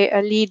PWiC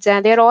के leads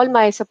हैं, they are all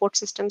my support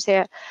systems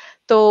here.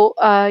 So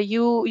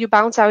you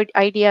bounce out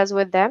ideas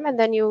with them and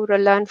then you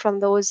learn from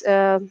those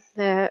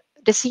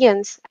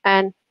decisions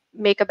and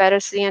make a better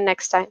decision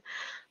next time.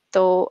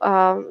 So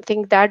I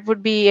think that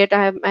would be it.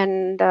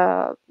 And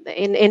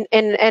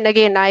and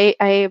again,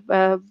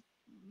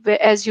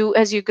 as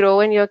you grow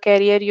in your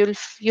career,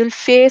 you'll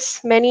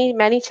face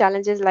many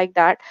challenges like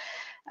that,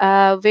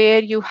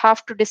 where you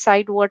have to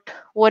decide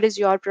what is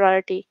your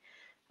priority.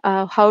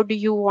 How do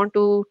you want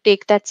to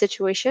take that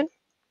situation?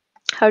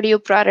 How do you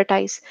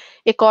prioritize?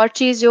 एक और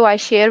चीज जो I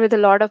share with a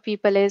lot of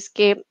people is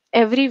कि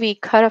every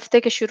week, हर हफ्ते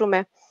के शुरू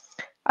में,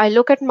 I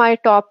look at my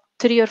top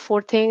 3 or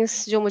 4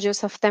 things जो मुझे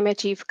उस हफ्ते में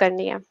अचीव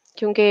करनी है,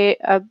 क्योंकि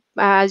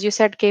as you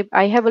said कि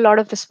I have a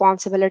lot of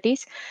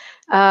responsibilities,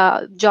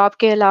 job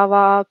के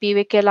अलावा,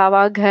 PWiC के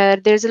अलावा,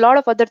 घर, there's a lot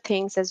of other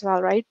things as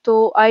well, right?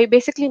 तो I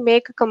basically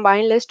make a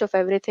combined list of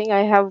everything.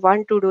 I have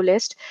one to-do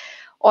list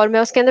और मैं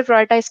उसके अंदर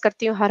प्रायोरिटाइज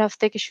करती हूँ हर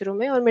हफ्ते के शुरू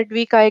में, और mid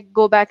week I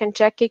go back and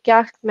check कि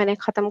क्या मैंने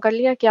खत्म कर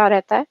लिया, क्या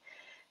रहता है,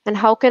 and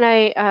how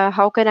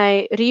can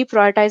I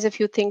reprioritize a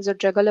few things or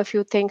juggle a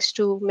few things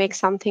to make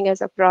something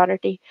as a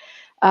priority.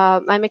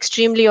 I'm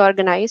extremely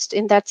organized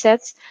in that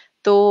sense.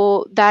 So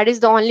that is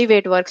the only way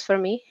it works for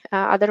me.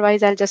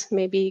 Otherwise, I'll just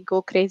maybe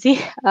go crazy.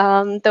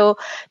 So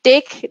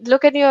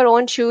look at your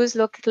own shoes.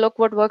 Look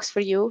what works for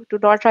you. Do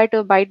not try to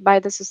abide by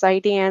the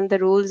society and the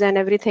rules and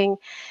everything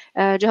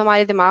जो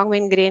हमारे दिमाग में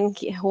ingrain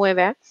हुए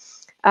हुए हैं.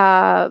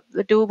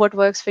 Do what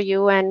works for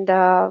you, and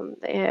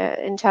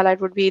inshallah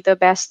it would be the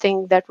best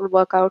thing that will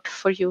work out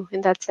for you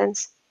in that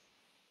sense.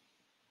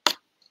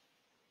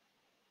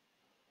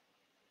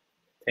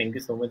 Thank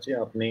you so much जी,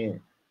 आपने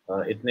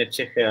इतने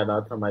अच्छे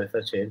ख्यालात हमारे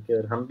साथ शेयर किए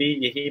और हम भी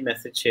यही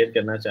मैसेज शेयर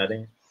करना चाह रहे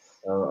हैं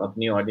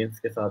अपनी ऑडियंस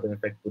के साथ,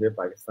 इनफैक्ट पूरे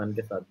पाकिस्तान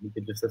के साथ भी,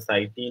 कि जो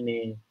सोसाइटी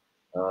ने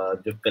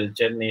जो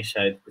कल्चर ने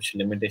शायद कुछ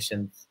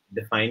लिमिटेशंस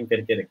डिफाइन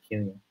करके रखी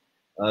हुई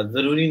हैं,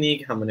 ज़रूरी नहीं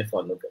कि हम उन्हें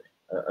फॉलो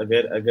करें।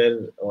 अगर अगर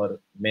और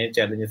मैं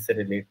चैलेंजेस से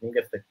रिलेट नहीं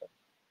कर सकता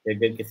कि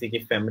अगर किसी की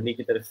फैमिली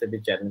की तरफ से भी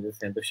चैलेंजेस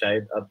हैं, तो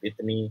शायद अब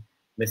इतनी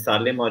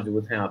मिसालें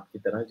मौजूद हैं आपकी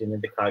तरह, जिन्हें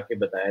दिखा के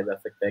बताया जा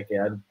सकता है कि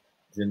यार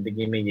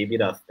ज़िंदगी में ये भी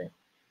रास्ते हैं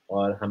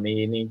और हमें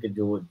ये नहीं कि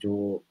जो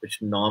जो कुछ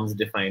नॉर्म्स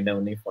डिफाइंड है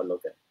उन्हें फॉलो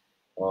करें।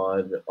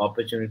 और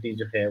अपॉर्चुनिटी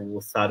जो है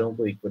वो सारों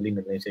को इक्वली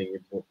मिलनी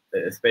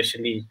चाहिए,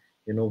 specially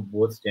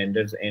both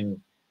genders, and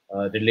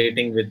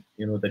relating with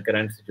the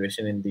current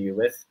situation in the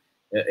US,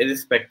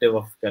 irrespective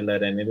of color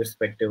and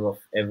irrespective of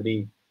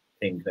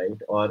everything,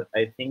 right? और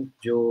I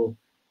think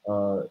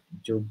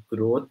जो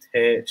ग्रोथ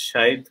है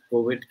शायद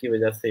कोविड की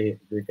वजह से,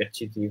 जो एक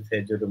अच्छी चीज़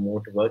है जो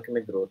रिमोट वर्क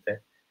में ग्रोथ है,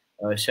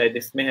 शायद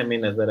इसमें हमें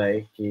नज़र आए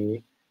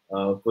कि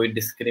कोई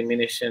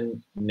डिस्क्रिमिनेशन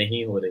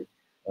नहीं हो रही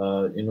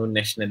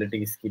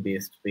नेशनलिटीज़ की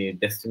बेस पे,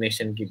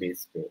 डेस्टिनेशन की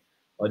बेस पे।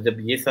 और जब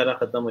ये सारा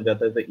ख़त्म हो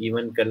जाता है तो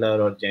इवन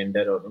कलर और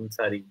जेंडर और उन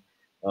सारी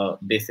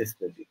बेसिस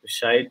पे भी, तो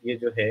शायद ये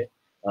जो है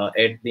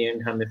एट द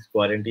एंड हम इस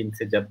क्वारंटीन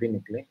से जब भी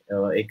निकलें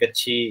एक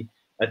अच्छी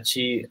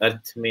अच्छी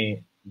अर्थ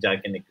में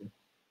जाके निकलें।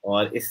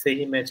 और इससे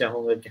ही मैं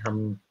चाहूँगा कि हम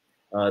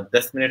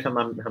 10 मिनट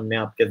हमने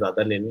आपके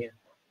ज़्यादा ले लिए,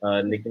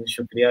 लेकिन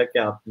शुक्रिया कि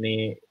आपने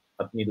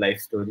अपनी लाइफ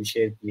स्टोरी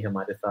शेयर की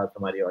हमारे साथ,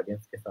 हमारी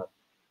ऑडियंस के साथ।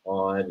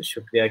 और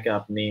शुक्रिया कि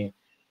आपने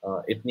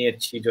इतनी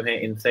अच्छी जो है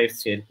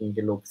इनसाइट्स शेयर की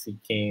कि लोग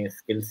सीखें,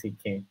 स्किल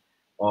सीखें।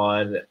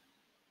 और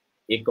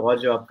एक और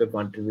जो आपका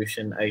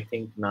कंट्रीब्यूशन, आई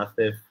थिंक ना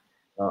सिर्फ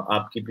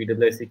आपकी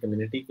पीडब्ल्यूआईसी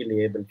कम्युनिटी के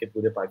लिए बल्कि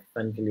पूरे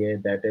पाकिस्तान के लिए,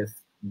 that is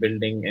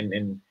building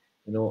and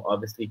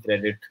obviously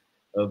credit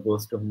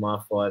goes to Huma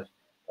for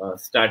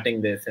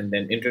starting this and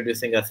then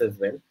introducing us as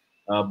well,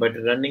 but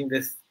running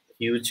this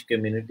huge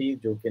community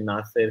जो कि ना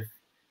सिर्फ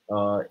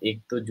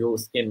एक तो जो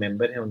उसके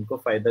मेंबर हैं उनको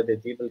फ़ायदा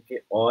देती है, बल्कि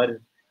और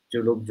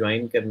जो लोग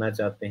ज्वाइन करना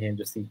चाहते हैं,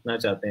 जो सीखना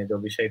चाहते हैं, जो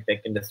भी शायद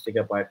टेक इंडस्ट्री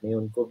का पार्ट नहीं है,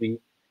 उनको भी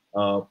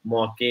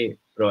मौके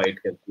प्रोवाइड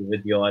करती है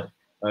with your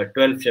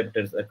 12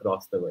 chapters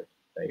across the world,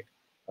 right?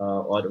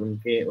 और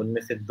उनके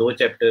उनमें से 2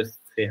 चैप्टर्स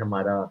से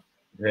हमारा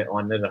जो है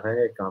ऑनर रहा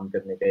है काम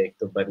करने का, एक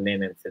तो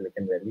Berlin and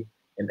silicon valley,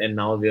 and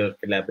now we are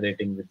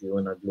collaborating with you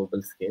on a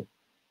global scale.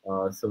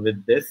 So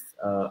with this,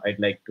 I'd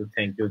like to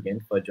thank you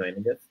again for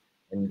joining us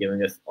and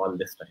giving us all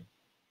this time.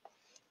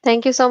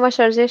 Thank you so much,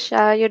 Arjish.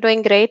 You're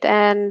doing great.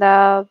 And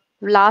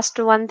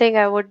last one thing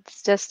I would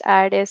just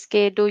add is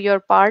कि do your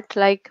part,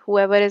 like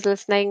whoever is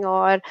listening,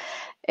 or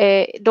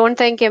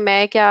don't think कि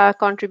मैं क्या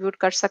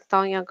contribute कर सकता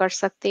हूँ या कर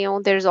सकती हूँ.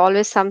 There's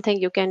always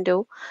something you can do.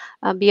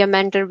 Be a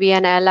mentor, be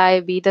an ally,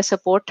 be the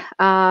support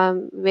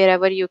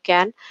wherever you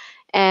can.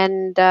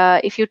 And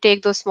if you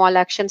take those small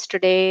actions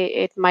today,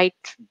 it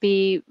might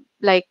be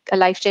like a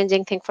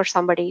life-changing thing for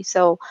somebody.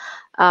 So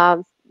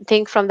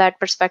think from that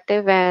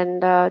perspective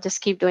and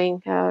just keep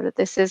doing.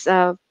 This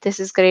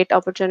is great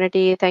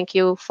opportunity. Thank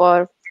you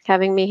for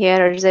having me here,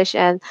 Arzish.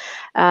 And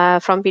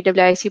from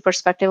PWiC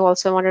perspective,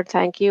 also wanted to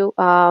thank you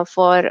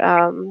for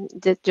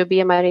जो भी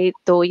हमारे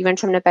 2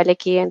 events हमने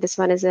पहले किए, and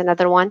this one is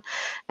another one,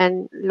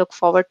 and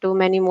look forward to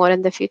many more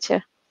in the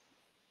future.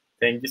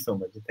 Thank you so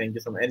much. Thank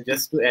you so much. And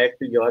just to add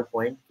to your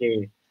point कि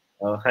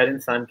हर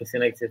इंसान किसी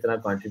ना किसी तरह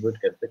contribute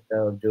कर सकता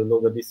है, और जो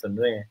लोग अभी सुन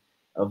रहे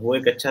हैं वो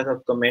एक अच्छा सा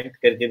कमेंट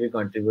करके भी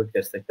कंट्रीब्यूट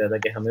कर सकता है,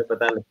 ताकि हमें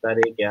पता लगता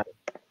रहे कि यार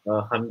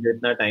हम जो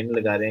इतना टाइम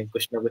लगा रहे हैं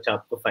कुछ ना कुछ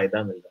आपको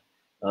फायदा मिल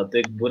रहा है। तो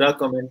एक बुरा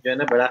कमेंट जो है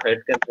ना बड़ा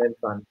हर्ट करता है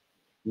इंसान,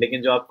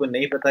 लेकिन जो आपको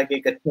नहीं पता कि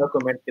एक अच्छा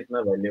कमेंट कितना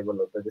वैल्यूएबल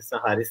होता है, जिससे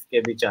हारिस के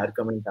अभी 4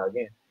 कमेंट आ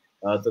गए।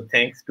 तो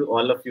thanks to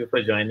all of you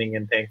for joining,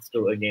 and thanks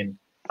to again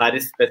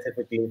Haris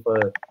specifically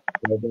for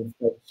writing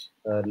such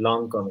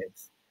long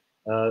comments.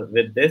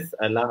 With this,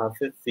 Allah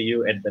Hafiz. See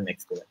you at the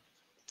next event.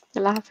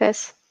 Allah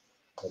Hafiz.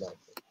 Allah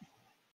Hafiz.